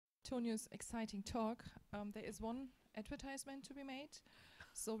Tonio's exciting talk, there is one advertisement to be made.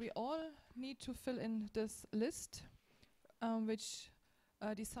 So we all need to fill in this list, which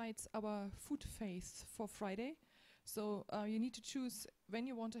decides our food phase for Friday. So you need to choose when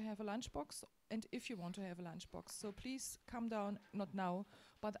you want to have a lunchbox and if you want to have a lunchbox. So please come down, not now,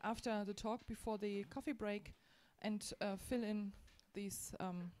 but after the talk, before the coffee break, and fill in this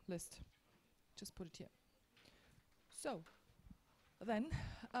list. Just put it here. So then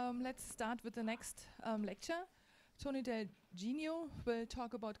let's start with the next lecture. Tony del Genio will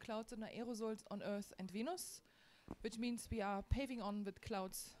talk about clouds and aerosols on Earth and Venus, which means we are paving on with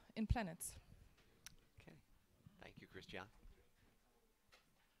clouds in planets. Okay, thank you, Christian.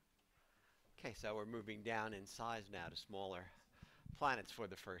 Okay, so we're moving down in size now to smaller planets for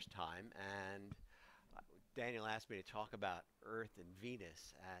the first time, and Daniel asked me to talk about Earth and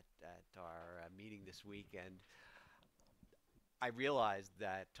Venus at our meeting this week, and I realized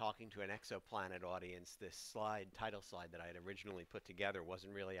that talking to an exoplanet audience, this title slide that I had originally put together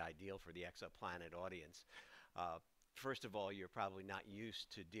wasn't really ideal for the exoplanet audience. First of all, you're probably not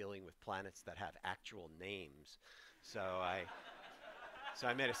used to dealing with planets that have actual names. So I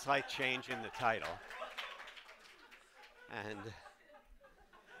made a slight change in the title.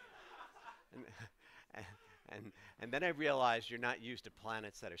 And then I realized you're not used to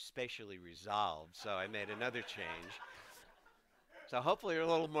planets that are spatially resolved, so I made another change. So hopefully you're a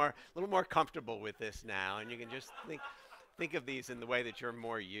little more comfortable with this now, and you can just think of these in the way that you're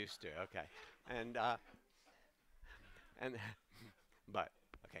more used to. Okay, okay.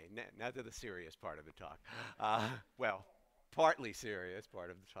 Now to the serious part of the talk. Well, partly serious part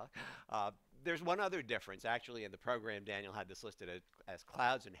of the talk. There's one other difference. Actually, in the program, Daniel had this listed as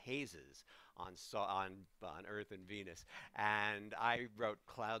clouds and hazes on Earth and Venus, and I wrote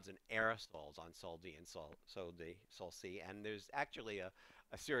clouds and aerosols on Sol D and Sol C. And there's actually a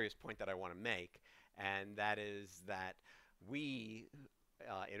serious point that I want to make, and that is that we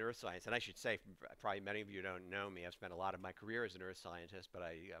in earth science, and I should say, probably many of you don't know me, I've spent a lot of my career as an earth scientist, but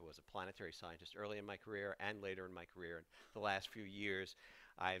I was a planetary scientist early in my career and later in my career. And the last few years,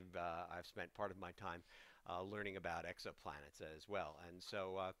 I've spent part of my time learning about exoplanets as well. And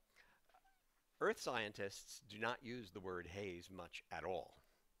so earth scientists do not use the word haze much at all.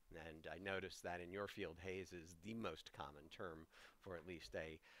 And I noticed that in your field, haze is the most common term for at least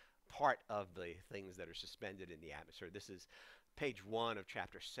a part of the things that are suspended in the atmosphere. This is page 1 of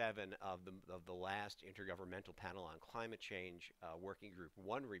chapter 7 of the last Intergovernmental Panel on Climate Change Working Group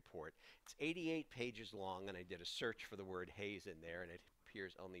 1 report. It's 88 pages long, and I did a search for the word haze in there, and it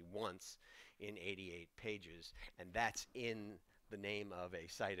appears only once in 88 pages, and that's in the name of a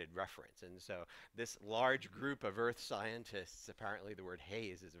cited reference. And so this large group of earth scientists, apparently the word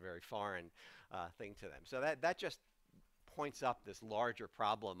haze is a very foreign thing to them. So that just points up this larger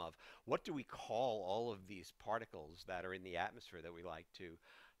problem of what do we call all of these particles that are in the atmosphere that we like to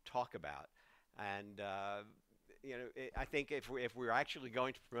talk about. And I think if we're actually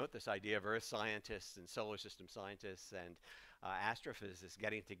going to promote this idea of earth scientists and solar system scientists and astrophysicists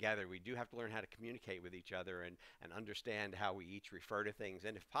getting together, we do have to learn how to communicate with each other and understand how we each refer to things,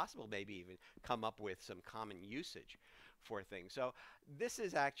 and if possible, maybe even come up with some common usage for things. So this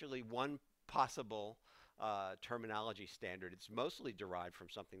is actually one possible terminology standard. It's mostly derived from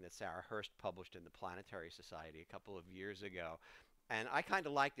something that Sarah Hurst published in the Planetary Society a couple of years ago. And I kind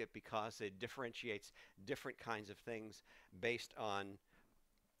of liked it because it differentiates different kinds of things based on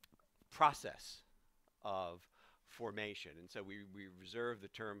process of formation. And so we reserve the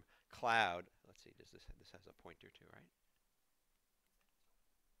term cloud. Let's see, this has a pointer too, right?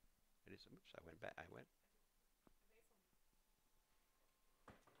 It is. Oops, I went back.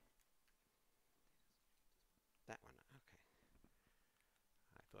 That one, okay.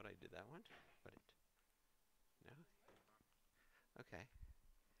 I thought I did that one, but no? Okay.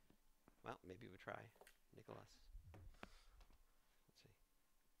 Well, maybe we'll try Nicholas. Let's see.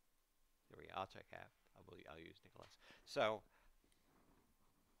 Here we go. I'll check out. I'll use Nicholas. So,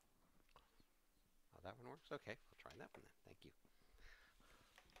 oh, that one works? Okay, we'll try that one then. Thank you.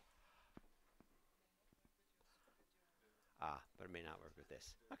 But it may not work with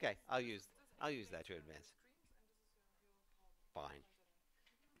this. Okay, I'll use that to advance. Fine.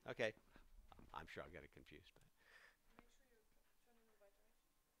 Okay. I'm sure I'll get it confused, but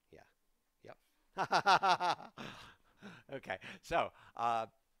yeah. Yep. Okay. So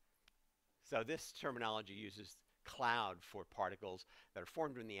this terminology uses cloud for particles that are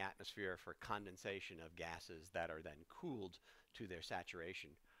formed in the atmosphere for condensation of gases that are then cooled to their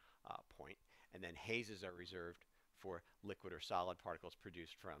saturation point. And then hazes are reserved for liquid or solid particles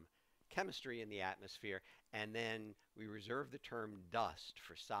produced from chemistry in the atmosphere, and then we reserve the term dust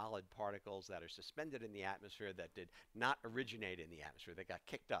for solid particles that are suspended in the atmosphere that did not originate in the atmosphere, that got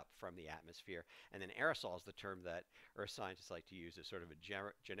kicked up from the atmosphere. And then aerosol is the term that earth scientists like to use as sort of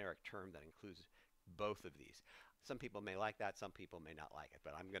a generic term that includes both of these. Some people may like that, some people may not like it,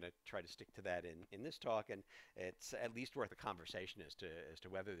 but I'm going to try to stick to that in this talk, and it's at least worth a conversation as to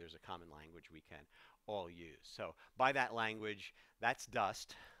whether there's a common language we can all use. So by that language, that's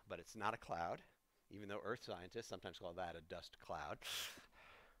dust, but it's not a cloud, even though earth scientists sometimes call that a dust cloud.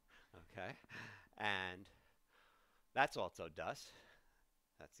 Okay, and that's also dust.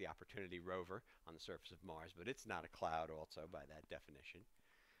 That's the Opportunity rover on the surface of Mars, but it's not a cloud also by that definition.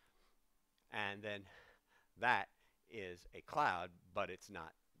 And then that is a cloud, but it's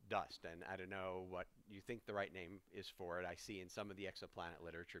not dust. And I don't know what you think the right name is for it. I see in some of the exoplanet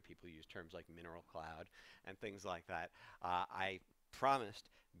literature people use terms like mineral cloud and things like that. I promised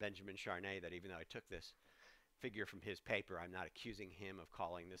Benjamin Charnay that even though I took this figure from his paper, I'm not accusing him of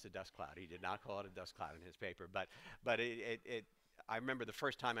calling this a dust cloud. He did not call it a dust cloud in his paper, but I remember the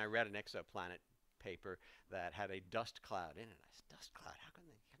first time I read an exoplanet paper that had a dust cloud in it. I said, dust cloud? How can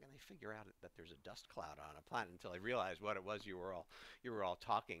they figure out that there's a dust cloud on a planet? Until I realized what it was you were all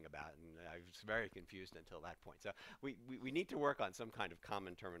talking about, and I was very confused until that point. So we need to work on some kind of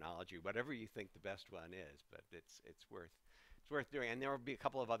common terminology, whatever you think the best one is. But it's worth doing, and there will be a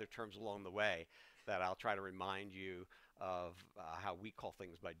couple of other terms along the way that I'll try to remind you of how we call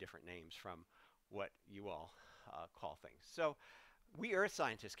things by different names from what you all call things. So we earth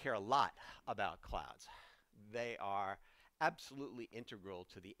scientists care a lot about clouds. They are absolutely integral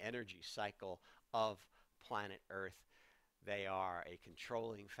to the energy cycle of planet Earth. They are a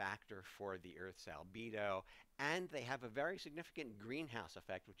controlling factor for the Earth's albedo, and they have a very significant greenhouse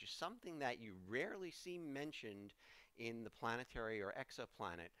effect, which is something that you rarely see mentioned in the planetary or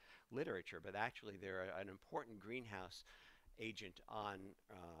exoplanet literature, but actually they're an important greenhouse agent on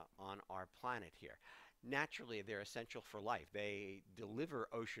our planet here. Naturally, they're essential for life. They deliver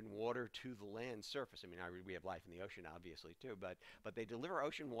ocean water to the land surface. I mean, we have life in the ocean, obviously, too, but they deliver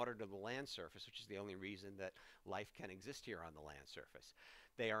ocean water to the land surface, which is the only reason that life can exist here on the land surface.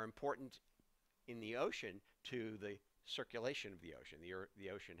 They are important in the ocean to the circulation of the ocean.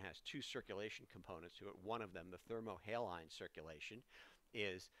 The ocean has two circulation components to it. One of them, the thermohaline circulation,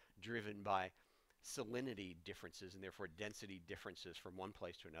 is driven by salinity differences and therefore density differences from one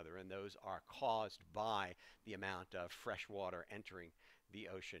place to another, and those are caused by the amount of fresh water entering the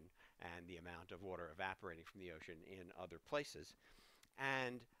ocean and the amount of water evaporating from the ocean in other places.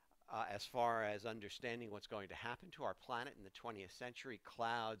 And as far as understanding what's going to happen to our planet in the 20th century,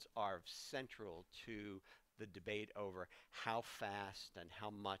 clouds are central to the debate over how fast and how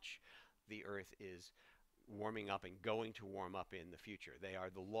much the Earth is warming up and going to warm up in the future. They are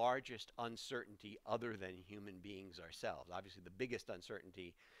the largest uncertainty other than human beings ourselves. Obviously, the biggest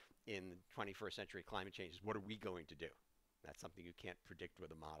uncertainty in the 21st century climate change is what are we going to do? That's something you can't predict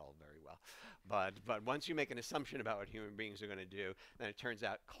with a model very well. But once you make an assumption about what human beings are going to do, then it turns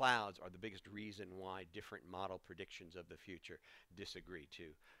out clouds are the biggest reason why different model predictions of the future disagree to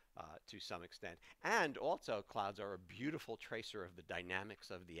some extent. And also, clouds are a beautiful tracer of the dynamics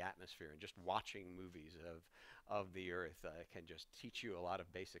of the atmosphere, and just watching movies of the Earth can just teach you a lot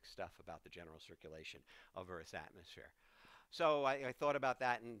of basic stuff about the general circulation of Earth's atmosphere. So I thought about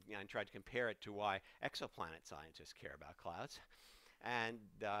that and tried to compare it to why exoplanet scientists care about clouds. And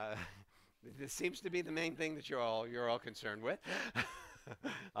this seems to be the main thing that you're all concerned with.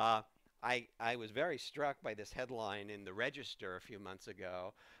 I was very struck by this headline in the Register a few months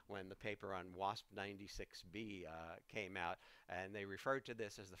ago when the paper on WASP 96b came out, and they referred to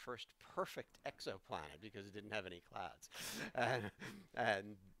this as the first perfect exoplanet because it didn't have any clouds.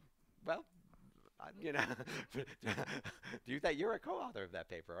 And well, you know, do you think you're a co-author of that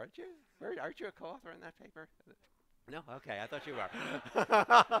paper, aren't you? Aren't you a co-author in that paper? No? Okay, I thought you were.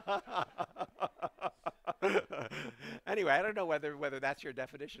 Anyway, I don't know whether that's your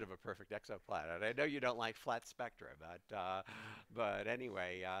definition of a perfect exoplanet. I know you don't like flat spectra, but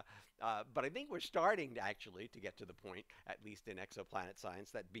anyway, but I think we're starting to actually to get to the point, at least in exoplanet science,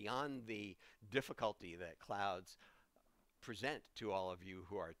 that beyond the difficulty that clouds present to all of you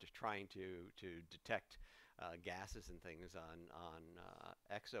who are trying to detect gases and things on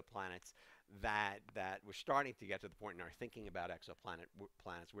exoplanets, that we're starting to get to the point in our thinking about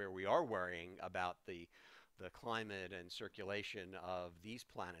planets where we are worrying about the climate and circulation of these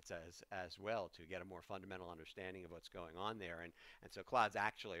planets as well, to get a more fundamental understanding of what's going on there. And so clouds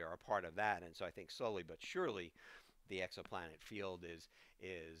actually are a part of that. And so I think slowly but surely the exoplanet field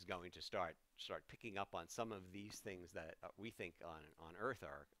is going to start picking up on some of these things that we think on Earth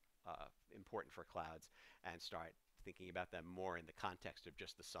are important for clouds and start thinking about them more in the context of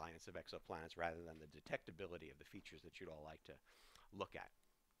just the science of exoplanets rather than the detectability of the features that you'd all like to look at.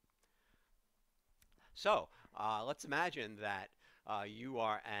 So let's imagine that you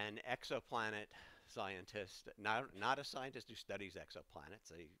are an exoplanet scientist, not a scientist who studies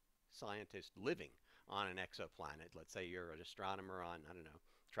exoplanets, a scientist living on an exoplanet. Let's say you're an astronomer on, I don't know,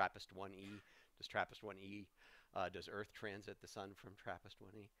 TRAPPIST-1e. Does TRAPPIST-1e, does Earth transit the sun from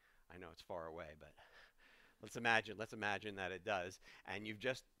TRAPPIST-1e? I know it's far away, but let's imagine that it does. And you've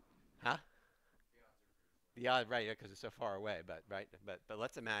just, huh? Yeah, right, because it's so far away. But right, but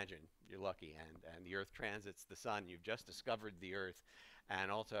let's imagine you're lucky, and the Earth transits the sun. You've just discovered the Earth, and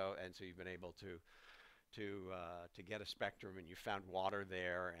so you've been able to get a spectrum, and you found water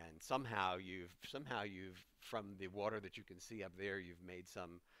there, and somehow you've from the water that you can see up there, you've made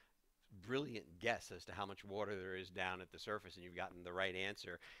some brilliant guess as to how much water there is down at the surface, and you've gotten the right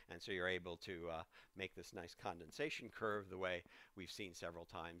answer, and so you're able to make this nice condensation curve the way we've seen several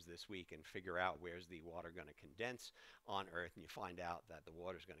times this week and figure out where's the water going to condense on Earth, and you find out that the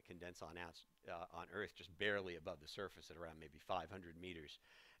water is going to condense on Earth just barely above the surface at around maybe 500 meters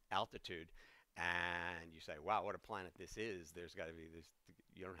altitude. And you say, wow, what a planet this is. There's got to be this,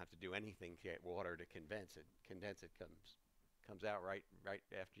 you don't have to do anything to get water to condense it. Comes out right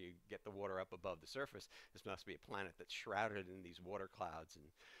after you get the water up above the surface. This must be a planet that's shrouded in these water clouds, and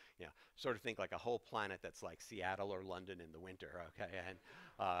sort of think like a whole planet that's like Seattle or London in the winter. Okay,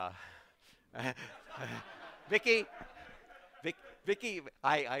 and Vicky, Vicky,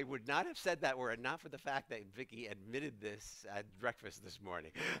 I would not have said that were it not for the fact that Vicky admitted this at breakfast this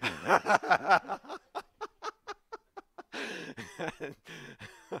morning.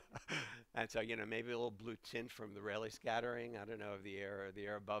 And so, maybe a little blue tint from the Rayleigh scattering. I don't know of the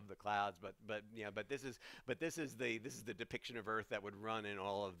air above the clouds, but this is the depiction of Earth that would run in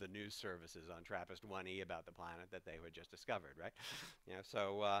all of the news services on TRAPPIST-1e about the planet that they had just discovered, right? And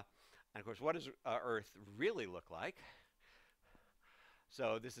of course, what does Earth really look like?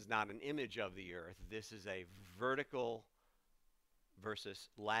 So this is not an image of the Earth. This is a vertical versus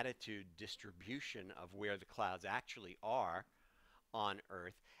latitude distribution of where the clouds actually are on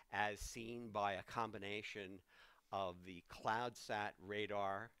Earth, as seen by a combination of the CloudSat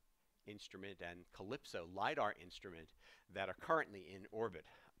radar instrument and Calypso LiDAR instrument that are currently in orbit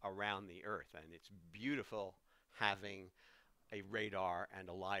around the Earth. And it's beautiful having a radar and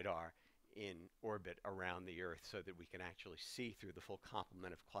a LiDAR in orbit around the Earth so that we can actually see through the full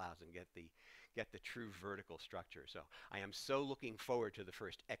complement of clouds and get the true vertical structure. So I am so looking forward to the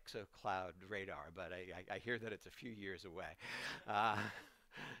first exocloud radar, but I hear that it's a few years away.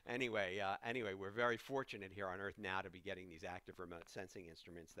 Anyway, we're very fortunate here on Earth now to be getting these active remote sensing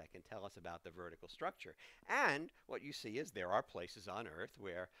instruments that can tell us about the vertical structure. And what you see is there are places on Earth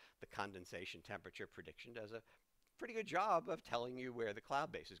where the condensation temperature prediction does a pretty good job of telling you where the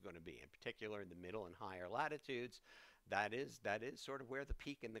cloud base is going to be, in particular in the middle and higher latitudes. That is sort of where the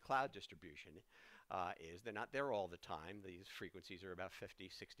peak in the cloud distribution is. They're not there all the time. These frequencies are about 50,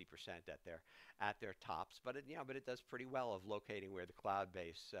 60% at their tops, but it does pretty well of locating where the cloud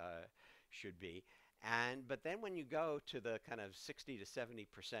base should be. But then when you go to the kind of 60 to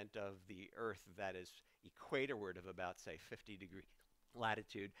 70% of the Earth that is equatorward of about, say, 50-degree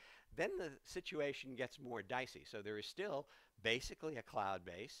latitude, then the situation gets more dicey. So there is still basically a cloud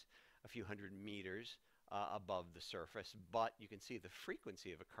base a few hundred meters above the surface, but you can see the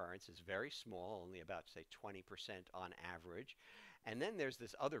frequency of occurrence is very small, only about, say, 20% on average. And then there's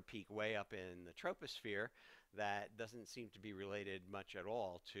this other peak way up in the troposphere that doesn't seem to be related much at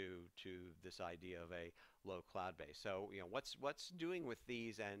all to this idea of a low cloud base. So, what's doing with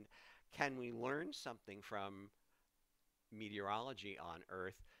these, and can we learn something from meteorology on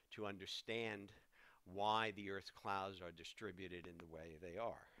Earth to understand why the Earth's clouds are distributed in the way they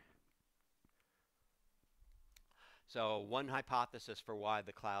are? So one hypothesis for why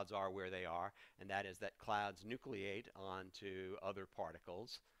the clouds are where they are, and that is that clouds nucleate onto other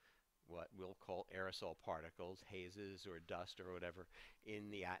particles, what we'll call aerosol particles, hazes or dust or whatever, in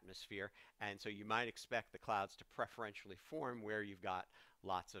the atmosphere. And so you might expect the clouds to preferentially form where you've got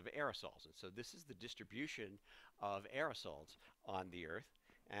lots of aerosols. And so this is the distribution of aerosols on the Earth.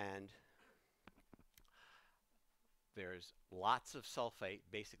 And there's lots of sulfate,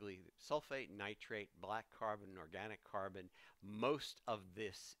 basically sulfate, nitrate, black carbon, organic carbon. Most of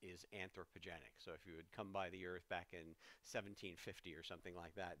this is anthropogenic. So if you would come by the Earth back in 1750 or something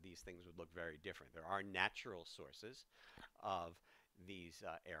like that, these things would look very different. There are natural sources of these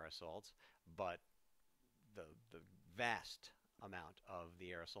aerosols, but the vast amount of the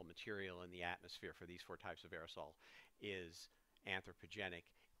aerosol material in the atmosphere for these four types of aerosol is anthropogenic,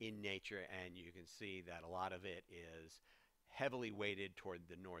 in nature, and you can see that a lot of it is heavily weighted toward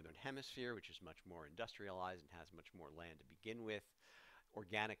the northern hemisphere, which is much more industrialized and has much more land to begin with.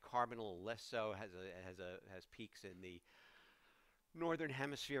 Organic carbon a little less so, has peaks in the northern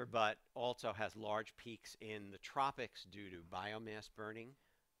hemisphere, but also has large peaks in the tropics due to biomass burning.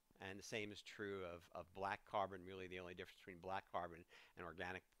 And the same is true of black carbon. Really, the only difference between black carbon and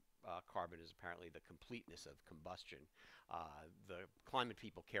organic carbon is apparently the completeness of combustion. The climate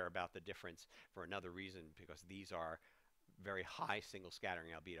people care about the difference for another reason, because these are very high single scattering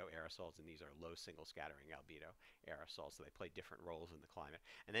albedo aerosols, and these are low single scattering albedo aerosols, so they play different roles in the climate.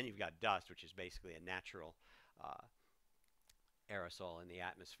 And then you've got dust, which is basically a natural aerosol in the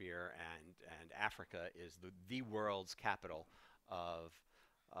atmosphere, and Africa is the world's capital of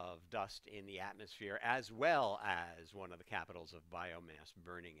dust in the atmosphere, as well as one of the capitals of biomass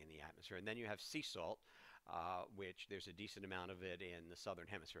burning in the atmosphere. And then you have sea salt, which there's a decent amount of it in the southern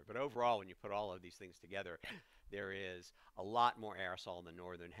hemisphere. But overall, when you put all of these things together, there is a lot more aerosol in the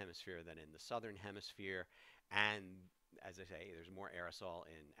northern hemisphere than in the southern hemisphere. And as I say, there's more aerosol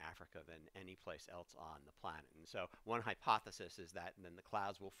in Africa than any place else on the planet. And so one hypothesis is that then the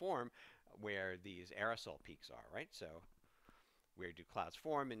clouds will form where these aerosol peaks are, right? So where do clouds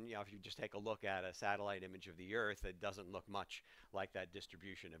form? And if you just take a look at a satellite image of the Earth, it doesn't look much like that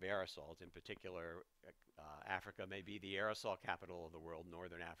distribution of aerosols. In particular, Africa may be the aerosol capital of the world,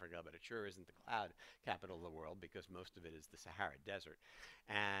 northern Africa, but it sure isn't the cloud capital of the world, because most of it is the Sahara Desert.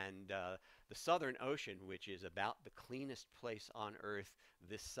 And the Southern Ocean, which is about the cleanest place on Earth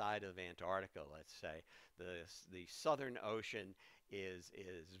this side of Antarctica, let's say, the Southern Ocean is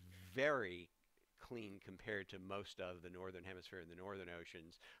very clean compared to most of the northern hemisphere and the northern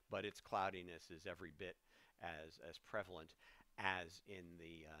oceans, but its cloudiness is every bit as prevalent as in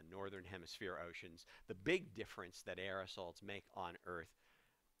the northern hemisphere oceans. The big difference that aerosols make on Earth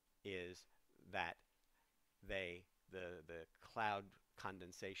is that the cloud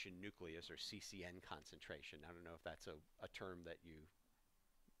condensation nucleus, or CCN concentration, I don't know if that's a term that you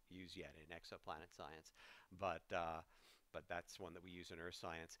use yet in exoplanet science, but that's one that we use in Earth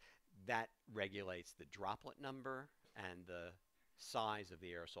science. That regulates the droplet number and the size of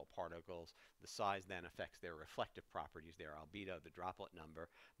the aerosol particles. The size then affects their reflective properties, their albedo. The droplet number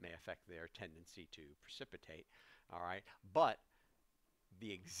may affect their tendency to precipitate. All right, but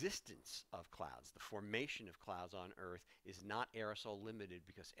the existence of clouds, the formation of clouds on Earth, is not aerosol limited,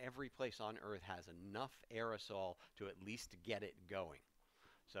 because every place on Earth has enough aerosol to at least get it going.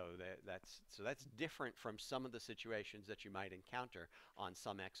 So that's different from some of the situations that you might encounter on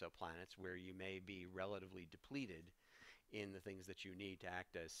some exoplanets, where you may be relatively depleted in the things that you need to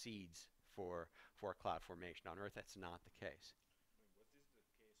act as seeds for cloud formation. On Earth, that's not the case.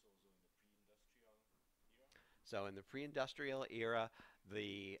 So in the pre-industrial era,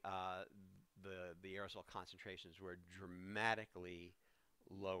 the aerosol concentrations were dramatically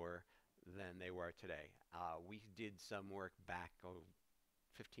lower than they were today. We did some work back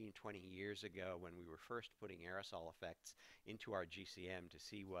 15, 20 years ago, when we were first putting aerosol effects into our GCM to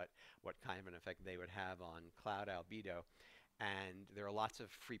see what kind of an effect they would have on cloud albedo. And there are lots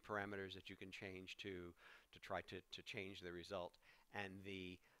of free parameters that you can change to try to change the result. And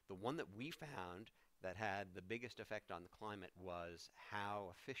the one that we found that had the biggest effect on the climate was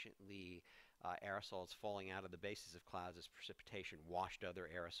how efficiently aerosols falling out of the bases of clouds as precipitation washed other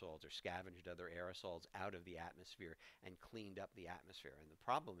aerosols or scavenged other aerosols out of the atmosphere and cleaned up the atmosphere. And the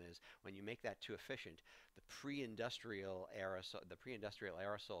problem is, when you make that too efficient, the pre-industrial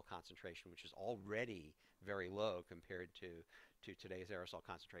aerosol concentration, which is already very low compared to today's aerosol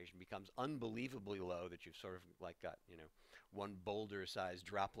concentration, becomes unbelievably low, that you've sort of like got, one boulder-sized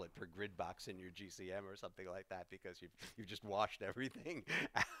droplet per grid box in your GCM or something like that, because you've just washed everything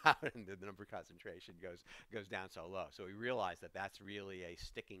out, and the number concentration goes down so low. So we realized that that's really a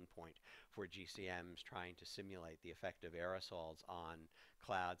sticking point for GCMs trying to simulate the effect of aerosols on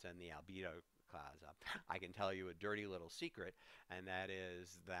clouds and the albedo clouds. I can tell you a dirty little secret, and that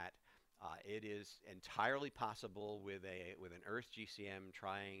is that it is entirely possible with an Earth GCM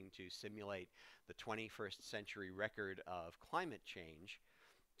trying to simulate the 21st century record of climate change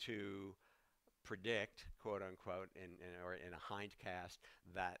to predict, quote unquote, or in a hindcast,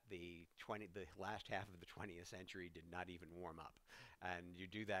 that the last half of the 20th century did not even warm up. And you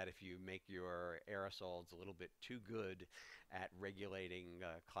do that if you make your aerosols a little bit too good at regulating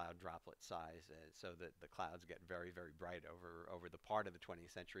cloud droplet size, so that the clouds get very, very bright over the part of the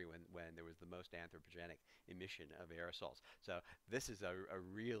 20th century when there was the most anthropogenic emission of aerosols. So this is a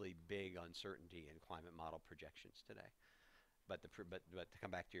really big uncertainty in climate model projections today. But to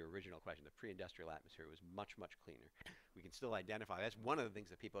come back to your original question, the pre-industrial atmosphere was much, much cleaner. We can still identify. That's one of the things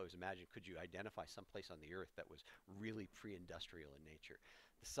that people always imagine. Could you identify some place on the Earth that was really pre-industrial in nature?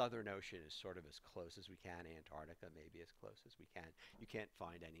 The Southern Ocean is sort of as close as we can. Antarctica maybe as close as we can. You can't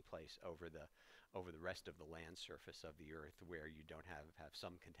find any place over the rest of the land surface of the Earth where you don't have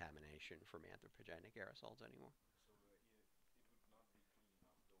some contamination from anthropogenic aerosols anymore.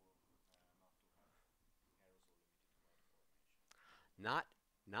 Not,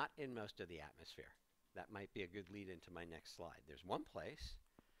 not in most of the atmosphere. That might be a good lead into my next slide. There's one place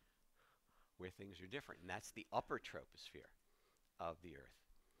where things are different, and that's the upper troposphere of the Earth.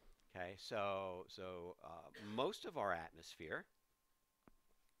 Okay, most of our atmosphere,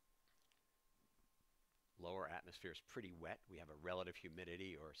 lower atmosphere, is pretty wet. We have a relative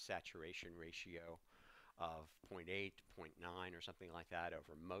humidity or saturation ratio of zero point 0.8 to zero point 0.9 or something like that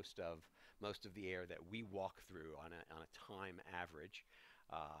over most of the air that we walk through on a time average,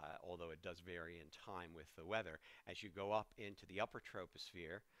 although it does vary in time with the weather. As you go up into the upper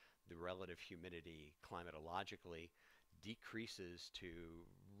troposphere, the relative humidity climatologically decreases to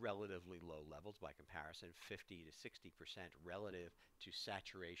relatively low levels by comparison, 50 to 60% relative to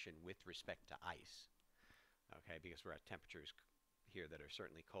saturation with respect to ice. Okay, because we're at temperatures here that are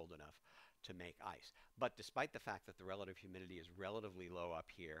certainly cold enough to make ice. But despite the fact that the relative humidity is relatively low up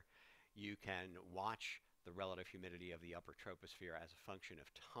here, you can watch the relative humidity of the upper troposphere as a function of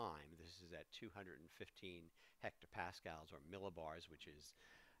time. This is at 215 hectopascals or millibars, which is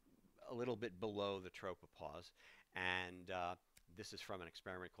a little bit below the tropopause. And this is from an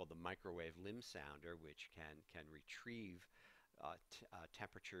experiment called the microwave limb sounder, which can retrieve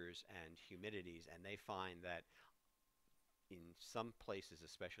temperatures and humidities. And they find that in some places,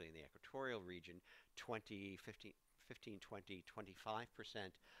 especially in the equatorial region, 20, 15, 15, 20, 25%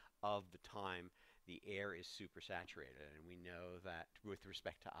 of the time the air is supersaturated, and we know that with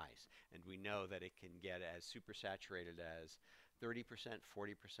respect to ice, and we know that it can get as supersaturated as 30%,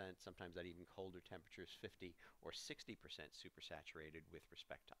 40%, sometimes at even colder temperatures, 50 or 60% supersaturated with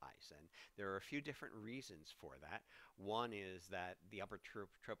respect to ice. And there are a few different reasons for that. One is that the upper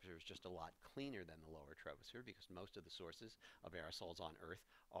troposphere is just a lot cleaner than the lower troposphere because most of the sources of aerosols on Earth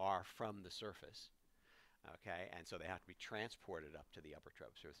are from the surface. Okay, and so they have to be transported up to the upper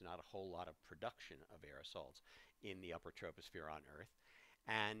troposphere. There's not a whole lot of production of aerosols in the upper troposphere on Earth.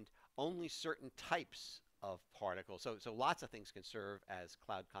 And only certain types of particles, so lots of things can serve as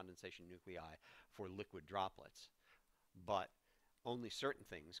cloud condensation nuclei for liquid droplets, but only certain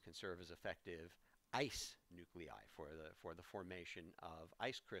things can serve as effective ice nuclei for the formation of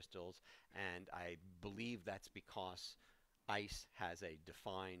ice crystals. And I believe that's because ice has a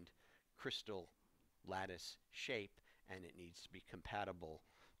defined crystal lattice shape, and it needs to be compatible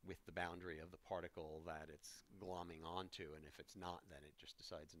with the boundary of the particle that it's glomming onto, and if it's not, then it just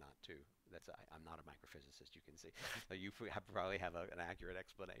decides not to. I'm not a microphysicist, you can see. So you probably have an accurate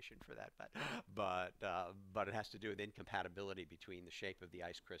explanation for that, but it has to do with incompatibility between the shape of the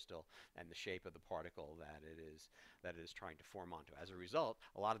ice crystal and the shape of the particle that it is trying to form onto. As a result,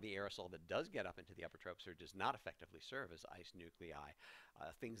 a lot of the aerosol that does get up into the upper troposphere does not effectively serve as ice nuclei.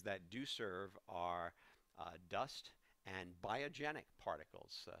 Things that do serve are dust and biogenic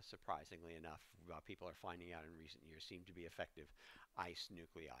particles, surprisingly enough, people are finding out in recent years, seem to be effective ice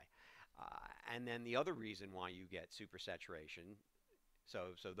nuclei. And then the other reason why you get supersaturation,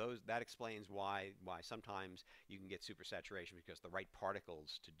 that explains why sometimes you can get supersaturation because the right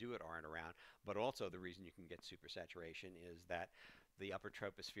particles to do it aren't around, but also the reason you can get supersaturation is that the upper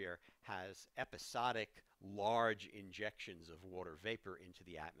troposphere has episodic large injections of water vapor into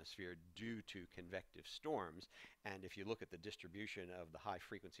the atmosphere due to convective storms. And if you look at the distribution of the high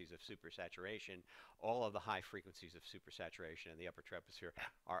frequencies of supersaturation, all of the high frequencies of supersaturation in the upper troposphere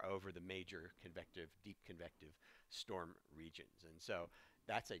are over the major convective, deep convective storm regions. And so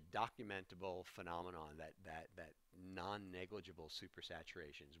that's a documentable phenomenon that non-negligible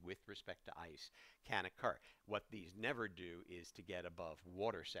supersaturations with respect to ice can occur. What these never do is to get above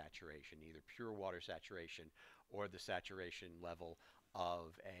water saturation, either pure water saturation or the saturation level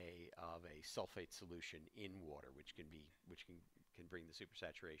of a sulfate solution in water, which can bring the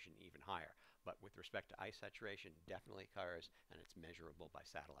supersaturation even higher. But with respect to ice saturation, definitely occurs, and it's measurable by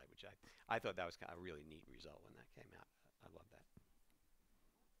satellite, which I thought that was kind of a really neat result when that came out. I love that.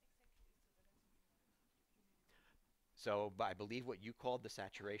 So I believe what you called the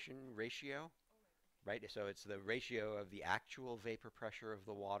saturation ratio, right? So it's the ratio of the actual vapor pressure of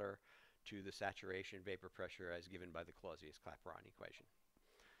the water to the saturation vapor pressure as given by the Clausius-Clapeyron equation.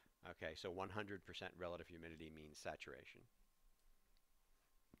 Okay, so 100% relative humidity means saturation.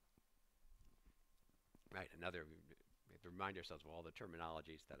 Right, have to remind ourselves of all the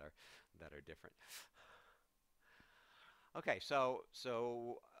terminologies that are different. Okay,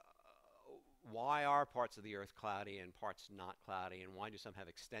 why are parts of the Earth cloudy and parts not cloudy, and why do some have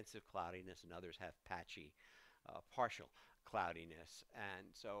extensive cloudiness and others have patchy, partial cloudiness? And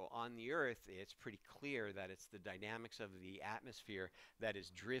so on the Earth, it's pretty clear that it's the dynamics of the atmosphere that is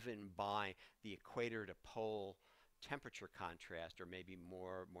driven by the equator to pole temperature contrast, or maybe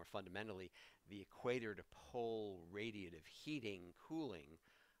more fundamentally, the equator to pole radiative heating, cooling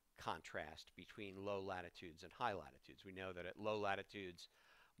contrast between low latitudes and high latitudes. We know that at low latitudes,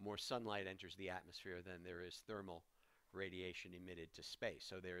 more sunlight enters the atmosphere than there is thermal radiation emitted to space.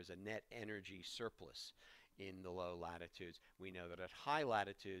 So there is a net energy surplus in the low latitudes. We know that at high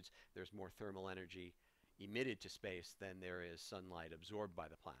latitudes, there's more thermal energy emitted to space than there is sunlight absorbed by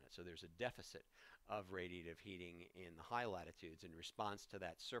the planet. So there's a deficit of radiative heating in the high latitudes. In response to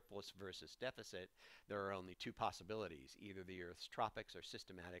that surplus versus deficit, there are only two possibilities. Either the Earth's tropics are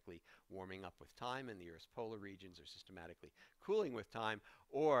systematically warming up with time and the Earth's polar regions are systematically cooling with time,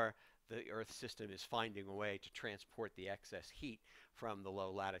 or the Earth system is finding a way to transport the excess heat from the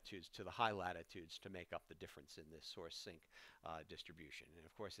low latitudes to the high latitudes to make up the difference in this source sink distribution. And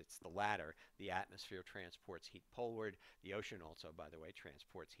of course, it's the latter. The atmosphere transports heat poleward. The ocean also, by the way,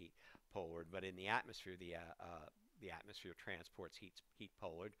 transports heat poleward. But in the atmosphere transports heat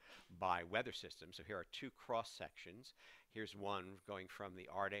poleward by weather systems. So here are two cross sections. Here's one going from the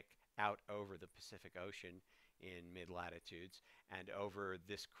Arctic out over the Pacific Ocean in mid-latitudes, and over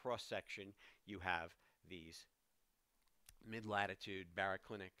this cross section you have these mid-latitude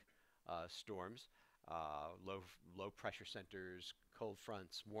baroclinic storms, low pressure centers, cold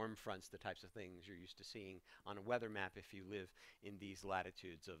fronts, warm fronts, the types of things you're used to seeing on a weather map if you live in these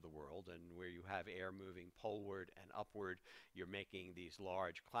latitudes of the world. And where you have air moving poleward and upward, you're making these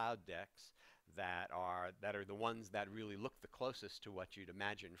large cloud decks that are the ones that really look the closest to what you'd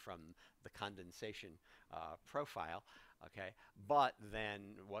imagine from the condensation profile. Okay, but then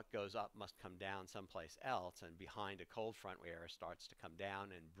what goes up must come down someplace else, and behind a cold front where air starts to come down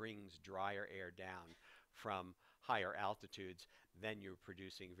and brings drier air down from higher altitudes, then you're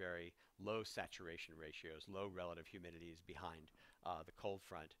producing very low saturation ratios, low relative humidities behind the cold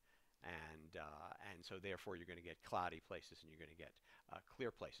front, and so therefore you're going to get cloudy places and you're going to get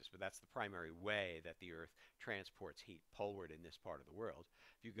clear places. But that's the primary way that the Earth transports heat poleward in this part of the world.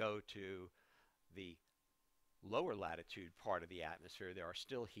 If you go to the lower latitude part of the atmosphere, there are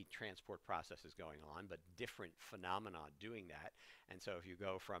still heat transport processes going on, but different phenomena doing that. And so if you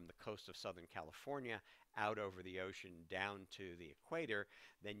go from the coast of Southern California out over the ocean down to the equator,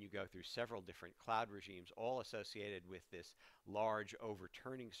 then you go through several different cloud regimes, all associated with this large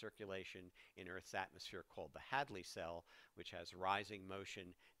overturning circulation in Earth's atmosphere called the Hadley cell, which has rising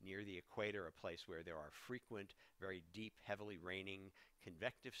motion near the equator, a place where there are frequent, very deep, heavily raining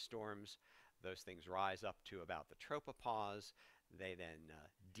convective storms. Those things rise up to about the tropopause. They then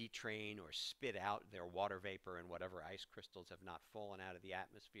detrain or spit out their water vapor and whatever ice crystals have not fallen out of the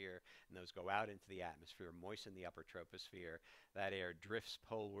atmosphere, and those go out into the atmosphere, moisten the upper troposphere. That air drifts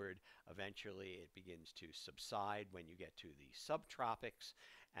poleward. Eventually, it begins to subside when you get to the subtropics,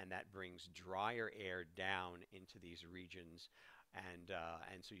 and that brings drier air down into these regions, and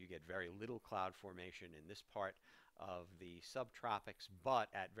so you get very little cloud formation in this part of the subtropics, but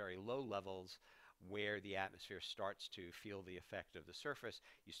at very low levels where the atmosphere starts to feel the effect of the surface,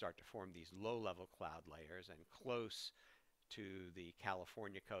 you start to form these low-level cloud layers, and close to the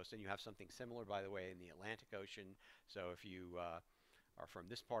California coast, and you have something similar, by the way, in the Atlantic Ocean. So if you are from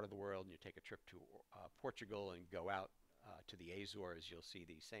this part of the world and you take a trip to Portugal and go out to the Azores, you'll see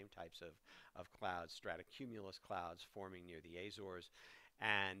these same types of clouds, stratocumulus clouds forming near the Azores.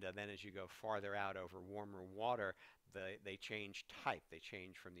 And then as you go farther out over warmer water, they change type. They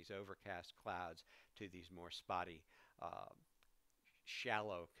change from these overcast clouds to these more spotty,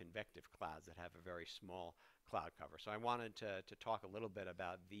 shallow convective clouds that have a very small cloud cover. So I wanted to talk a little bit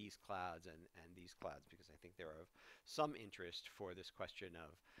about these clouds and these clouds, because I think they're of some interest for this question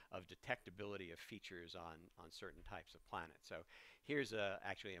of detectability of features on certain types of planets. So here's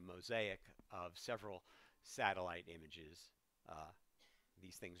actually a mosaic of several satellite images.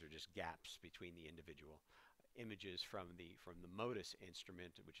 These things are just gaps between the individual images from the MODIS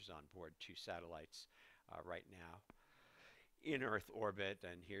instrument, which is on board 2 satellites right now in Earth orbit.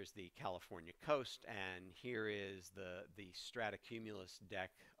 And here's the California coast, and here is the stratocumulus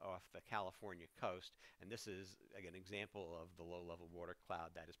deck off the California coast. And this is, again, an example of the low-level water cloud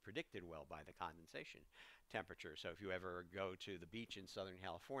that is predicted well by the condensation temperature. So if you ever go to the beach in Southern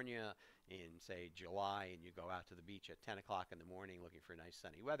California in, say, July, and you go out to the beach at 10 o'clock in the morning looking for nice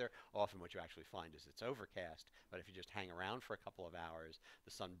sunny weather, often what you actually find is it's overcast. But if you just hang around for a couple of hours,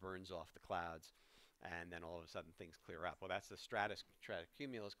 the sun burns off the clouds, and then all of a sudden things clear up. Well, that's the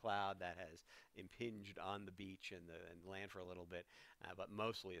stratocumulus cloud that has impinged on the beach and the land for a little bit, but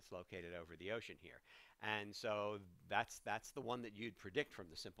mostly it's located over the ocean here. And so that's the one that you'd predict from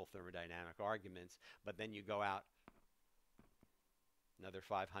the simple thermodynamic arguments. But then you go out another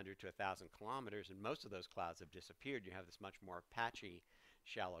 500 to 1,000 kilometers, and most of those clouds have disappeared. You have this much more patchy,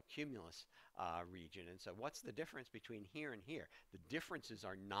 shallow cumulus region. And so what's the difference between here and here? The differences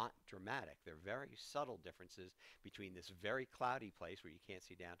are not dramatic. They're very subtle differences between this very cloudy place where you can't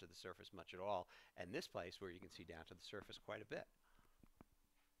see down to the surface much at all, and this place where you can see down to the surface quite a bit.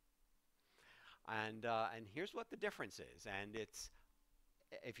 And here's what the difference is. And it's,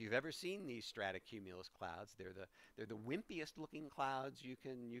 if you've ever seen these stratocumulus clouds, they're the wimpiest looking clouds you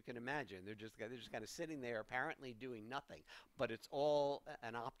can imagine. They're just kind of sitting there apparently doing nothing, but it's all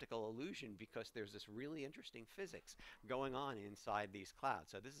an optical illusion because there's this really interesting physics going on inside these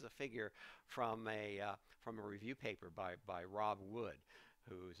clouds. So this is a figure from a review paper by Rob Wood,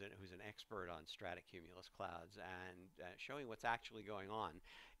 who's an expert on stratocumulus clouds, and showing what's actually going on.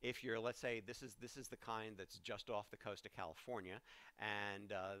 If you're, let's say, this is the kind that's just off the coast of California,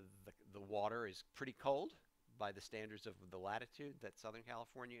 and the water is pretty cold by the standards of the latitude that Southern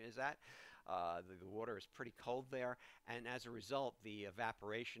California is at. The water is pretty cold there, and as a result, the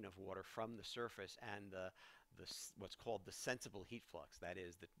evaporation of water from the surface and what's called the sensible heat flux, that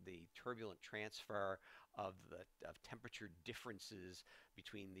is the turbulent transfer of temperature differences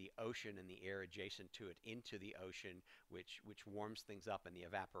between the ocean and the air adjacent to it into the ocean, which warms things up, and the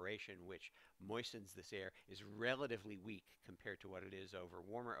evaporation which moistens this air, is relatively weak compared to what it is over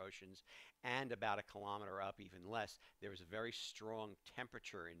warmer oceans. And about a kilometer up, even less, there is a very strong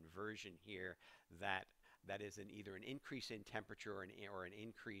temperature inversion here that is either an increase in temperature or an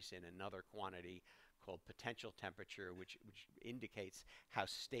increase in another quantity called potential temperature, which indicates how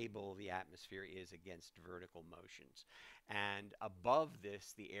stable the atmosphere is against vertical motions. And above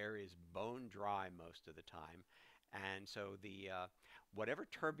this, the air is bone dry most of the time, and so the whatever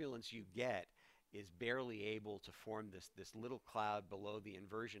turbulence you get is barely able to form this little cloud below the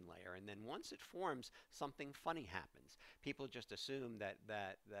inversion layer. And then once it forms, something funny happens. People just assume that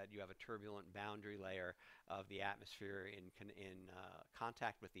you have a turbulent boundary layer of the atmosphere in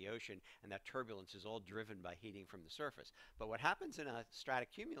contact with the ocean, and that turbulence is all driven by heating from the surface. But what happens in a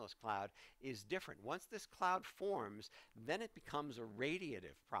stratocumulus cloud is different. Once this cloud forms, then it becomes a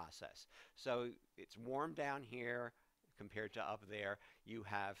radiative process. So it's warm down here compared to up there. You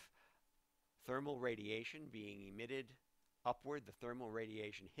have thermal radiation being emitted upward. The thermal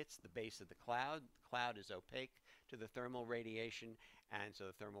radiation hits the base of the cloud. The cloud is opaque to the thermal radiation, and so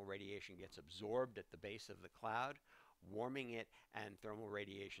the thermal radiation gets absorbed at the base of the cloud, warming it, and thermal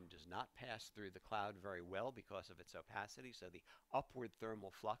radiation does not pass through the cloud very well because of its opacity, so the upward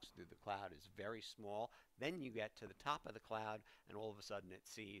thermal flux through the cloud is very small. Then you get to the top of the cloud, and all of a sudden it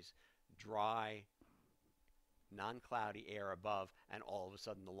sees dry, non-cloudy air above, and all of a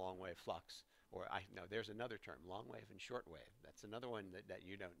sudden the long wave flux, or no, there's another term, long wave and short wave. That's another one that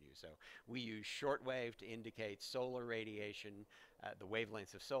you don't use. So we use short wave to indicate solar radiation, the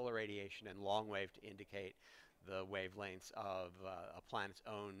wavelengths of solar radiation, and long wave to indicate the wavelengths of a planet's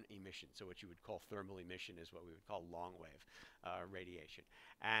own emission. So what you would call thermal emission is what we would call long wave radiation.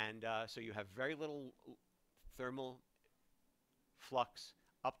 And so you have very little thermal flux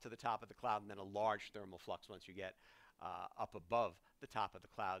up to the top of the cloud, and then a large thermal flux once you get up above the top of the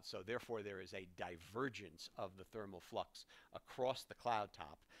cloud. So therefore there is a divergence of the thermal flux across the cloud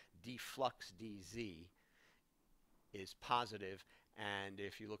top. Dflux dz is positive, and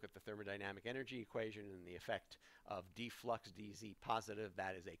if you look at the thermodynamic energy equation and the effect of dflux dz positive,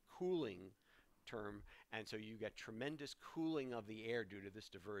 that is a cooling term, and so you get tremendous cooling of the air due to this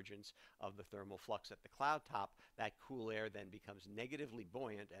divergence of the thermal flux at the cloud top. That cool air then becomes negatively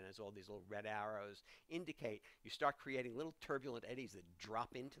buoyant, and as all these little red arrows indicate, you start creating little turbulent eddies that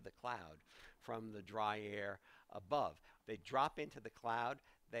drop into the cloud from the dry air above. They drop into the cloud,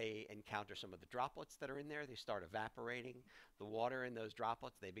 they encounter some of the droplets that are in there, they start evaporating the water in those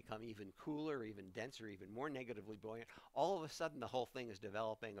droplets, they become even cooler, even denser, even more negatively buoyant. All of a sudden the whole thing is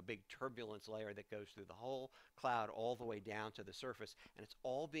developing a big turbulence layer that goes through the whole cloud all the way down to the surface, and it's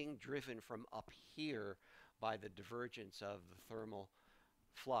all being driven from up here by the divergence of the thermal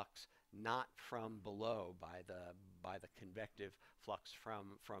flux, not from below by by the convective flux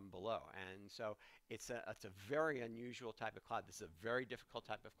from below. And so it's a very unusual type of cloud. This is a very difficult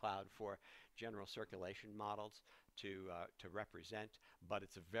type of cloud for general circulation models to represent, but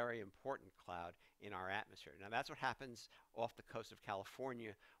it's a very important cloud in our atmosphere. Now that's what happens off the coast of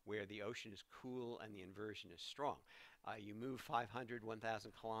California, where the ocean is cool and the inversion is strong. You move 500,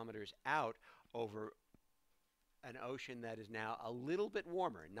 1,000 kilometers out over an ocean that is now a little bit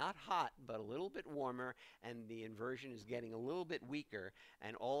warmer, not hot, but a little bit warmer, and the inversion is getting a little bit weaker,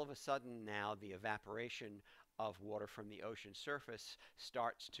 and all of a sudden now the evaporation of water from the ocean surface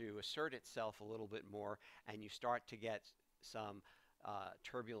starts to assert itself a little bit more, and you start to get some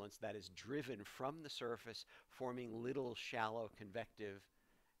turbulence that is driven from the surface, forming little shallow convective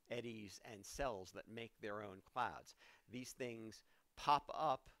eddies and cells that make their own clouds. These things pop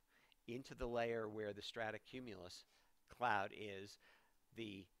up into the layer where the stratocumulus cloud is.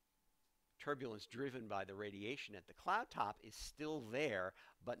 The turbulence driven by the radiation at the cloud top is still there,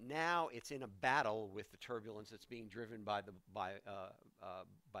 but now it's in a battle with the turbulence that's being driven by the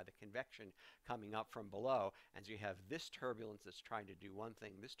convection coming up from below. And so you have this turbulence that's trying to do one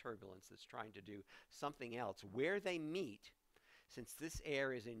thing, this turbulence that's trying to do something else. Where they meet, since this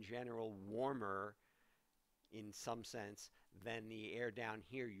air is in general warmer in some sense than the air down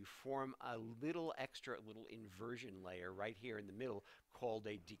here, you form a little extra little inversion layer right here in the middle called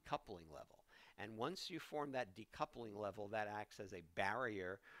a decoupling level. And once you form that decoupling level, that acts as a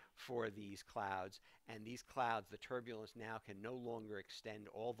barrier for these clouds. And these clouds, the turbulence now can no longer extend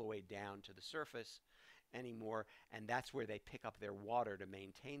all the way down to the surface anymore, and that's where they pick up their water to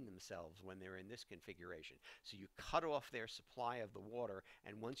maintain themselves when they're in this configuration. So you cut off their supply of the water,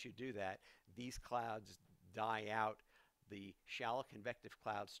 and once you do that, these clouds die out. The shallow convective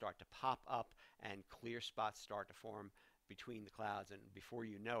clouds start to pop up, and clear spots start to form between the clouds, and before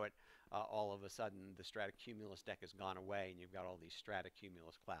you know it, all of a sudden the stratocumulus deck has gone away and you've got all these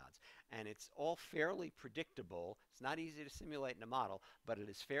stratocumulus clouds. And it's all fairly predictable. It's not easy to simulate in a model, but it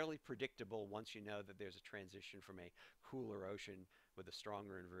is fairly predictable once you know that there's a transition from a cooler ocean with a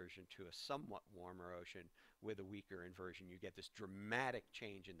stronger inversion to a somewhat warmer ocean with a weaker inversion. You get this dramatic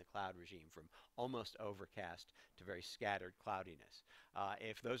change in the cloud regime from almost overcast to very scattered cloudiness.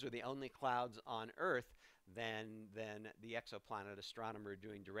 If those are the only clouds on Earth, then the exoplanet astronomer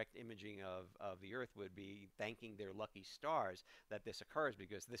doing direct imaging of the Earth would be thanking their lucky stars that this occurs,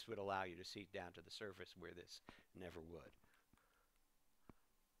 because this would allow you to see down to the surface where this never would.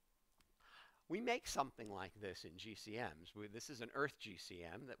 We make something like this in GCMs. This is an Earth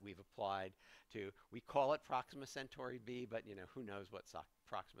GCM that we've applied to. We call it Proxima Centauri b, but you know, who knows what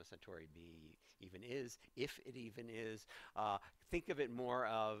Proxima Centauri b even is, if it even is. Think of it more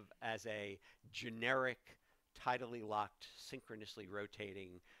as a generic, tidally locked, synchronously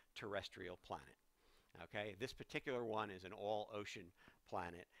rotating terrestrial planet. Okay, this particular one is an all-ocean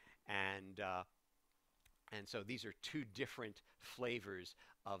planet, and so these are two different flavors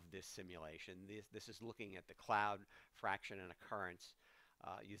of this simulation. This is looking at the cloud fraction and occurrence.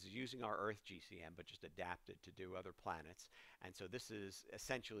 This is using our Earth GCM, but just adapted to do other planets. And so this is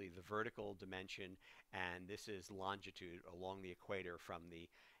essentially the vertical dimension, and this is longitude along the equator from the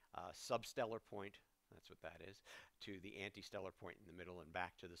substellar point, that's what that is, to the antistellar point in the middle and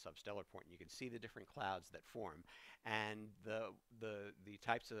back to the substellar point. And you can see the different clouds that form. And the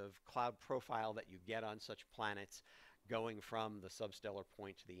types of cloud profile that you get on such planets going from the substellar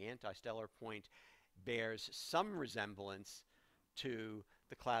point to the antistellar point bears some resemblance to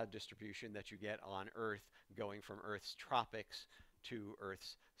the cloud distribution that you get on Earth, going from Earth's tropics to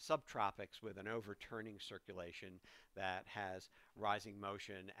Earth's subtropics, with an overturning circulation that has rising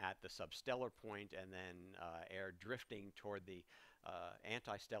motion at the substellar point, and then air drifting toward the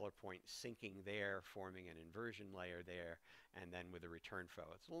antistellar point, sinking there, forming an inversion layer there, and then with a return flow.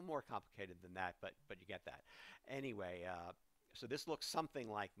 It's a little more complicated than that, but you get that. Anyway, so this looks something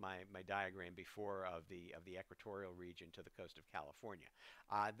like my diagram before of the equatorial region to the coast of California.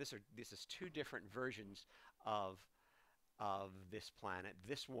 This is two different versions of this planet.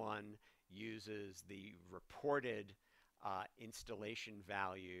 This one uses the reported installation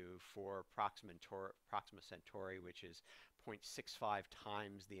value for Proxima Centauri, which is 0.65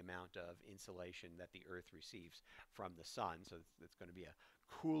 times the amount of insolation that the Earth receives from the sun. So it's going to be a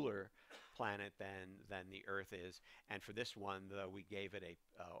cooler planet than the Earth is. And for this one, though, we gave it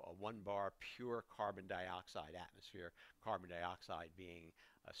a 1 bar pure carbon dioxide atmosphere. Carbon dioxide being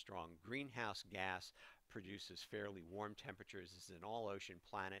a strong greenhouse gas, produces fairly warm temperatures. This is an all-ocean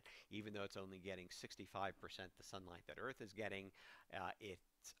planet. Even though it's only getting 65% the sunlight that Earth is getting,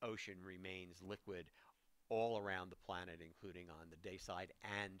 its ocean remains liquid all around the planet, including on the day side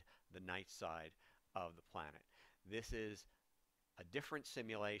and the night side of the planet. This is a different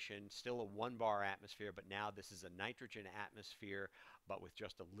simulation, still a 1 bar atmosphere, but now this is a nitrogen atmosphere, but with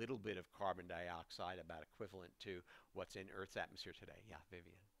just a little bit of carbon dioxide, about equivalent to what's in Earth's atmosphere today. Yeah,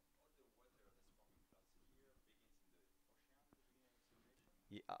 Vivian.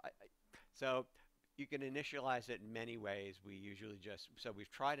 Yeah, so you can initialize it in many ways. We usually just, so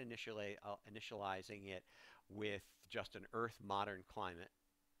we've tried initializing it with just an Earth modern climate,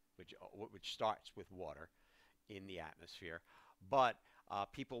 which starts with water in the atmosphere. But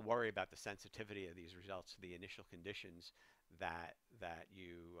people worry about the sensitivity of these results to the initial conditions that that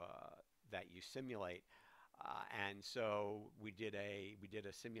you simulate. And so we did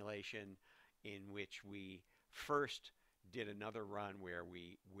a simulation in which we first did another run where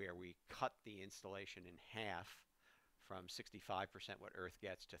we cut the installation in half from 65% what Earth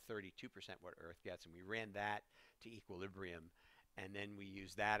gets to 32% what Earth gets, and we ran that to equilibrium, and then we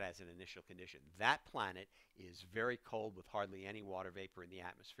use that as an initial condition. That planet is very cold with hardly any water vapor in the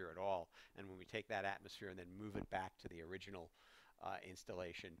atmosphere at all, and when we take that atmosphere and then move it back to the original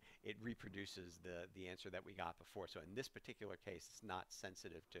installation, it reproduces the answer that we got before. So in this particular case, it's not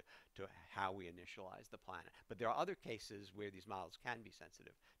sensitive to how we initialize the planet. But there are other cases where these models can be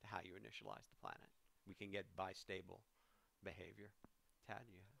sensitive to how you initialize the planet. We can get bistable behavior. Tad,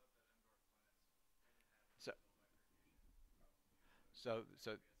 you have? So, so,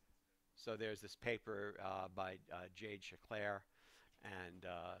 so, so there's this paper by Jade Chaclair and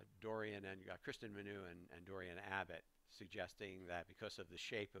Dorian, and you got Kristen Manu and Dorian Abbott, suggesting that because of the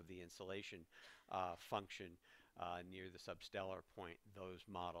shape of the insulation function near the substellar point,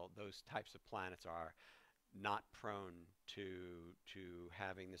 those types of planets are not prone to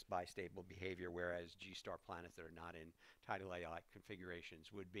having this bistable behavior, whereas G-star planets that are not in tidal A-like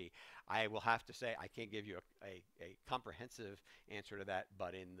configurations would be. I will have to say I can't give you a comprehensive answer to that,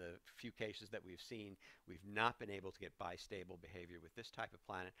 but in the few cases that we've seen, we've not been able to get bistable behavior with this type of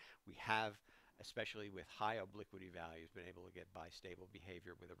planet. We have, especially with high obliquity values, been able to get bistable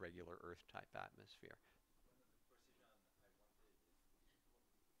behavior with a regular Earth-type atmosphere.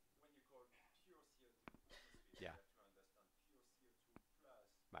 Yeah.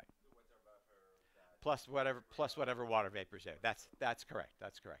 Right. Plus whatever water vapor is there. That's correct.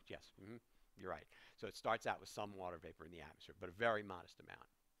 That's correct. Yes. You're right. So it starts out with some water vapor in the atmosphere, but a very modest amount.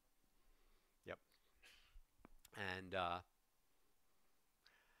 Yep. And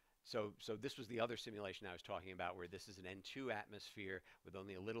so this was the other simulation I was talking about, where this is an N2 atmosphere with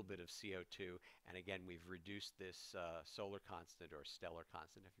only a little bit of CO2. And again, we've reduced this solar constant, or stellar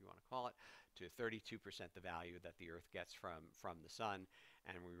constant, if you want to call it, to 32% the value that the Earth gets from the sun.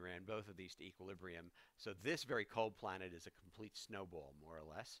 And we ran both of these to equilibrium. So this very cold planet is a complete snowball, more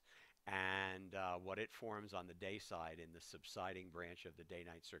or less. And what it forms on the day side in the subsiding branch of the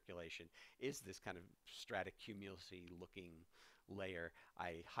day-night circulation is this kind of stratocumulusy looking layer.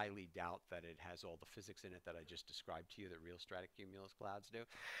 I highly doubt that it has all the physics in it that I just described to you that real stratocumulus clouds do,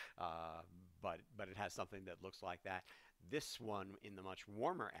 but it has something that looks like that. This one, in the much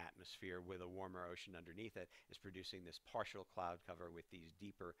warmer atmosphere with a warmer ocean underneath it, is producing this partial cloud cover with these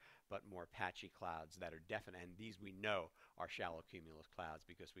deeper but more patchy clouds that are definite. And these we know are shallow cumulus clouds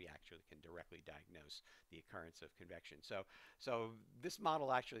because we actually can directly diagnose the occurrence of convection. So this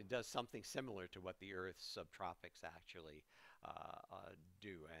model actually does something similar to what the Earth's subtropics actually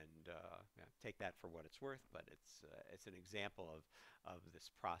do, and take that for what it's worth. But it's an example of this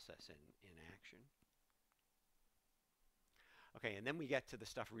process in action. Okay, and then we get to the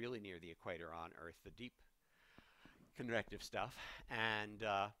stuff really near the equator on Earth, the deep convective stuff, and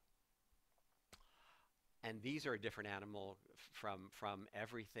these are a different animal from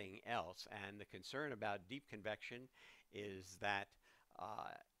everything else. And the concern about deep convection is that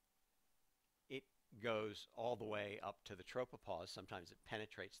it goes all the way up to the tropopause. Sometimes it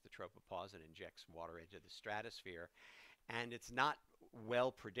penetrates the tropopause and injects water into the stratosphere, and it's not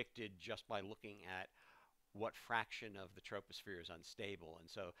well predicted just by looking at what fraction of the troposphere is unstable. And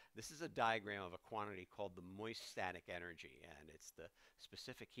so this is a diagram of a quantity called the moist static energy, and it's the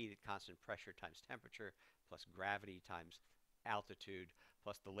specific heat at constant pressure times temperature plus gravity times altitude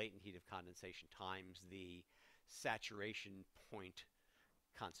plus the latent heat of condensation times the saturation point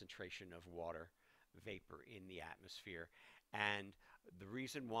concentration of water vapor in the atmosphere. And the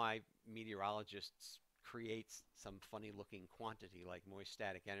reason why meteorologists creates some funny looking quantity like moist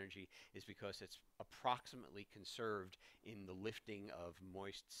static energy is because it's approximately conserved in the lifting of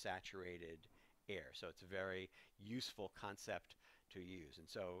moist saturated air. So it's a very useful concept to use. And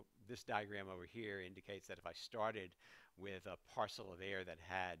so this diagram over here indicates that if I started with a parcel of air that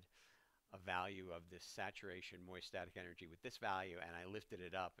had a value of this saturation moist static energy with this value, and I lifted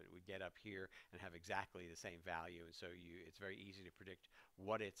it up, it would get up here and have exactly the same value. And so it's very easy to predict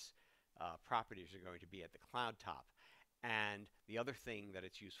what its properties are going to be at the cloud top. And the other thing that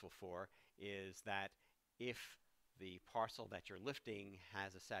it's useful for is that if the parcel that you're lifting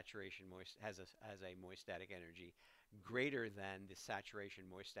has a saturation moist has a moist static energy greater than the saturation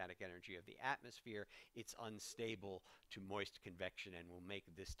moist static energy of the atmosphere, it's unstable to moist convection and will make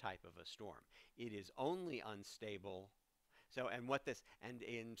this type of a storm. It is only unstable. So, and what this, and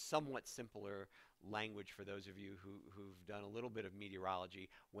in somewhat simpler language for those of you who've done a little bit of meteorology,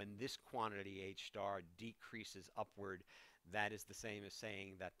 when this quantity H star decreases upward, that is the same as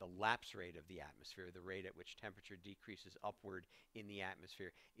saying that the lapse rate of the atmosphere, the rate at which temperature decreases upward in the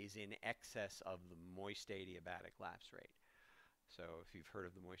atmosphere, is in excess of the moist adiabatic lapse rate. So if you've heard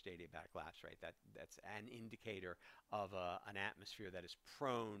of the moist adiabatic lapse rate, that's an indicator of an atmosphere that is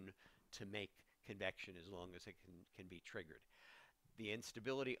prone to make convection as long as it can be triggered. The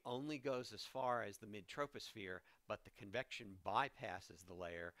instability only goes as far as the mid-troposphere, but the convection bypasses the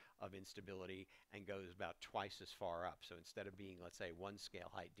layer of instability and goes about twice as far up. So instead of being, let's say, 1 scale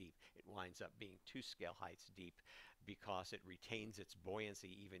height deep, it winds up being 2 scale heights deep because it retains its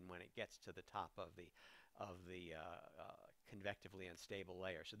buoyancy even when it gets to the top of the convectively unstable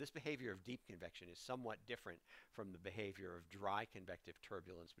layer. So this behavior of deep convection is somewhat different from the behavior of dry convective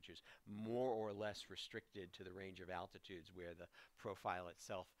turbulence, which is more or less restricted to the range of altitudes where the profile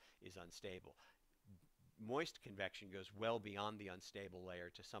itself is unstable. Moist convection goes well beyond the unstable layer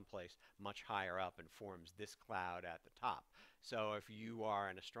to someplace much higher up and forms this cloud at the top. So if you are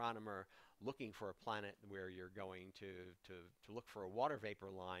an astronomer looking for a planet where you're going to look for a water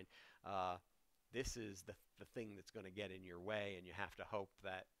vapor line, this is the thing that's going to get in your way, and you have to hope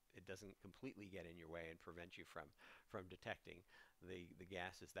that it doesn't completely get in your way and prevent you from detecting the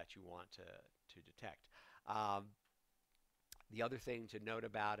gases that you want to detect. The other thing to note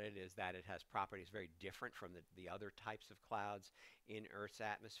about it is that it has properties very different from the other types of clouds in Earth's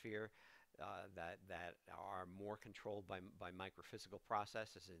atmosphere that are more controlled by microphysical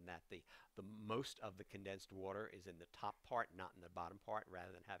processes, in that the most of the condensed water is in the top part, not in the bottom part,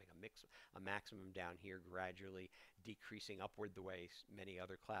 rather than having a maximum down here gradually decreasing upward the way many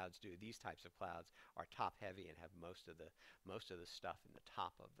other clouds do. These types of clouds are top heavy and have most of the stuff in the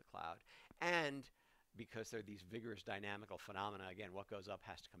top of the cloud. And because they're these vigorous dynamical phenomena, again, what goes up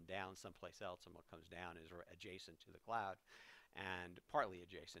has to come down someplace else, and what comes down is adjacent to the cloud, and partly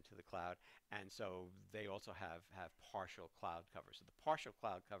adjacent to the cloud. And so they also have partial cloud cover. So the partial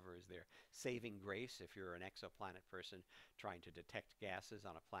cloud cover is their saving grace if you're an exoplanet person trying to detect gases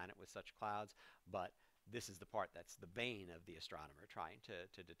on a planet with such clouds. But this is the part that's the bane of the astronomer trying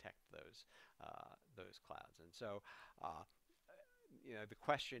to detect those clouds. And so you know, the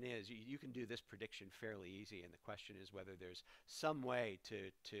question is, you can do this prediction fairly easy, and the question is whether there's some way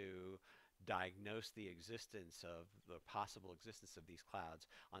to diagnose the existence of the possible existence of these clouds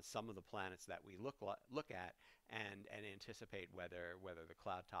on some of the planets that we look at, and anticipate whether the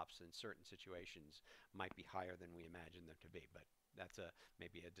cloud tops in certain situations might be higher than we imagine them to be. But that's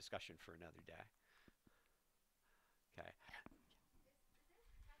maybe a discussion for another day. Okay.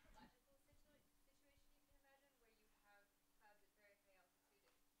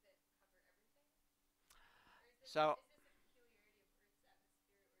 So,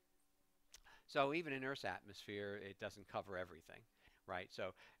 so even in Earth's atmosphere, it doesn't cover everything, right?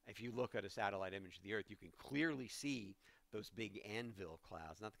 So if you look at a satellite image of the Earth, you can clearly see those big anvil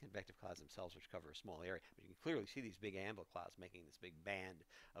clouds, not the convective clouds themselves, which cover a small area, but you can clearly see these big anvil clouds making this big band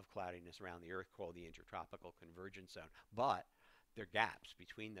of cloudiness around the Earth called the intertropical convergence zone. But there are gaps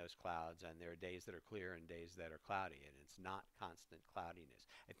between those clouds, and there are days that are clear and days that are cloudy, and it's not constant cloudiness.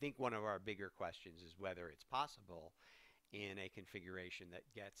 I think one of our bigger questions is whether it's possible in a configuration that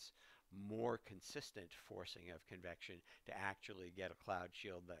gets more consistent forcing of convection to actually get a cloud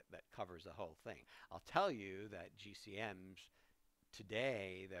shield that covers the whole thing. I'll tell you that GCMs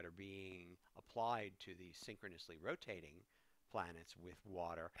today that are being applied to these synchronously rotating planets with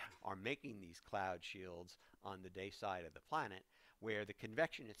water are making these cloud shields on the day side of the planet, where the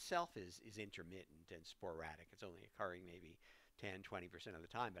convection itself is intermittent and sporadic. It's only occurring maybe 10–20% of the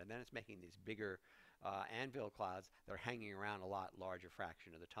time, but then it's making these bigger anvil clouds that are hanging around a lot larger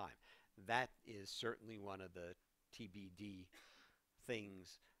fraction of the time. That is certainly one of the TBD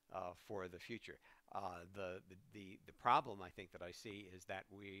things for the future. The problem I think that I see is that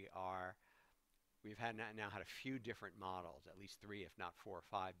we've now had a few different models, at least 3, if not 4 or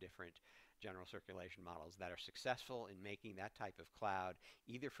 5 different general circulation models that are successful in making that type of cloud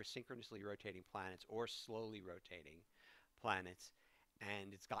either for synchronously rotating planets or slowly rotating planets.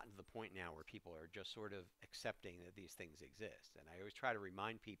 And it's gotten to the point now where people are just sort of accepting that these things exist. And I always try to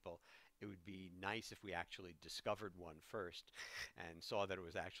remind people it would be nice if we actually discovered one first and saw that it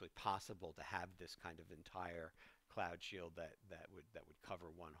was actually possible to have this kind of entire cloud shield that would cover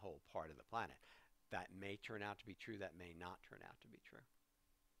one whole part of the planet. That may turn out to be true, that may not turn out to be true.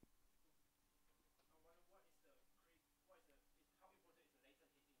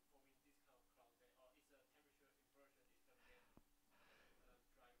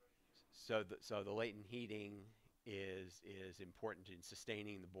 So the latent heating is important in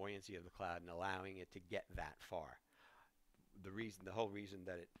sustaining the buoyancy of the cloud and allowing it to get that far. The whole reason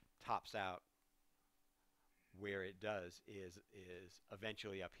that it tops out where it does is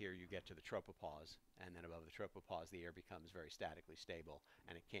eventually up here you get to the tropopause, and then above the tropopause the air becomes very statically stable,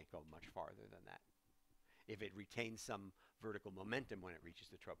 and it can't go much farther than that. If it retains some vertical momentum when it reaches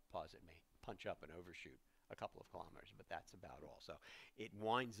the tropopause, it may punch up and overshoot a couple of kilometers, but that's about all. So it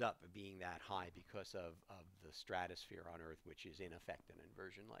winds up being that high because of the stratosphere on Earth, which is in effect an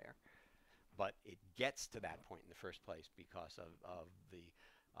inversion layer. But it gets to that point in the first place because of the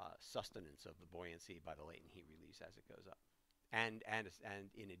sustenance of the buoyancy by the latent heat release as it goes up. And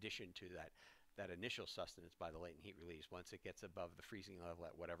in addition to that initial sustenance by the latent heat release, once it gets above the freezing level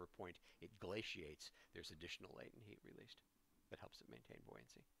at whatever point it glaciates, there's additional latent heat released that helps it maintain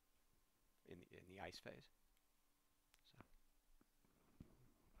buoyancy in the ice phase. So,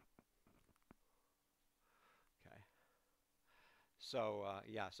 okay. So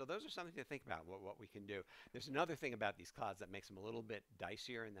yeah, so those are something to think about, what we can do. There's another thing about these clouds that makes them a little bit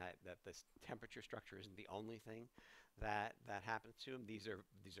dicier, in that this temperature structure isn't the only thing that happens to them. These are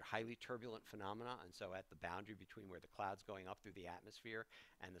highly turbulent phenomena, and so at the boundary between where the cloud's going up through the atmosphere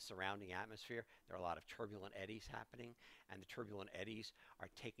and the surrounding atmosphere, there are a lot of turbulent eddies happening, and the turbulent eddies are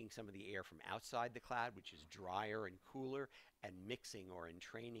taking some of the air from outside the cloud, which is drier and cooler, and mixing or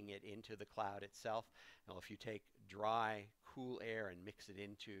entraining it into the cloud itself. Now, if you take dry, cool air and mix it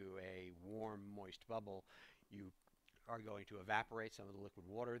into a warm, moist bubble, you are going to evaporate some of the liquid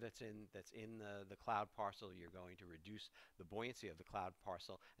water that's in the cloud parcel. You're going to reduce the buoyancy of the cloud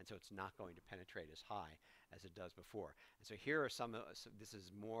parcel, and so it's not going to penetrate as high as it does before. And so here are this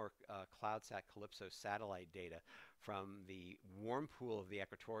is more CloudSat Calypso satellite data from the warm pool of the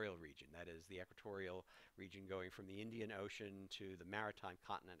equatorial region. That is the equatorial region going from the Indian Ocean to the maritime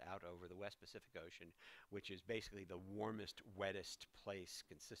continent out over the West Pacific Ocean, which is basically the warmest, wettest place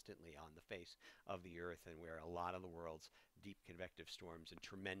consistently on the face of the Earth, and where a lot of the world's deep convective storms and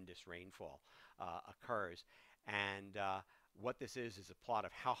tremendous rainfall occurs. And what this is a plot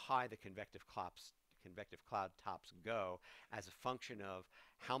of how high the convective cloud tops go as a function of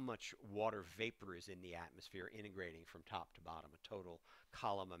how much water vapor is in the atmosphere integrating from top to bottom, a total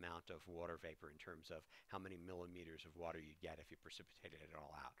column amount of water vapor in terms of how many millimeters of water you'd get if you precipitated it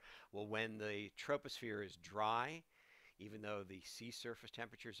all out. Well, when the troposphere is dry, even though the sea surface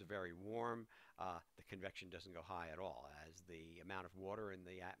temperatures are very warm, the convection doesn't go high at all. As the amount of water in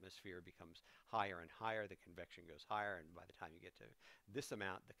the atmosphere becomes higher and higher, the convection goes higher, and by the time you get to this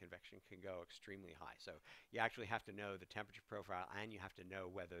amount, the convection can go extremely high. So you actually have to know the temperature profile, and you have to know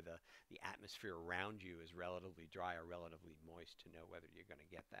whether the atmosphere around you is relatively dry or relatively moist to know whether you're going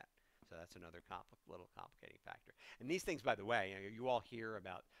to get that. So that's another little complicating factor. And these things, by the way, you all hear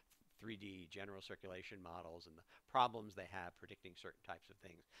about 3D general circulation models and the problems they have predicting certain types of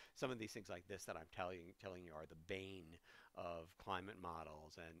things. Some of these things like this that I'm telling you are the bane of climate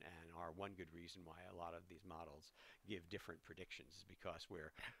models, and are one good reason why a lot of these models give different predictions, is because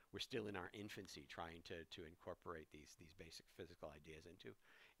we're still in our infancy trying to incorporate these basic physical ideas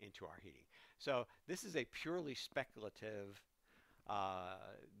into our heating. So this is a purely speculative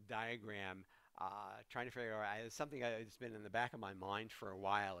diagram, trying to figure out, it's something that's been in the back of my mind for a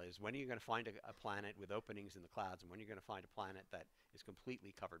while, is when are you going to find a planet with openings in the clouds, and when are you going to find a planet that is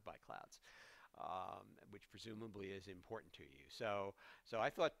completely covered by clouds, which presumably is important to you. So I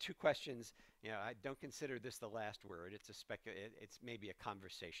thought two questions. I don't consider this the last word. It's maybe a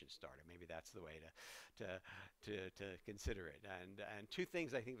conversation starter. Maybe that's the way to consider it. And two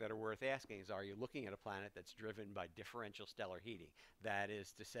things I think that are worth asking is, are you looking at a planet that's driven by differential stellar heating? That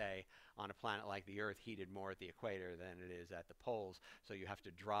is to say, on a planet like the Earth, heated more at the equator than it is at the poles, so you have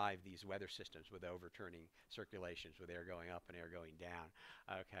to drive these weather systems with overturning circulations, with air going up and air going down.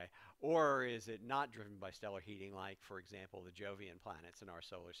 Okay. Or is it not driven by stellar heating, like, for example, the Jovian planets in our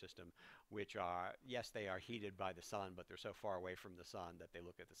solar system, which are, yes, they are heated by the sun, but they're so far away from the sun that they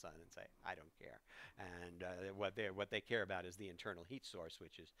look at the sun and say, I don't care. And what they care about is the internal heat source,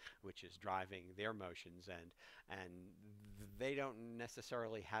 which is driving their motions, and they don't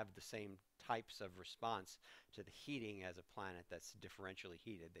necessarily have the same types of response to the heating as a planet that's differentially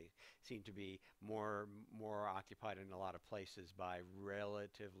heated. They seem to be more occupied in a lot of places by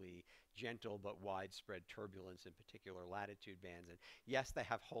relatively gentle but widespread turbulence in particular latitude bands. And yes, they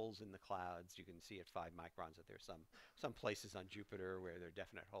have holes in the clouds. You can see at 5 microns that there's some places on Jupiter where there are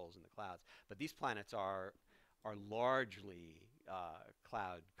definite holes in the clouds. But these planets are largely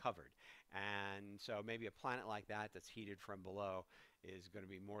cloud covered. And so maybe a planet like that that's heated from below is going to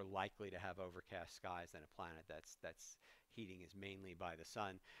be more likely to have overcast skies than a planet that's heating is mainly by the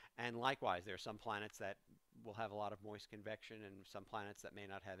sun. And likewise, there are some planets that will have a lot of moist convection and some planets that may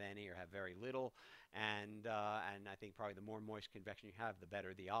not have any or have very little. And I think probably the more moist convection you have, the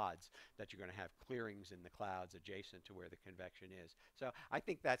better the odds that you're going to have clearings in the clouds adjacent to where the convection is. So I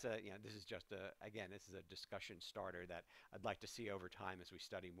think that's this is just again, this is a discussion starter that I'd like to see over time as we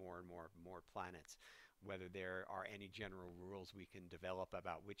study more and more planets, whether there are any general rules we can develop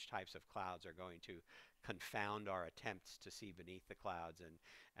about which types of clouds are going to confound our attempts to see beneath the clouds and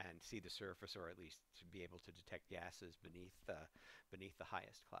see the surface, or at least to be able to detect gases beneath the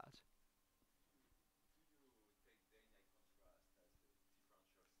highest clouds.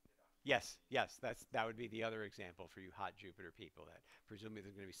 Yes, yes, that would be the other example for you hot Jupiter people, that presumably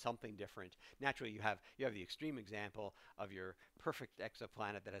there's going to be something different. Naturally, you have the extreme example of your perfect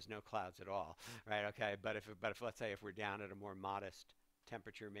exoplanet that has no clouds at all, right? Okay, but if let's say if we're down at a more modest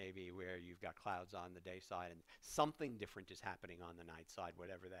temperature maybe where you've got clouds on the day side and something different is happening on the night side,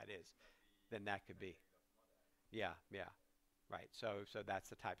 whatever that is, then that could be. Yeah, yeah. Right. So that's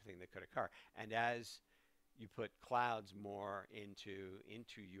the type of thing that could occur. And as you put clouds more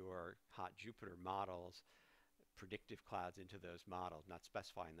into your hot Jupiter models, predictive clouds into those models, not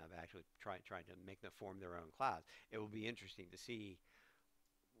specifying them, actually trying to make them form their own clouds, it will be interesting to see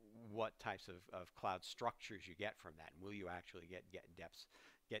what types of cloud structures you get from that. And will you actually get depths,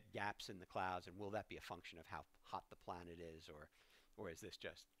 get gaps in the clouds, and will that be a function of how hot the planet is, or is this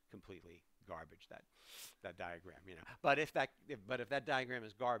just completely garbage, that diagram, you know? But if that diagram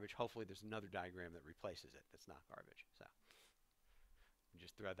is garbage, hopefully there's another diagram that replaces it that's not garbage. So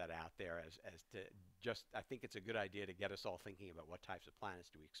just throw that out there as to just, I think it's a good idea to get us all thinking about what types of planets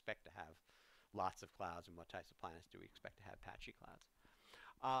do we expect to have lots of clouds and what types of planets do we expect to have patchy clouds.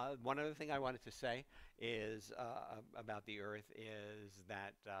 One other thing I wanted to say is about the Earth is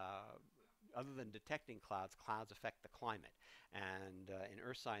that other than detecting clouds, clouds affect the climate. And in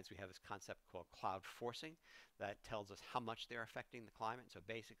Earth science, we have this concept called cloud forcing that tells us how much they're affecting the climate. So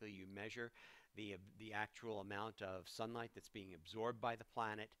basically, you measure the actual amount of sunlight that's being absorbed by the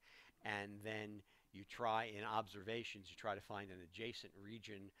planet, and then you try in observations, you try to find an adjacent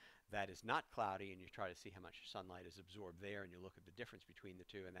region that is not cloudy, and you try to see how much sunlight is absorbed there, and you look at the difference between the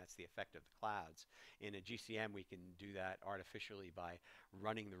two, and that's the effect of the clouds. In a GCM, we can do that artificially by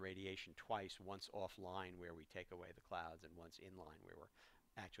running the radiation twice, once offline where we take away the clouds, and once inline where we're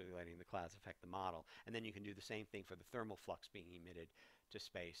actually letting the clouds affect the model. And then you can do the same thing for the thermal flux being emitted to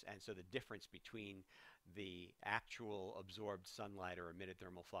space. And so the difference between the actual absorbed sunlight or emitted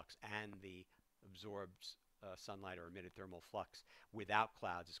thermal flux and the absorbed sunlight or emitted thermal flux without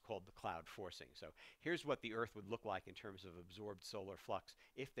clouds is called the cloud forcing. So here's what the Earth would look like in terms of absorbed solar flux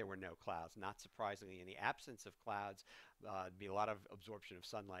if there were no clouds. Not surprisingly, in the absence of clouds, there'd be a lot of absorption of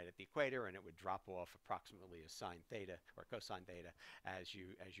sunlight at the equator, and it would drop off approximately as sine theta or cosine theta as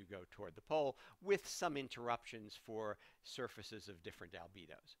you go toward the pole, with some interruptions for surfaces of different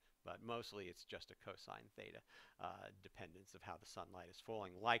albedos. But mostly it's just a cosine theta dependence of how the sunlight is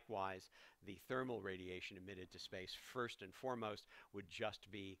falling. Likewise, the thermal radiation emitted to space, first and foremost, would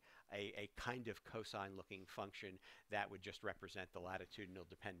just be a kind of cosine looking function that would just represent the latitudinal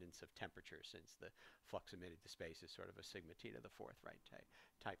dependence of temperature, since the flux emitted to space is sort of a sigma t to the fourth, right,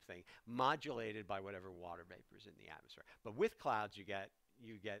 type thing, modulated by whatever water vapor is in the atmosphere. But with clouds, you get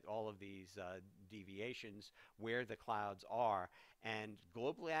all of these deviations where the clouds are, and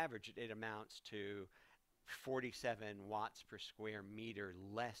globally averaged, it amounts to 47 watts per square meter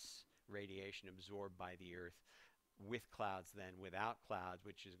less radiation absorbed by the Earth with clouds than without clouds,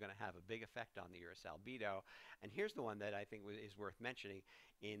 which is going to have a big effect on the Earth's albedo. And here's the one that I think is worth mentioning.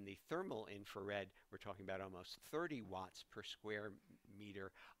 In the thermal infrared, we're talking about almost 30 watts per square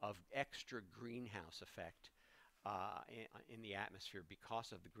meter of extra greenhouse effect in the atmosphere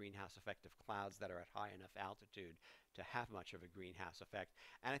because of the greenhouse effect of clouds that are at high enough altitude to have much of a greenhouse effect.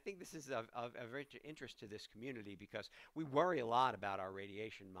 And I think this is of very interest to this community because we worry a lot about our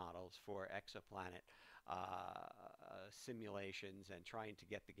radiation models for exoplanet simulations and trying to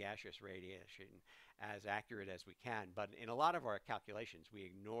get the gaseous radiation as accurate as we can. But in a lot of our calculations, we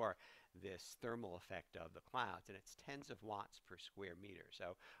ignore this thermal effect of the clouds, and it's tens of watts per square meter.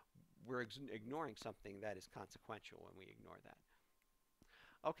 So we're ignoring something that is consequential when we ignore that.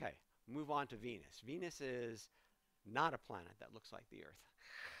 Okay, move on to Venus. Venus is not a planet that looks like the Earth.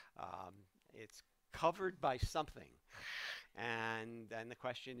 Um, it's covered by something, and then the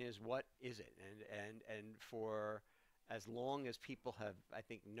question is, what is it? And for as long as people have, I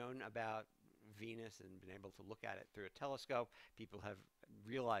think, known about Venus and been able to look at it through a telescope, people have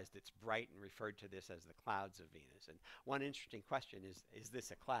realized it's bright and referred to this as the clouds of Venus. And one interesting question is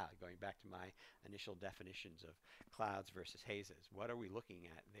this a cloud? Going back to my initial definitions of clouds versus hazes. What are we looking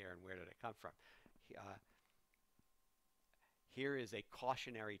at there, and where did it come from? Uh, Here is a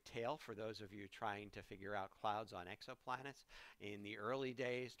cautionary tale for those of you trying to figure out clouds on exoplanets. In the early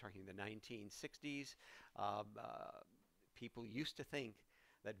days, talking the 1960s, um, uh, people used to think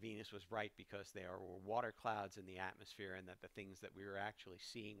that Venus was bright because there were water clouds in the atmosphere, and that the things that we were actually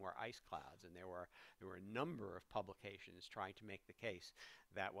seeing were ice clouds. And there were a number of publications trying to make the case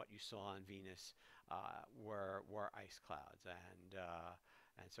that what you saw on Venus were ice clouds.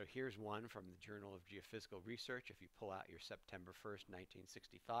 And so here's one from the Journal of Geophysical Research. If you pull out your September 1st,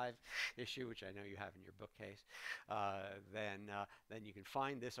 1965 issue, which I know you have in your bookcase, then you can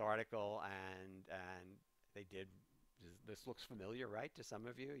find this article, and they did. This looks familiar, right, to some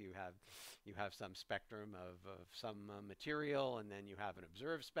of you. You have some spectrum of some material, and then you have an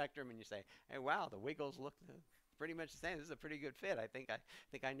observed spectrum, and you say, hey, wow, the wiggles look pretty much the same. This is a pretty good fit. I think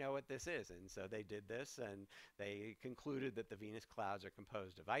I know what this is. And so they did this, and they concluded that the Venus clouds are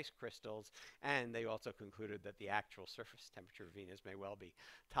composed of ice crystals, and they also concluded that the actual surface temperature of Venus may well be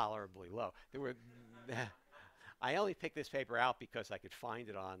tolerably low. There were I only picked this paper out because I could find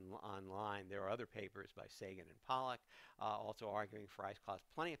it online. There are other papers by Sagan and Pollock also arguing for ice clouds.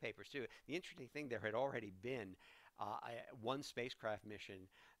 Plenty of papers too. The interesting thing, there had already been one spacecraft mission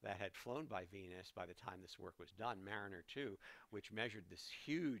that had flown by Venus by the time this work was done, Mariner 2, which measured this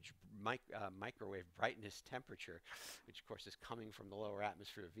huge microwave brightness temperature, which of course is coming from the lower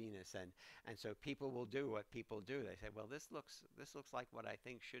atmosphere of Venus. And so people will do what people do. They say, well, this looks like what I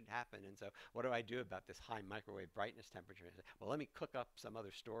think should happen. And so what do I do about this high microwave brightness temperature? And I say, well, let me cook up some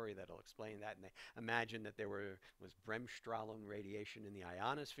other story that'll explain that. And they imagine that there was Bremsstrahlung radiation in the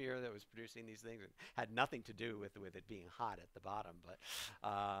ionosphere that was producing these things. It had nothing to do with it being hot at the bottom. But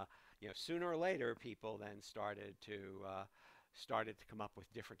sooner or later, people then started to come up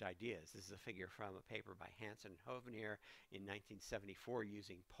with different ideas. This is a figure from a paper by Hansen and Hovenier in 1974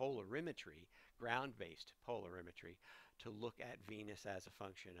 using polarimetry, ground-based polarimetry, to look at Venus as a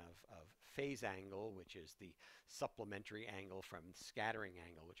function of phase angle, which is the supplementary angle from scattering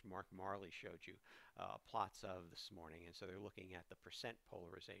angle, which Mark Marley showed you plots of this morning. And so they're looking at the percent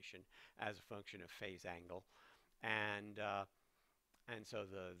polarization as a function of phase angle. And so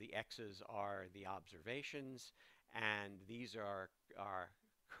the x's are the observations, and these are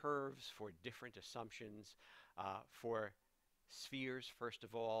curves for different assumptions for spheres, first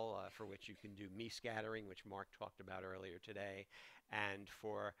of all, for which you can do me-scattering, which Mark talked about earlier today, and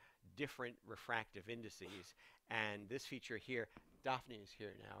for different refractive indices. And this feature here, Daphne is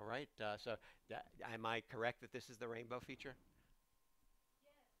here now, right? So am I correct that this is the rainbow feature?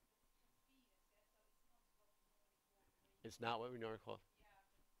 It's not what we normally call.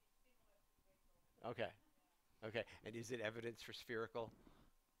 Okay. Okay. And is it evidence for spherical?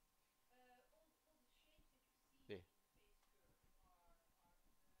 Yeah.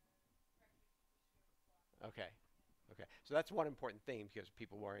 Okay. Okay. So that's one important thing, because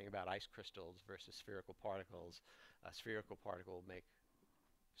people worrying about ice crystals versus spherical particles. A spherical particle will make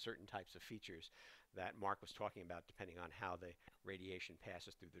certain types of features that Mark was talking about, depending on how the radiation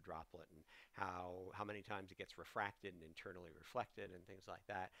passes through the droplet, and how many times it gets refracted and internally reflected and things like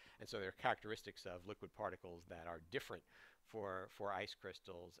that. And so there are characteristics of liquid particles that are different for ice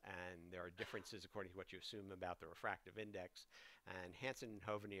crystals, and there are differences according to what you assume about the refractive index. And Hansen and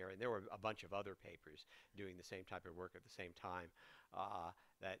Hovenier, and there were a bunch of other papers doing the same type of work at the same time,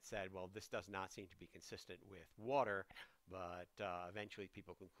 that said, well, this does not seem to be consistent with water. But eventually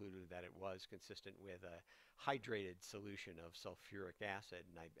people concluded that it was consistent with a hydrated solution of sulfuric acid.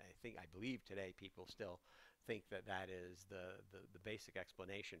 And I believe today people still think that that is the basic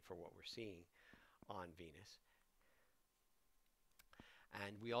explanation for what we're seeing on Venus.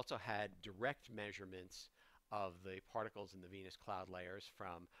 And we also had direct measurements of the particles in the Venus cloud layers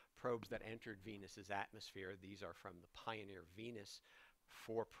from probes that entered Venus's atmosphere. These are from the Pioneer Venus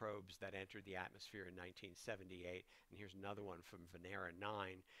 4 probes that entered the atmosphere in 1978. And here's another one from Venera 9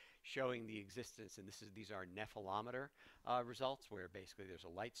 showing the existence, and these are nephelometer results, where basically there's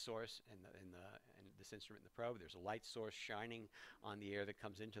a light source in this instrument in the probe. There's a light source shining on the air that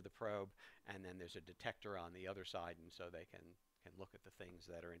comes into the probe, and then there's a detector on the other side, and so they can look at the things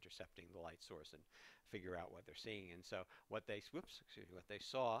things that are intercepting the light source and figure out what they're seeing. And so what they, whoops, excuse me, what they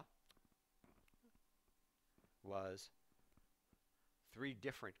saw was three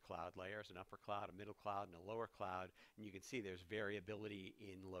different cloud layers, an upper cloud, a middle cloud, and a lower cloud. And you can see there's variability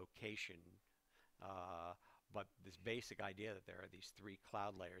in location. But this basic idea that there are these three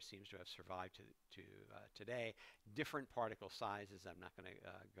cloud layers seems to have survived to today. Different particle sizes. I'm not going to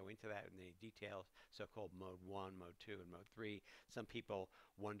go into that in any details. So-called mode 1, mode 2, and mode 3. Some people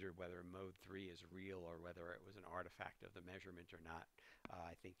wondered whether mode 3 is real or whether it was an artifact of the measurement or not.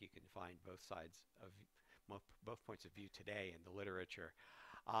 I think you can find both sides of both points of view today in the literature.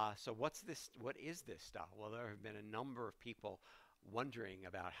 So what's this? What is this stuff? Well, there have been a number of people wondering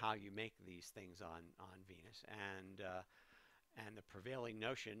about how you make these things on Venus, and the prevailing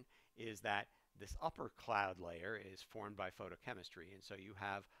notion is that this upper cloud layer is formed by photochemistry, and so you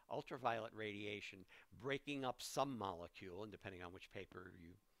have ultraviolet radiation breaking up some molecule, and depending on which paper you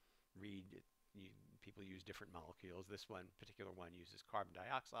read, people use different molecules. This particular one uses carbon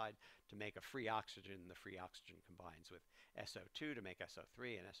dioxide to make a free oxygen. The free oxygen combines with SO2 to make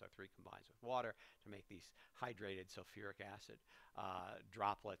SO3, and SO3 combines with water to make these hydrated sulfuric acid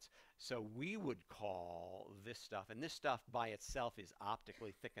droplets. So we would call this stuff, and this stuff by itself is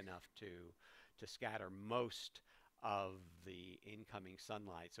optically thick enough to scatter most of the incoming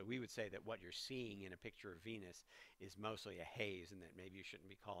sunlight. So we would say that what you're seeing in a picture of Venus is mostly a haze, and that maybe you shouldn't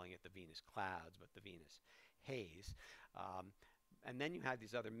be calling it the Venus clouds, but the Venus haze. And then you have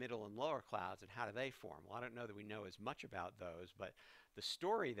these other middle and lower clouds, and how do they form? Well, I don't know that we know as much about those, but the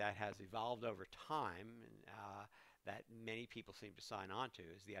story that has evolved over time that many people seem to sign on to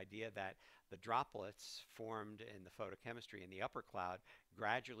is the idea that the droplets formed in the photochemistry in the upper cloud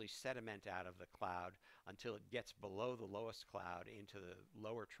gradually sediment out of the cloud until it gets below the lowest cloud into the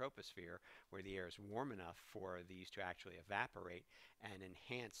lower troposphere, where the air is warm enough for these to actually evaporate and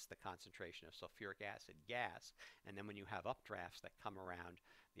enhance the concentration of sulfuric acid gas. And then when you have updrafts that come around,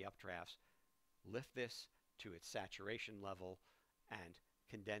 the updrafts lift this to its saturation level and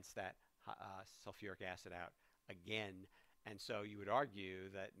condense that sulfuric acid out again. And so you would argue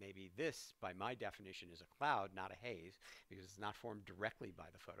that maybe this, by my definition, is a cloud, not a haze, because it's not formed directly by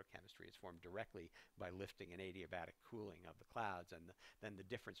the photochemistry. It's formed directly by lifting and adiabatic cooling of the clouds. And then the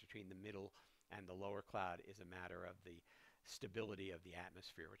difference between the middle and the lower cloud is a matter of the stability of the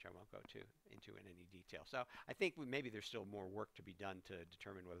atmosphere, which I won't go into in any detail. So I think maybe there's still more work to be done to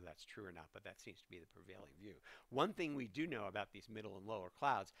determine whether that's true or not, but that seems to be the prevailing view. One thing we do know about these middle and lower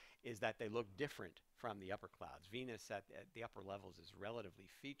clouds is that they look different from the upper clouds. Venus at the upper levels is relatively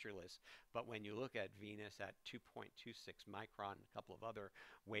featureless, but when you look at Venus at 2.26 micron and a couple of other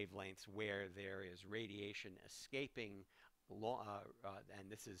wavelengths where there is radiation escaping,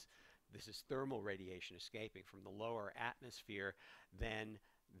 and this is thermal radiation escaping from the lower atmosphere, then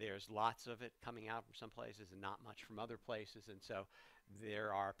there's lots of it coming out from some places and not much from other places. And so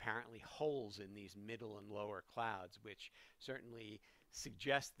there are apparently holes in these middle and lower clouds, which certainly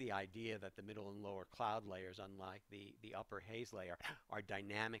suggest the idea that the middle and lower cloud layers, unlike the upper haze layer, are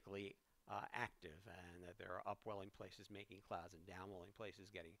dynamically active, and that there are upwelling places making clouds and downwelling places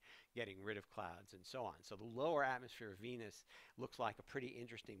getting rid of clouds and so on. So the lower atmosphere of Venus looks like a pretty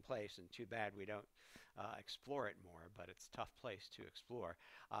interesting place, and too bad we don't explore it more, but it's a tough place to explore.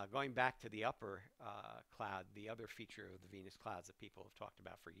 Going back to the upper cloud, the other feature of the Venus clouds that people have talked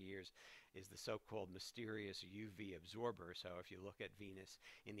about for years is the so-called mysterious UV absorber. So if you look at Venus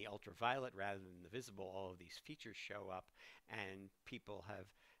in the ultraviolet rather than the visible, all of these features show up, and people have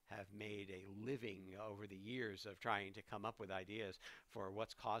made a living over the years of trying to come up with ideas for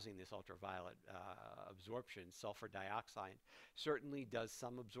what's causing this ultraviolet absorption. Sulfur dioxide certainly does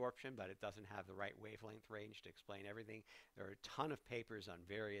some absorption, but it doesn't have the right wavelength range to explain everything. There are a ton of papers on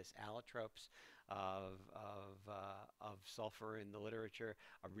various allotropes of sulfur in the literature.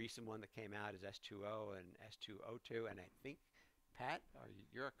 A recent one that came out is S2O and S2O2, and I think, Pat,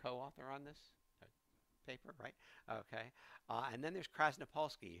 you're a co-author on this paper, right? Okay. And then there's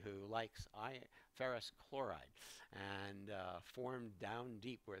Krasnopolsky, who likes ferrous chloride, and formed down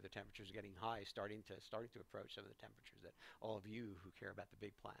deep where the temperatures are getting high, starting to approach some of the temperatures that all of you who care about the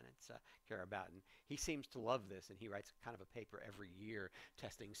big planets care about. And he seems to love this, and he writes kind of a paper every year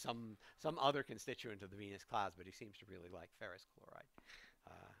testing some other constituent of the Venus clouds, but he seems to really like ferrous chloride.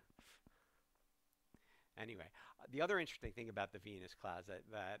 Anyway, the other interesting thing about the Venus clouds that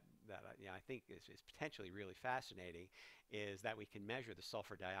I think is potentially really fascinating is that we can measure the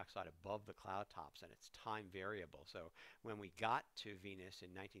sulfur dioxide above the cloud tops, and it's time variable. So when we got to Venus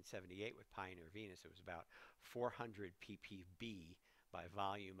in 1978 with Pioneer Venus, it was about 400 ppb by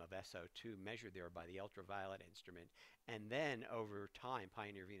volume of SO2 measured there by the ultraviolet instrument. And then over time,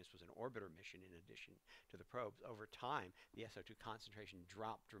 Pioneer Venus was an orbiter mission in addition to the probes. Over time, the SO2 concentration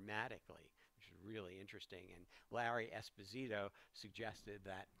dropped dramatically, which is really interesting. And Larry Esposito suggested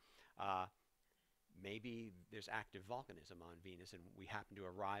that maybe there's active volcanism on Venus, and we happen to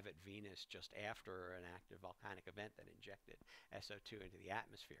arrive at Venus just after an active volcanic event that injected SO2 into the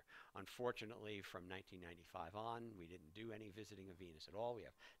atmosphere. Unfortunately, from 1995 on, we didn't do any visiting of Venus at all. We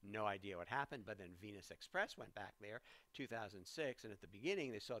have no idea what happened, but then Venus Express went back there 2006, and at the beginning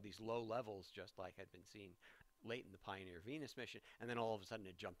they saw these low levels just like had been seen late in the Pioneer Venus mission, and then all of a sudden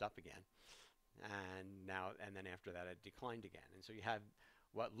it jumped up again. And then after that it declined again. And so you have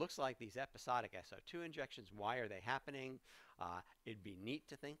what looks like these episodic SO2 injections. Why are they happening? It'd be neat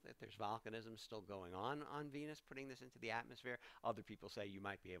to think that there's volcanism still going on Venus, putting this into the atmosphere. Other people say you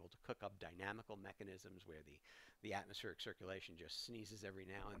might be able to cook up dynamical mechanisms where the atmospheric circulation just sneezes every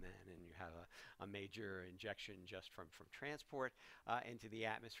now and then, and you have a major injection just from transport into the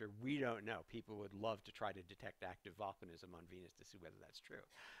atmosphere. We don't know. People would love to try to detect active volcanism on Venus to see whether that's true.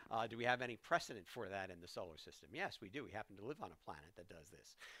 Do we have any precedent for that in the solar system? Yes, we do. We happen to live on a planet that does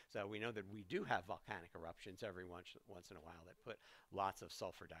this. So we know that we do have volcanic eruptions every once in a while that put lots of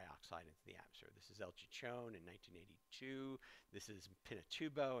sulfur dioxide into the atmosphere. This is El Chichon in 1982. This is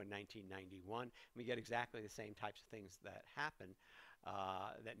Pinatubo in 1991. We get exactly the same types of things that happen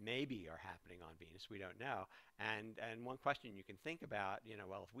that maybe are happening on Venus. We don't know. And one question you can think about,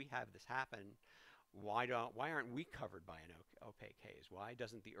 well, if we have this happen, why aren't we covered by an opaque haze? Why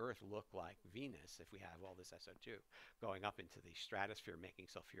doesn't the Earth look like Venus if we have all this SO2 going up into the stratosphere making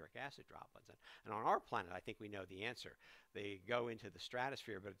sulfuric acid droplets? And on our planet, I think we know the answer. They go into the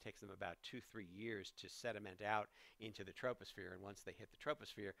stratosphere, but it takes them about 2-3 years to sediment out into the troposphere. And once they hit the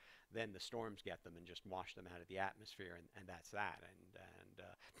troposphere, then the storms get them and just wash them out of the atmosphere, and that's that. And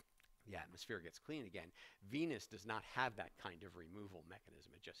the atmosphere gets clean again. Venus does not have that kind of removal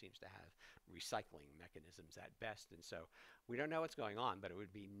mechanism. It just seems to have recycling mechanisms at best. And so we don't know what's going on, but it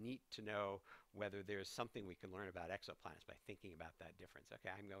would be neat to know whether there's something we can learn about exoplanets by thinking about that difference.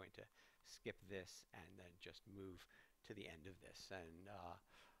 Okay, I'm going to skip this and then just move to the end of this. And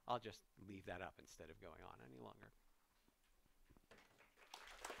I'll just leave that up instead of going on any longer.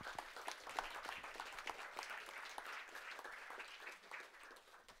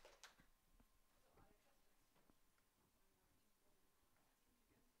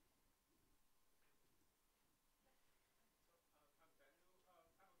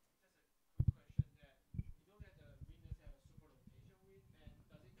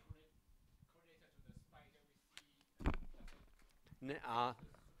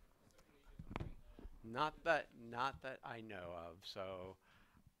 Not that I know of. So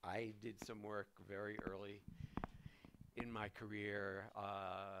I did some work very early in my career,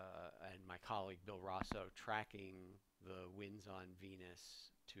 and my colleague Bill Rosso, tracking the winds on Venus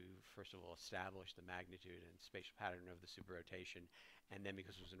to, first of all, establish the magnitude and spatial pattern of the superrotation. And then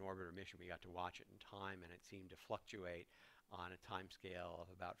because it was an orbiter mission, we got to watch it in time, and it seemed to fluctuate on a time scale of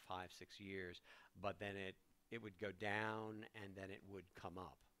about 5-6 years. But then it would go down, and then it would come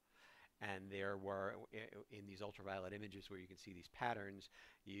up. And there were, in these ultraviolet images where you can see these patterns,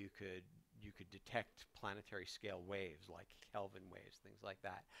 you could detect planetary scale waves like Kelvin waves, things like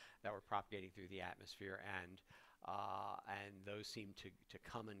that, that were propagating through the atmosphere, and those seemed to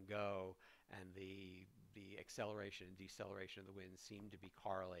come and go, and the acceleration and deceleration of the winds seemed to be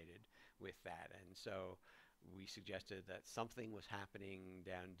correlated with that. And so we suggested that something was happening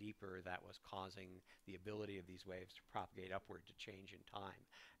down deeper that was causing the ability of these waves to propagate upward to change in time,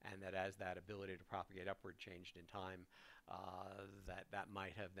 and that as that ability to propagate upward changed in time, that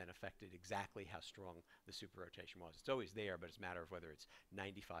might have then affected exactly how strong the superrotation was. It's always there, but it's a matter of whether it's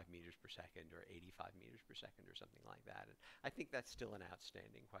 95 meters per second or 85 meters per second or something like that. And I think that's still an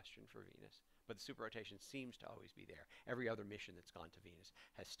outstanding question for Venus. But the superrotation seems to always be there. Every other mission that's gone to Venus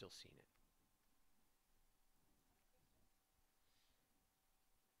has still seen it.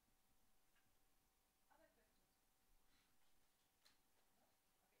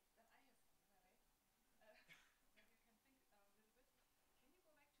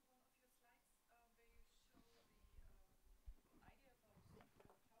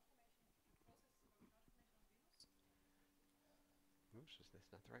 Oops, is this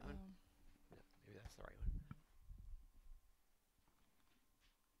not the right one? No, maybe that's the right one.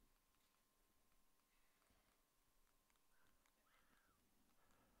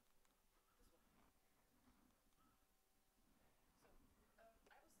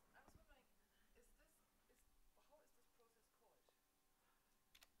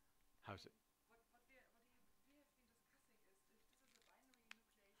 How's it?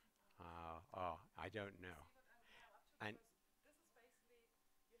 don't know. See what we have up to, And because this is basically, you have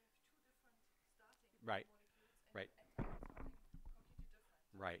two different starting right, molecules, and right, you enter with something completely different.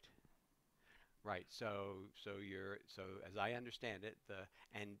 right. Right. So you're so as I understand it, the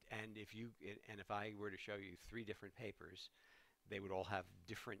and if you and if I were to show you three different papers, they would all have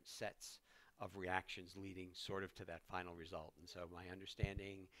different sets of reactions leading sort of to that final result. And so my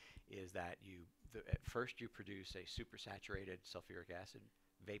understanding is that at first you produce a supersaturated sulfuric acid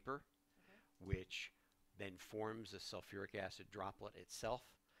vapor, Okay. which then forms a sulfuric acid droplet itself,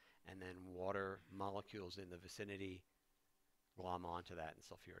 and then water molecules in the vicinity glom onto that, and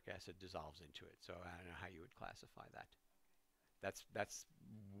sulfuric acid dissolves into it. So I don't know how you would classify that. That's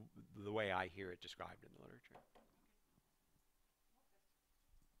the way I hear it described in the literature.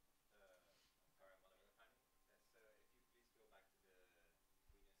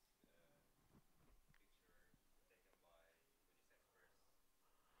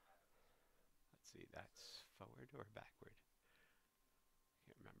 Let's see, that's forward or backward?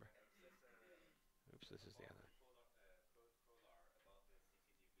 Can't remember. Oops, this is the other.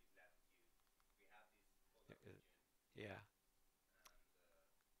 Yeah.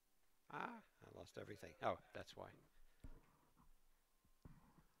 Ah, I lost everything. Oh, that's why.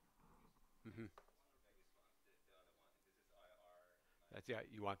 Hmm. That's yeah.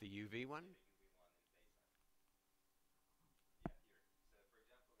 You want the UV one?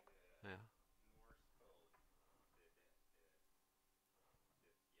 Yeah.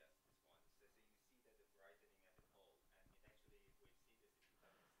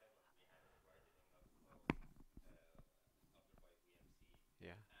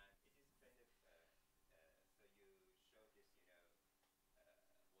 Yeah.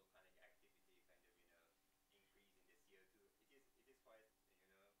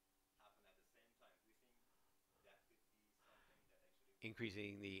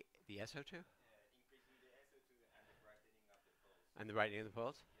 Increasing the SO2 and the brightening of the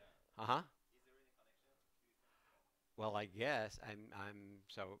poles. Uh huh. Well, I guess I'm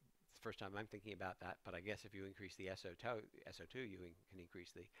so it's the first time I'm thinking about that, but I guess if you increase the SO2, can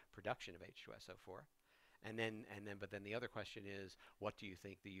increase the production of H2SO4. But then the other question is, what do you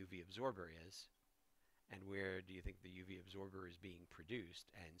think the UV absorber is? And where do you think the UV absorber is being produced?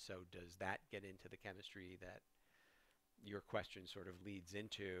 And so does that get into the chemistry that your question sort of leads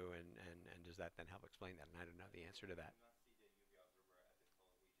into, and does that then help explain that? And I don't know the answer to that.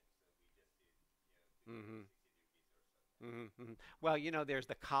 Hmm. Hmm. Well, there's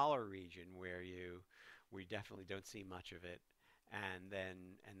the collar region where we definitely don't see much of it, and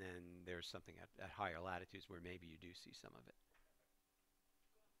then there's something at higher latitudes where maybe you do see some of it.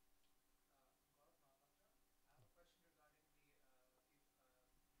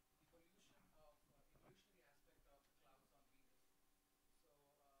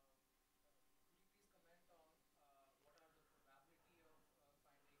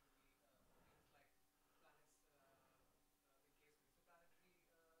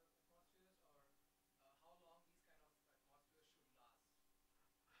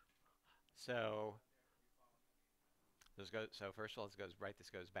 So so first of all, this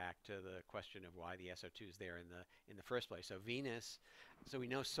goes back to the question of why the SO2 is there in the first place. So Venus, so we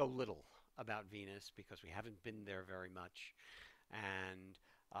know so little about Venus because we haven't been there very much, and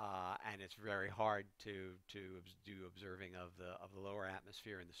it's very hard to do observing of the lower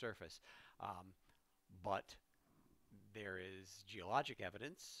atmosphere and the surface. Um, but there is geologic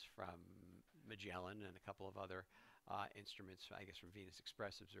evidence from Magellan and a couple of other instruments, I guess from Venus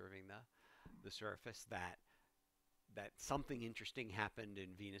Express, observing the surface that something interesting happened in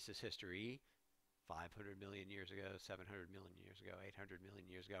Venus's history 500 million years ago, 700 million years ago, 800 million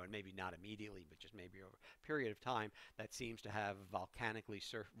years ago, and maybe not immediately, but just maybe over a period of time that seems to have volcanically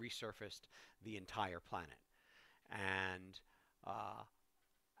resurfaced the entire planet. And uh,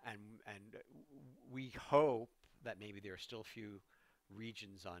 and we hope that maybe there are still a few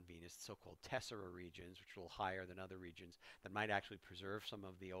regions on Venus, so-called tessera regions, which are a little higher than other regions, that might actually preserve some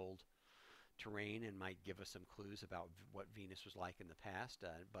of the old terrain and might give us some clues about what Venus was like in the past.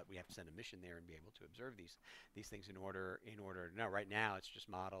 But we have to send a mission there and be able to observe these things in order to know. Right now, it's just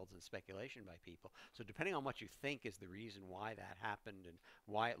models and speculation by people. So depending on what you think is the reason why that happened and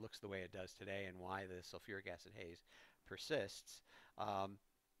why it looks the way it does today and why the sulfuric acid haze persists. Um,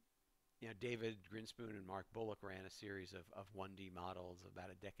 David Grinspoon and Mark Bullock ran a series of 1D models about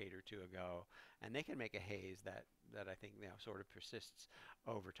a decade or two ago, and they can make a haze that I think sort of persists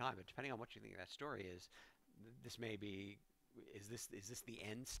over time. But depending on what you think that story is, this may be is this the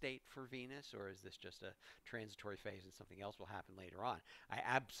end state for Venus, or is this just a transitory phase and something else will happen later on? I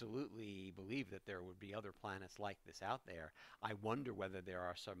absolutely believe that there would be other planets like this out there. I wonder whether there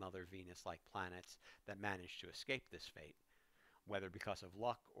are some other Venus-like planets that manage to escape this fate, whether because of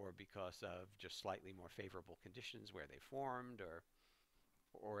luck or because of just slightly more favorable conditions where they formed, or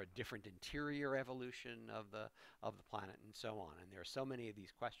a different interior evolution of the planet, and so on. And there are so many of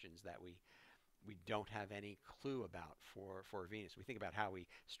these questions that we don't have any clue about for Venus. We think about how we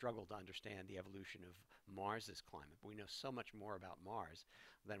struggle to understand the evolution of Mars's climate, but we know so much more about Mars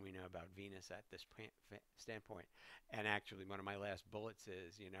than we know about Venus at this standpoint. And actually, one of my last bullets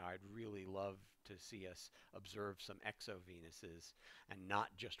is, I'd really love to see us observe some exovenuses and not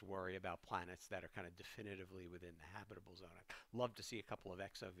just worry about planets that are kind of definitively within the habitable zone. I'd love to see a couple of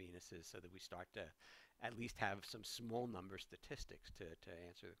exovenuses so that we start to at least have some small number statistics to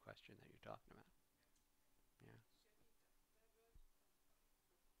answer the question that you're talking about. Yeah.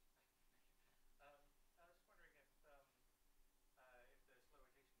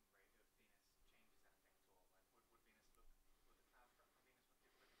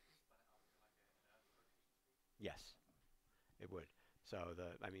 Yes, it would. So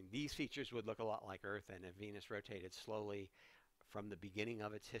I mean, these features would look a lot like Earth, and if Venus rotated slowly from the beginning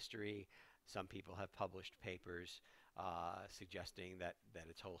of its history, some people have published papers suggesting that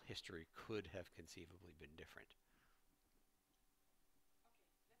its whole history could have conceivably been different.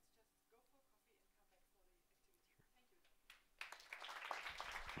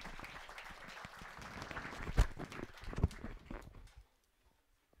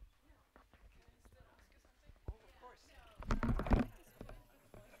 Can I still ask you something?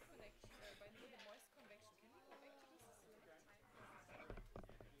 I like this point with moist connection. By the moist convection, can we go back to this slide?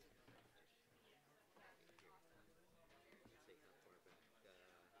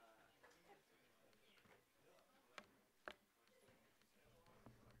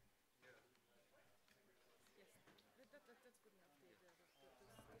 Yes,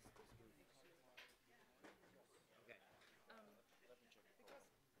 that's good enough. This one actually Okay. um, because what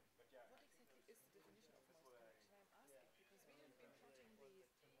exactly is the definition of moist convection? I'm asking because we have been plotting the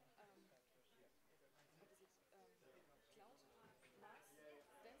what is it? Cloud mass density ratio. No,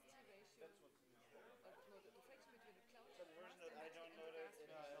 the fraction between the cloud mass density and the gas ratio, and this is a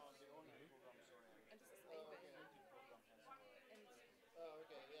value. And so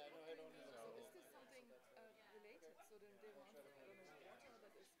is this something related? So the amount of, I don't know,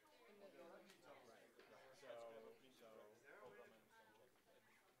 water that is in the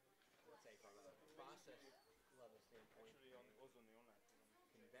Let's say from a process level standpoint,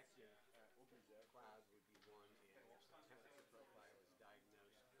 convective clouds would be one in which the temperature profile is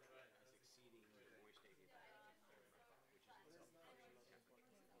diagnosed as exceeding the moist adiabatic temperature profile, which is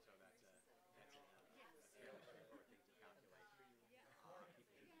itself a function of temperature. So that's a fairly straightforward thing to calculate. People who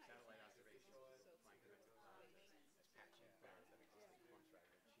do satellite observations find convective clouds as patchy clouds that exist yeah. in form fragment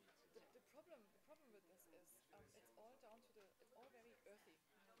sheets and so on. The problem with this is it's all down to it's all very earthy.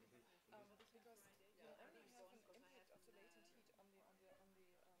 Because you only have an impact of the latent heat on the dynamics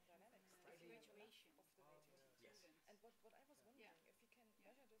if you have enough of the latent heat. Yes. And what I was wondering, if we can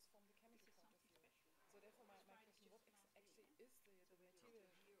measure this from the chemical point of view. So therefore, my question: what actually is the material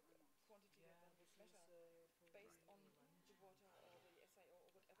quantity that then would measure based on the water or the SiO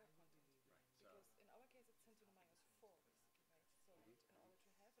or whatever content? Right. Because in our case, it's 10 to the minus 4, basically, right? So and in order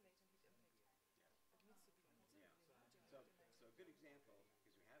to have a latent heat impact, Yes. it needs to be Yeah. considerably larger So, than so a good example,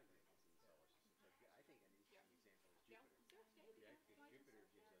 because we have examples in the solar system. So I think an interesting example is Jupiter. Yeah, because Jupiter gives us these, let's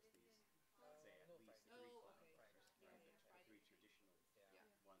say, at least three cloud pairs, right? The three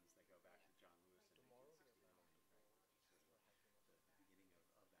traditional ones that go back to John Lewis in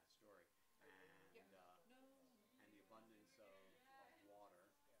 1869, right? Sort of the beginning of that story, and the abundance of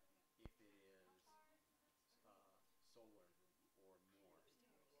water, if it is solar or more, is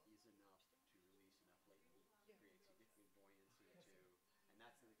enough to release enough latent heat to create significant buoyancy and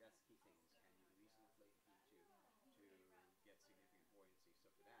that's the key thing is can you release enough latent heat to get significant buoyancy. So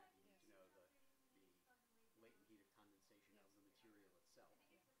for that you need to know the latent heat of condensation of the material itself,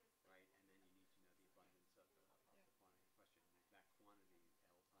 right? And then you need to know the abundance of the quantity in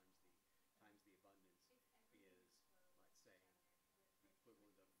question. And if that quantity L times the abundance is, let's say, the equivalent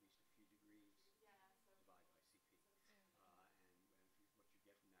of at least a few degrees, divide by CP. And what you get from that is a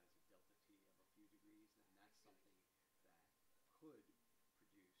delta T of a few degrees, then that's something that could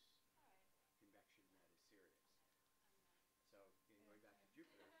produce convection that is serious. So going back to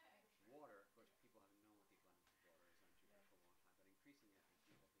Jupiter, water, of course, people haven't known what the abundance of water is on Jupiter for a long time, but increasingly I think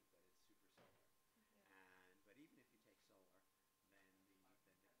people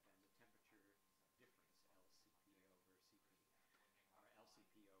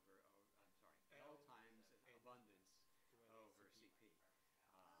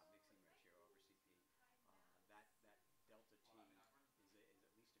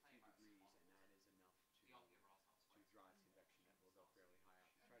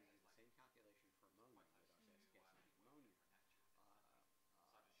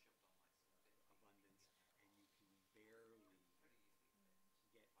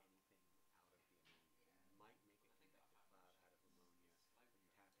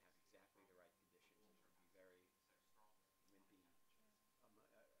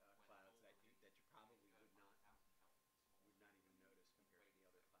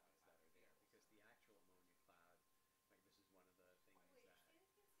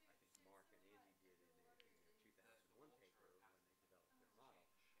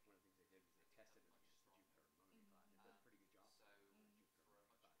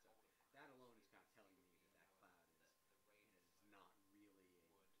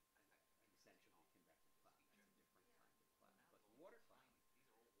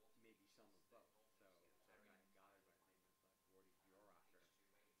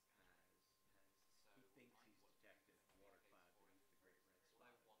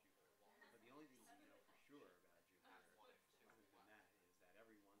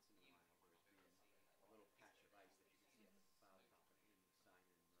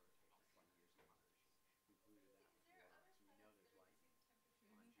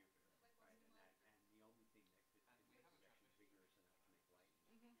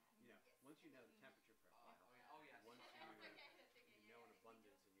once you know the temperature profile, and once you know in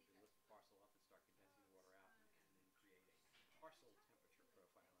abundance, and you can lift the parcel up and start condensing the water out, and then create a parcel temperature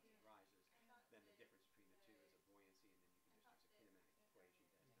profile as it rises, then the difference between the two is a buoyancy, and then you can just use a kinematic equation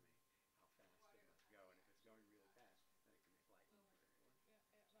to estimate how fast it must go. And if it's going really fast, then it can make light move very quickly.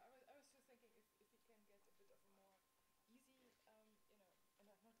 Yeah. No, I was just thinking if we can get a bit of a more easy,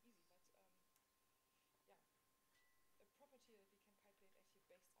 not easy, but yeah, a property that we can calculate actually based on the models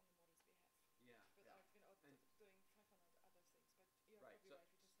we have, Yeah, yeah. without And doing 500 other things. But you're right, probably right.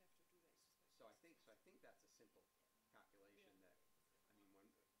 We just have to do the exercise. so I think that's a simple calculation Yeah. that, I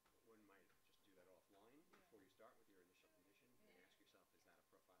mean, one might just do that offline Yeah. before you start with your initial condition, and Yeah. ask yourself, is that a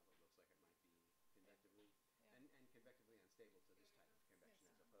profile that looks like it might be convectively Yeah. and convectively unstable to this type of convection, Yes.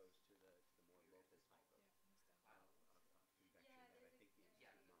 as opposed to the more local type Yeah, understand. of convection that I think the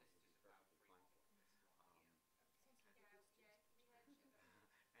institute model would be perfectly fine for. Um, Sounds like a good student project.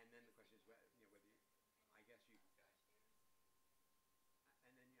 and then the question is, whether you, I guess you, and then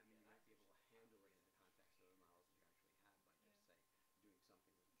I mean you might be able to handle it in the context of the models that you actually have by Yeah. just say doing something with a diffusivity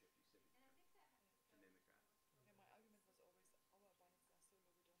curve to mimic that. Yeah, my argument was always our abundance are so low we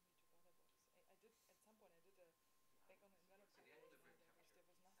don't need to bother about this. I did at some point I did a back on an envelope calculation and there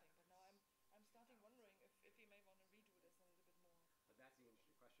was nothing. But now I'm starting wondering if we may want to redo this a little bit more. But that's the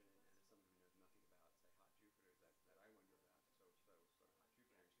interesting question, and as someone who knows nothing about, say, hot Jupiters, that I wonder about.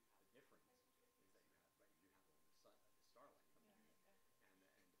 So sort of hot Jupiters, the difference is that you have, right, you do have all this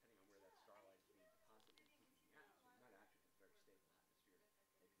this starlight coming Yeah, in, yeah. and depending on where that starlight is being deposited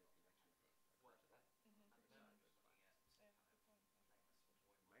and keeping the atmosphere, you might actually have a very stable atmosphere, maybe no convection occurs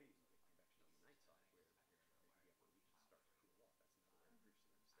at all Mm-hmm. from the side of those clouds. Yeah, good point. Yeah, that's true. You might even get convection on the night side, where maybe the upper regions start to cool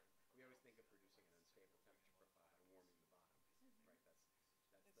off. That's another way of producing unstable.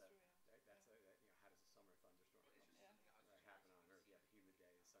 We always think of producing an unstable temperature profile by warming the bottom, right? That's That's the true, yeah. that's Yeah. how does a summer thunderstorm Yeah. happen on Earth? You have a humid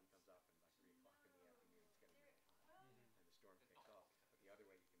day, the sun comes up, and by 3 o'clock in the afternoon, it's getting really hot, and the storm kicks off. But the other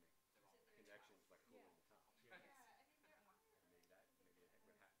way you can make convection is by cooling the top. And then it would happen on the night side to the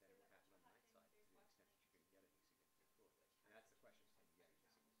extent that you can get any significant cooling. And that's the question: can you get any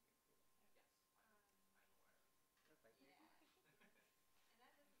significant cooling? Okay.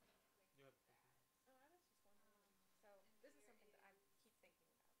 You have something? Oh, I was just wondering. So this is something that I keep thinking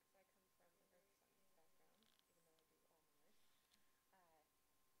about because I come from an earth science background, even though I do all Mars.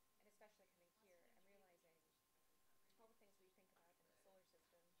 And especially coming here, I'm realizing all the things we think about in the solar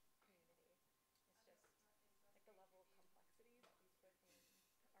system community. It's just like the level of complexity that we put in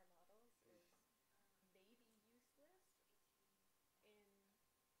our models is maybe useless in like a pixel resolution,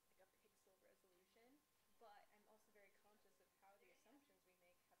 but I'm also very conscious of how the assumptions we make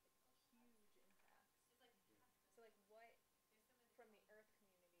have like huge impacts. So like what from the Earth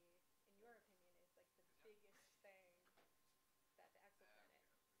community, in your opinion, is like the biggest thing that the exoplanet science community right now is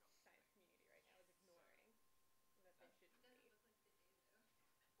ignoring that they shouldn't be?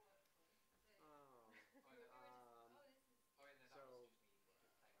 Oh,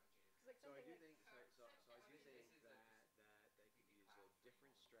 so Like so I something do like think so I do think that they could use a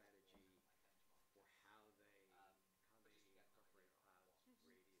different strategy for how they incorporate clouds radially. So like if I take the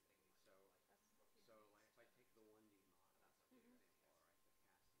 1D model, for example, all right, the casting type model. The way the casting model operates is that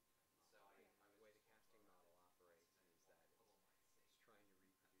it's trying to reproduce. It's trying to make sure that it doesn't have clouds in it,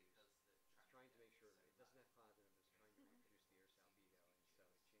 but it's trying to reproduce the Earth's albedo, and so it changes the surface albedo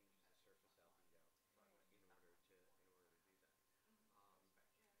in order to do that.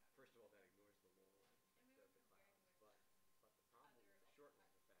 First of all, that ignores the long line effect of the clouds, but the problem with the short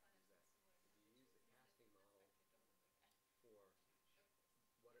line effect is that if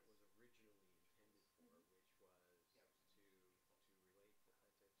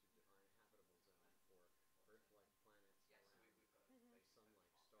you use the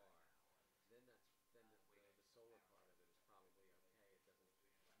casting model for what it was originally intended for, which was to relate to define a habitable zone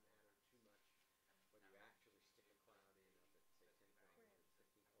for Earth-like planets around a sun-like star, then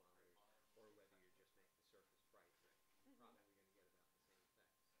the solar part of it is probably okay. It doesn't matter too much whether you actually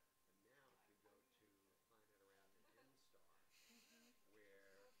stick a cloud in up at say 10 kilometers, 15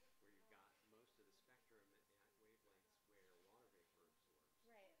 kilometers, or whether you just make the surface bright. You're probably going to get about the same effect. But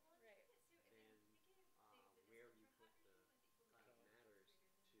now if you go to a planet around an M star, where you've got most of the spectrum at wavelengths where water vapor absorbs, right. then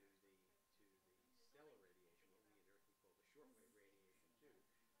where you put the cloud matters to the stellar radiation, what we in Earth would call the shortwave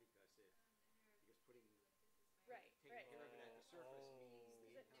radiation too, because putting Right. taking care of it at the surface means the So-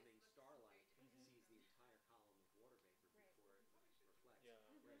 incoming starlight sees the entire column of water vapor Right. before it reflects. Yeah.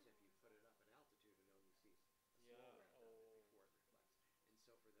 Whereas if you put it up at altitude, it only sees a Yeah. small amount of it Oh. before it reflects. And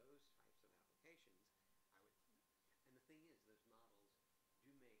so for those types of applications, I would. And the thing is, those models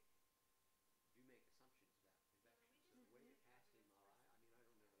do make assumptions about convection. So the way the casting model, I mean, I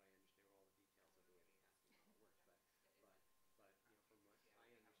don't know that I understand all the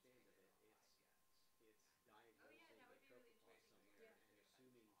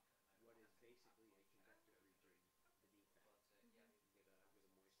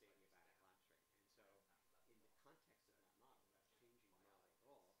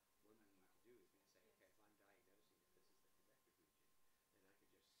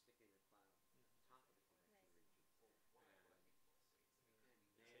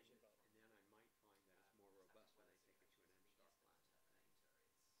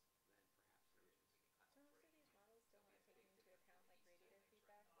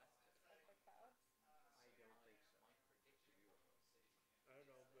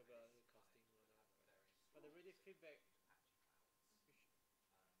feedback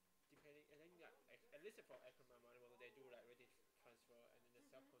depending, and then yeah, at least for Acrobat model, they do like ready transfer and in a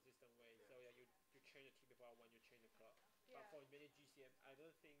self-consistent way. So yeah, you change the typical when you change the clock. But Yeah. for many GCM, I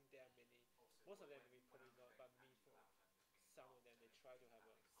don't think there are many. Most of them we probably not, but me for some of them they try to have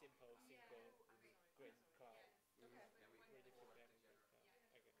a simple single grain cloud Okay. ready feedback and good cloud. I guess.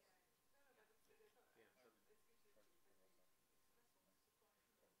 Yeah. Some.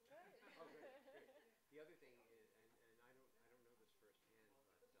 Good. Oh, great, great. The other thing is, and I don't know this firsthand,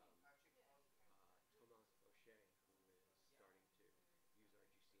 but Thomas O'Shea, who is starting to use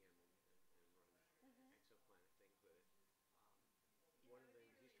RGCM and run Mhm. exoplanet things with it. Um, One of the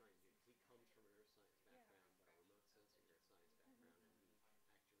things he's trying to do, he comes from an earth science Yeah. background, but a remote sensing earth science Mhm. background, and he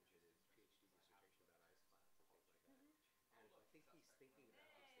actually did his PhD dissertation about ice clouds and things like that. Mhm. And so I think he's thinking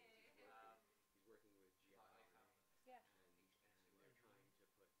about these things. He's working with GIRNA, Yeah.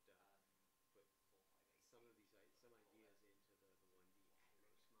 and they're trying to put some of these some ideas into the 1D Atmos model,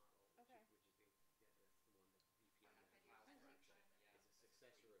 Okay. which is that's the one that VPMM uses. Mhm. It's a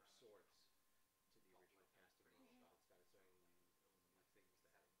successor of sorts to the original casting model, Mhm. but it's got its own new things that it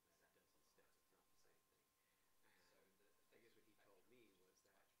does instead. It's not the same thing. And I guess what he told me was that they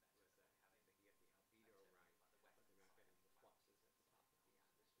can get the albedo right, but they're not getting the fluxes at the top of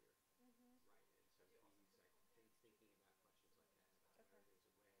the atmosphere Mhm. right. And so he's I think thinking about questions like that, about whether Okay. there's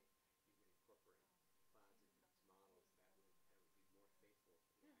a way you could incorporate clouds into these models that would be more faithful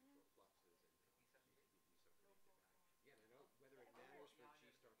to the Mhm. actual fluxes and give you some predictive value. Again, I don't whether it matters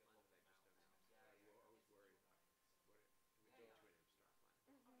for a G star planet. I just don't know. I'm always worried about what it would do to an M star planet.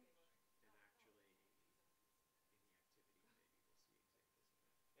 Mhm. And actually, in the activity, maybe we'll see examples of that.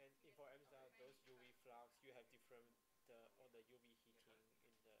 And in for Amsterdam, those UV flux, you have different all the UV heating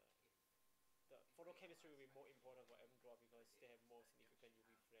in the photochemistry will be more important for M drop because they have more significant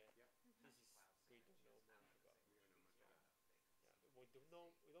UV flare. Yep. This is we don't know much about. We don't know much Yeah, about. yeah.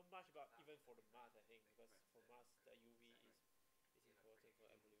 We don't much about even for the Mars I think because Right. for Mars the UV is important for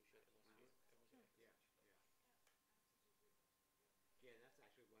evolution atmosphere Mhm. atmosphere. Yeah. Yeah. Yeah, and that's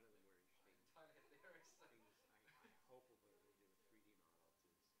actually one of the more interesting things I hope we'll be able to do with 3D models is to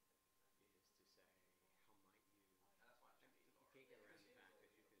say how might you you can't get around the fact that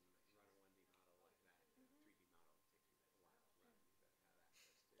you can run a 1D model like that and a Mhm. 3D model takes you a while to run. You better have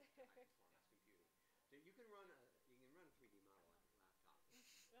access to high performance computing. So you can run a 3D model on your laptop.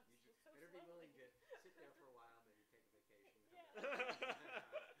 Yeah, You just so better be slowly. willing to sit there for a while, maybe take a vacation, come Yeah. back.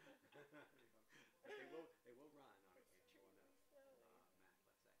 But they will run on a Extremely enough slowly. Mac, let's say.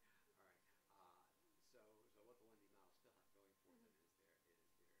 All right. So what the 1D models still have going for them Mhm. is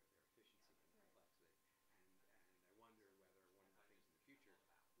their efficiency and Right. complexity. And I wonder whether one of the things in the future will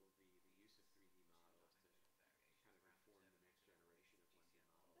be the use of 3D models to kind of inform the next generation of 1D models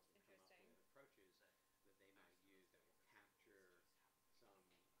That's and come up with interesting. approaches that they might use that will capture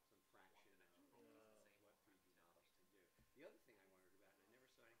some fraction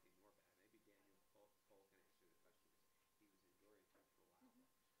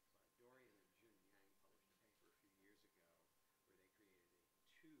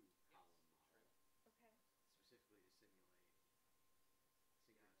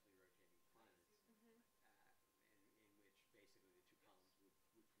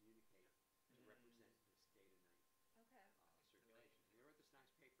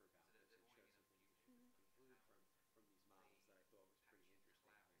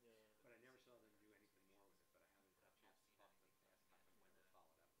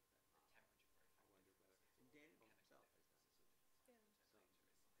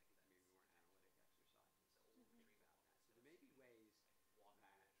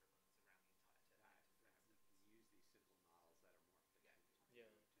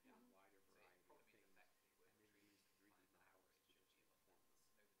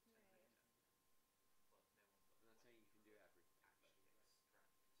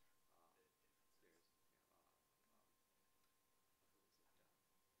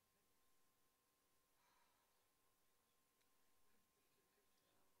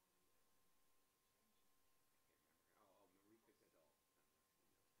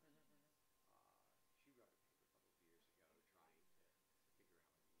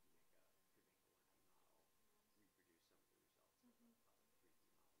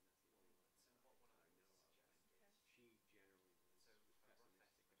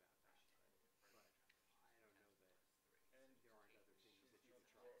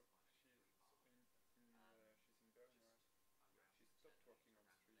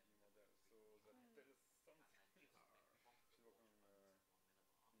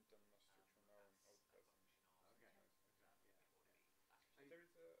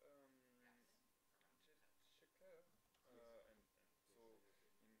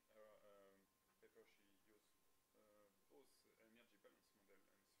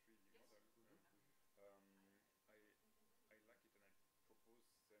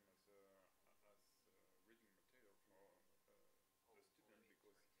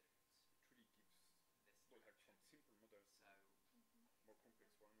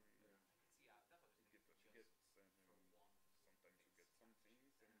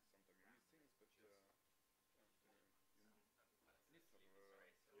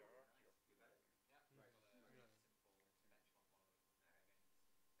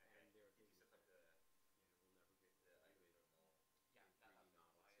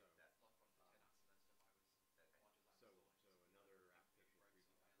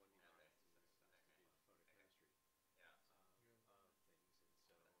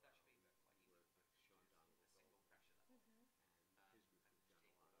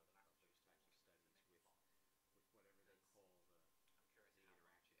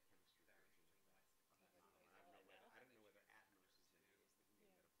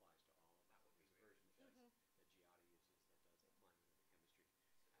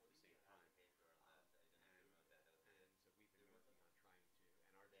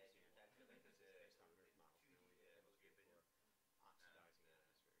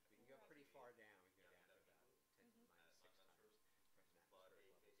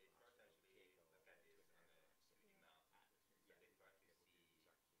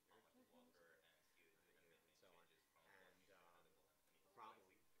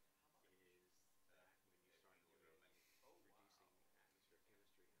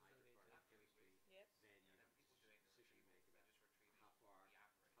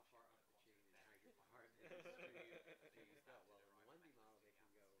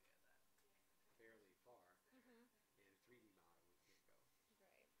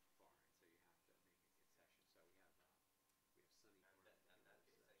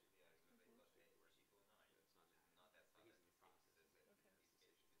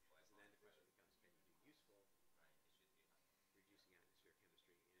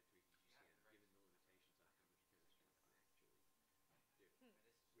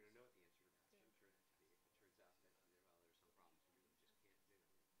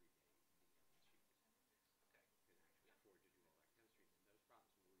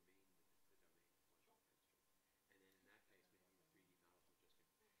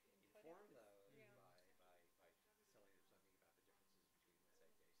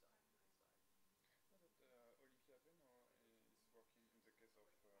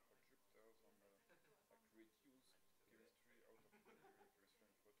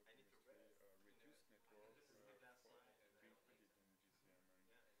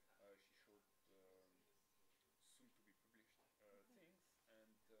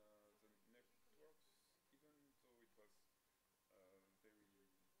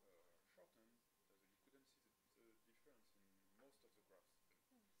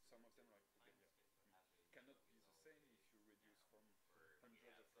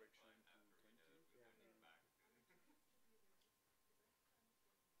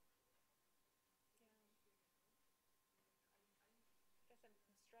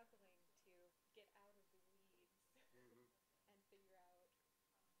get out of the weeds Mm-hmm. and figure out like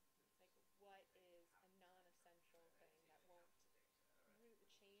what is a non-essential thing that won't really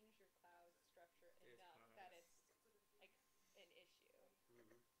change your cloud structure Yes, enough that perhaps. it's like an issue.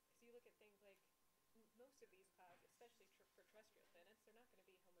 Mm-hmm. So you look at things like most of these clouds, especially for terrestrial planets, they're not going to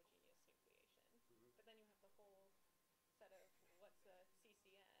be homogeneous nucleation. Mm-hmm. But then you have the whole set of what's a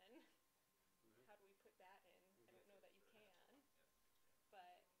CCN? Mm-hmm. How do we put that in? I Mm-hmm. don't know that you can,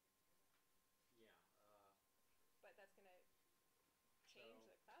 but Yeah. that's going to change So,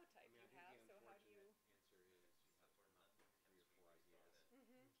 the cloud I type mean, you I think have. the So how do unfortunate you? answer is you have to come up with three or four ideas,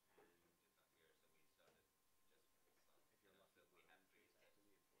 Mm-hmm. and if you're lucky, one of them turns out to be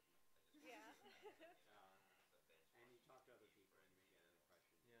important. Yeah. Uh, and you talk to other people, and you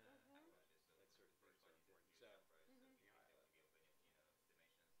get an impression Yeah. Mhm. that certain things are important. So, Mhm.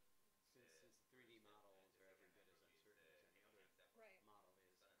 you know, since the 3D models are every bit as uncertain as any other Right. model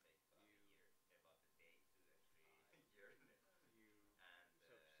is, you so people often, you know, how much they can change themselves. And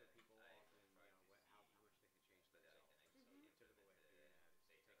so Mhm. a typical way of doing that is to take some free parameter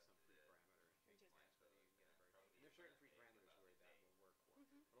and And take just. and ask whether you can get a very, and there's certain free parameters where that will work for.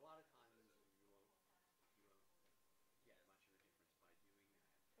 Mhm. But a lot of times you won't get much of a difference by doing that. Okay.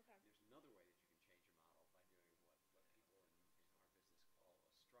 And there's another way that you can change a model by doing what people in our business call a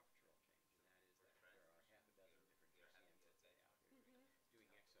structural change, and that is that there are half a dozen different GCMs, let's say, out there Mhm. doing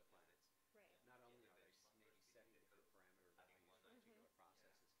exoplanets. Right. Not only are they maybe setting different parameter values for Mhm. particular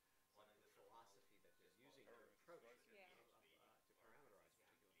processes, but the philosophy that they're using to approach Yeah. to parameterize a particular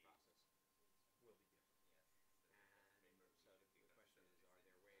process will be different. And so the question is,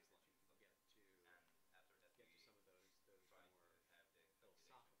 are there ways that you can get to some of those more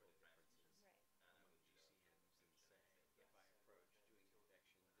philosophical differences Right. among GCMs and say, if I approach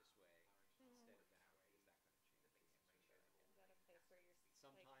doing convection this way Mhm. instead of that way, is that going to change? The answer is very Is often. that a place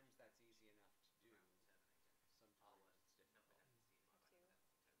where you're like Sometimes that's easy enough to do. Sometimes it's difficult.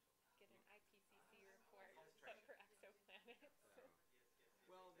 have to get an IPCC report for exoplanets? So,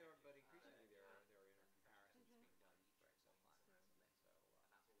 well, but increasingly there are inner comparisons Mhm. being done for exoplanets, Mm.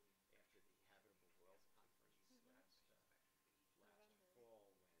 and so after the Habitable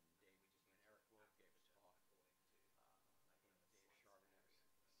Worlds conference Mhm. last November. fall, when Eric Wolf gave a talk in Dave Charbonnet's session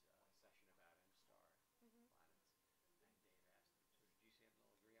about M-star Mhm. planets, and Dave asked, "So the GCMs all agree on this?"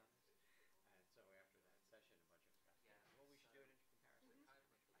 And so after that session, a bunch of us got together. Well, we should do an intercomparison Mhm. and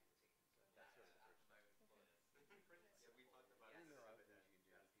see how much we agree. So that's sort of the first step. Okay. And then there are other things you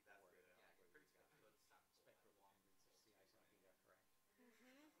can do that people worry about, whether you've got the spectral dependence of sea ice hockey got correct,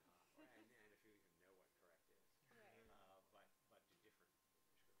 Mhm. and if you even know what correct is. Right. But do different descriptions of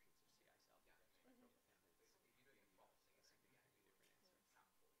sea ice albedo spectral Mhm. dependence give you a significantly different answer.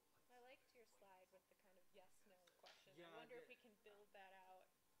 I liked your slide with the kind of yes/no question. I Yeah. wonder if we can build that out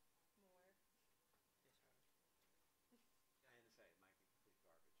more. Yes, perhaps. And to say it might be complete garbage.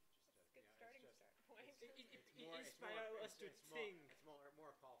 It just It's a you good know starting start point. it's It more inspires us to think. it's more a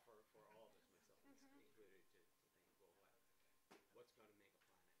call for all of us, myself Mhm. included, to think, well, what's going to make a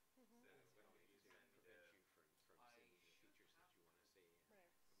planet? Mhm. What's going to prevent you from seeing the features that you want to see, Right. and what kind of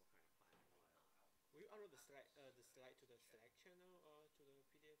planet you want. Will you upload the slide to the Slack channel or to the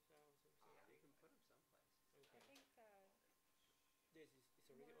PDF file or something? You can put them someplace. I Okay. think It's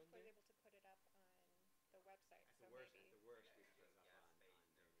already Mark on was there? able to put it up on the website, At so the maybe. worst, we can put it up on Daniel's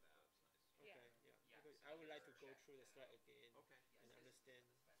website. Yeah. Okay, yeah. Because I would like to go through the slide again Okay. and understand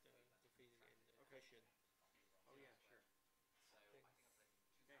the feeling and the Okay. question. Oh yeah, sure.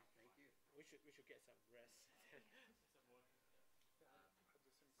 Thanks. Okay, thank you. We should get some rest. Yeah, I had the same question, but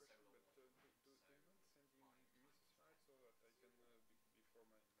do you mind sending me the slide so that I can, before my presentation?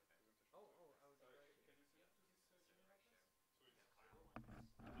 I would be glad to. Can you send it to this email address?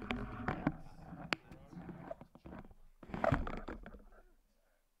 So it's I'll just write it down.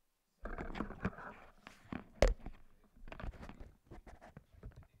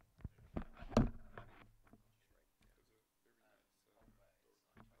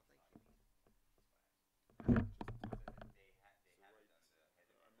 That's a very nice dog.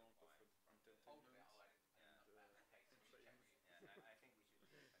 Well, thank you. Just the right amount of entertainment and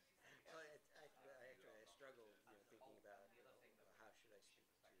fame. Well, I struggle, thinking about, how should I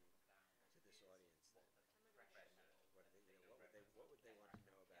speak to this audience then? What would they want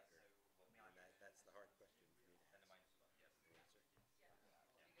to know about her? And that's the hard question for me to ask and answer.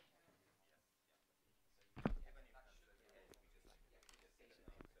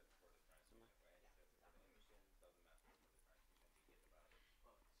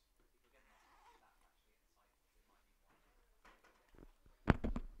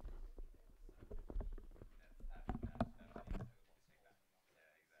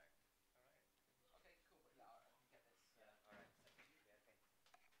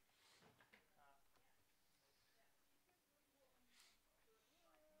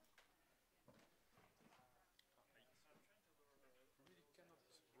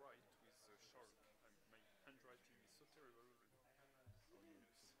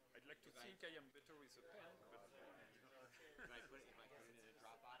 I'd like to think I am better with a pen, but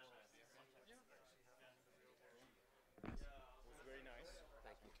Was very nice.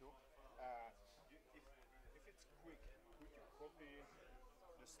 Thank you. Too. If it's quick, could you copy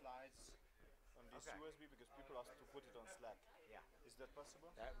the slides on this Okay. USB because people ask to put it on Slack? Yeah, Is that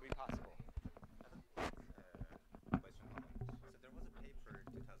possible? that would be possible. Question on that. So there was a paper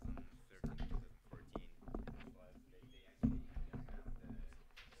 2013, 2014, which was they actually have the surface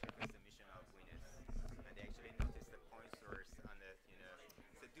emission of Venus, and they actually noticed the point source on the, you know.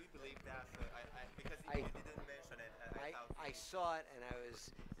 So do you believe that? So because I- you didn't mention it, thought. I saw it and I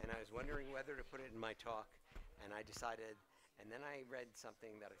was wondering whether to put it in my talk, and I decided, and then I read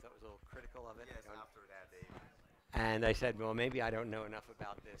something that I thought was a little critical of it. Yes, after that they. And I said, well, maybe I don't know enough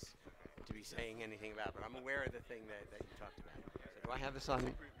about this to be saying anything about it, but I'm aware of the thing that you talked about. So do I have this on?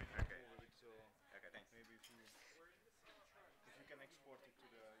 Okay. So Okay, thanks. maybe if you can export it to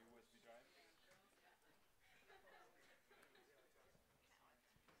the USB drive.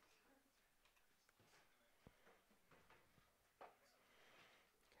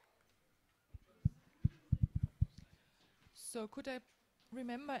 So could I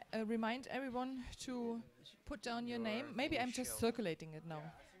remind everyone to put down your name? Maybe I'm just circulating it now.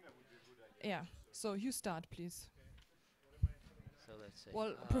 Yeah. So you start, please. So let's see.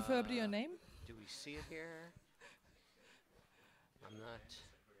 Well, preferably your name. Do we see it here? I'm not.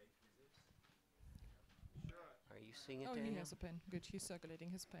 Are you seeing it, Oh, he Daniel? has a pen. Good. He's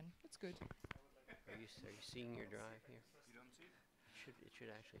circulating his pen. That's good. Are you seeing your drive here? You don't see? It should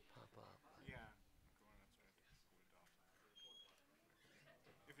actually pop up. Yeah. Go on, let's try to pull it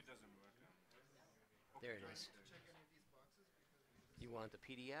off. If it doesn't work, then. There it is. You want the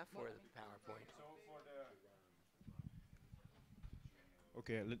PDF or the PowerPoint? So for the.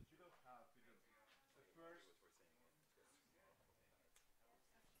 Okay. The first.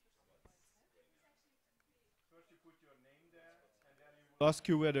 First, you put your name there, and then you will ask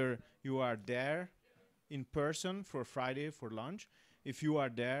you whether you are there in person for Friday for lunch. If you are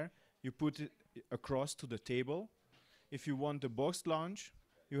there, you put it across to the table. If you want the boxed lunch,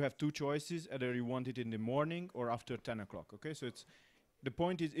 you have two choices: either you want it in the morning or after 10 o'clock. Okay, so it's the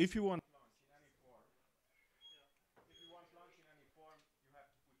point is if you want lunch in any form, if you want lunch in any form, you have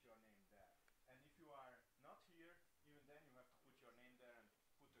to put your name there. And if you are not here, even then you have to put your name there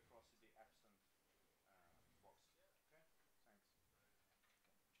and put across the absent box. Okay, thanks.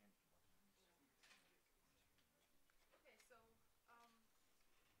 Change the button. Okay, so the next thing that will happen is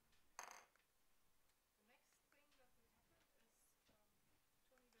Tony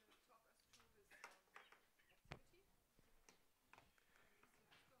will talk us through his activity.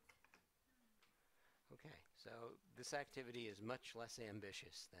 Okay, so this activity is much less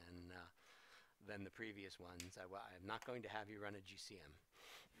ambitious than the previous ones. I'm not going to have you run a GCM.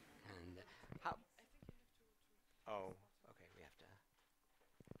 And how? I think you have to. Oh, okay. We have to.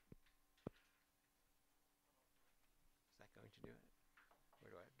 Is that going to do it? Or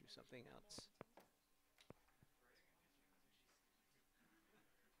do I have to do something else?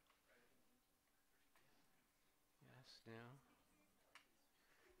 Yes. No.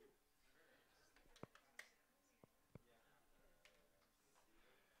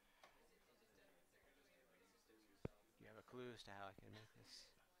 Do you have a clue as to how I can make this?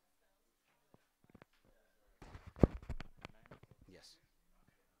 Yes.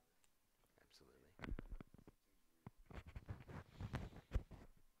 Absolutely.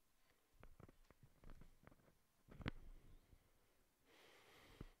 Yes,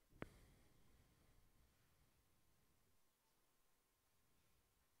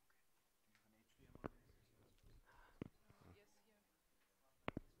 here.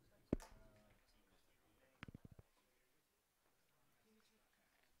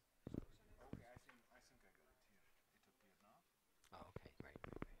 Okay, I think I got it here. It appeared now. Oh, okay. Right.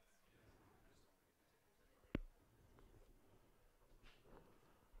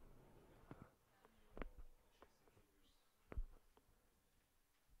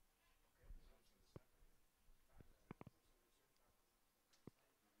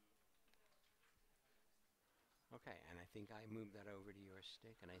 Okay, and I think I moved that over to your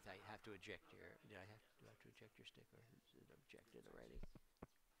stick, and I have to eject your. Do I have to eject your stick, or is it ejected already?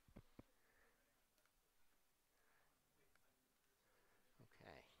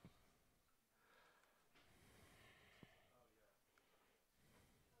 Okay.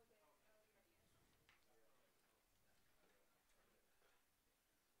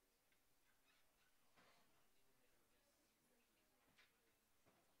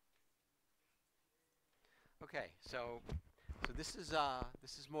 Okay, so this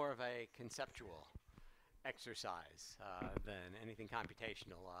is more of a conceptual exercise than anything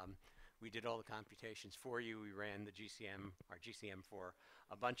computational. We did all the computations for you. We ran the GCM, our GCM, for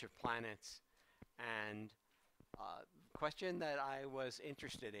a bunch of planets. And question that I was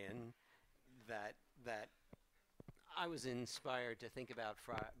interested in, that I was inspired to think about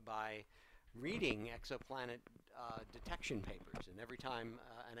by reading exoplanet detection papers. And every time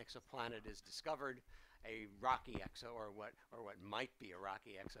an exoplanet is discovered, a rocky or what might be a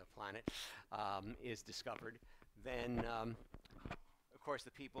rocky exoplanet is discovered, then of course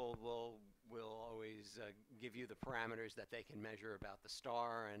the people will always give you the parameters that they can measure about the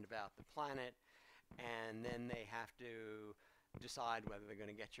star and about the planet, and then they have to decide whether they're going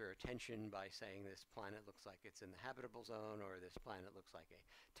to get your attention by saying this planet looks like it's in the habitable zone, or this planet looks like a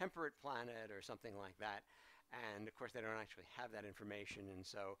temperate planet, or something like that. And of course they don't actually have that information, and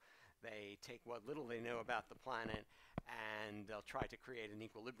so they take what little they know about the planet and they'll try to create an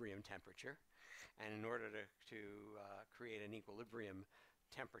equilibrium temperature. And in order to create an equilibrium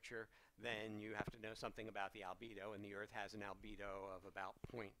temperature, then you have to know something about the albedo, and the Earth has an albedo of about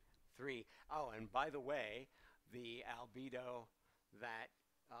 0.3. Oh, and by the way, the albedo that,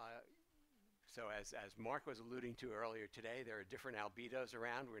 so as Mark was alluding to earlier today, there are different albedos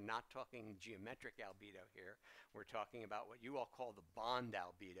around. We're not talking geometric albedo here. We're talking about what you all call the bond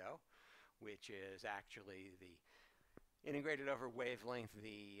albedo, which is actually the integrated over wavelength,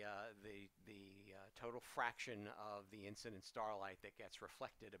 the total fraction of the incident starlight that gets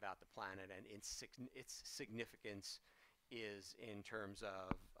reflected about the planet, and its significance is in terms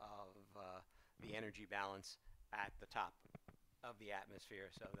of the energy balance at the top of the atmosphere,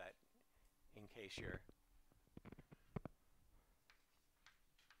 so that in case you're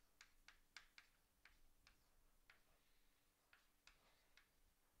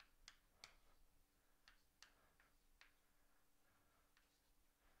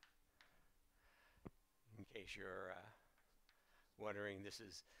wondering, this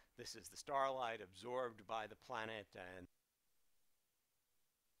is the starlight absorbed by the planet, and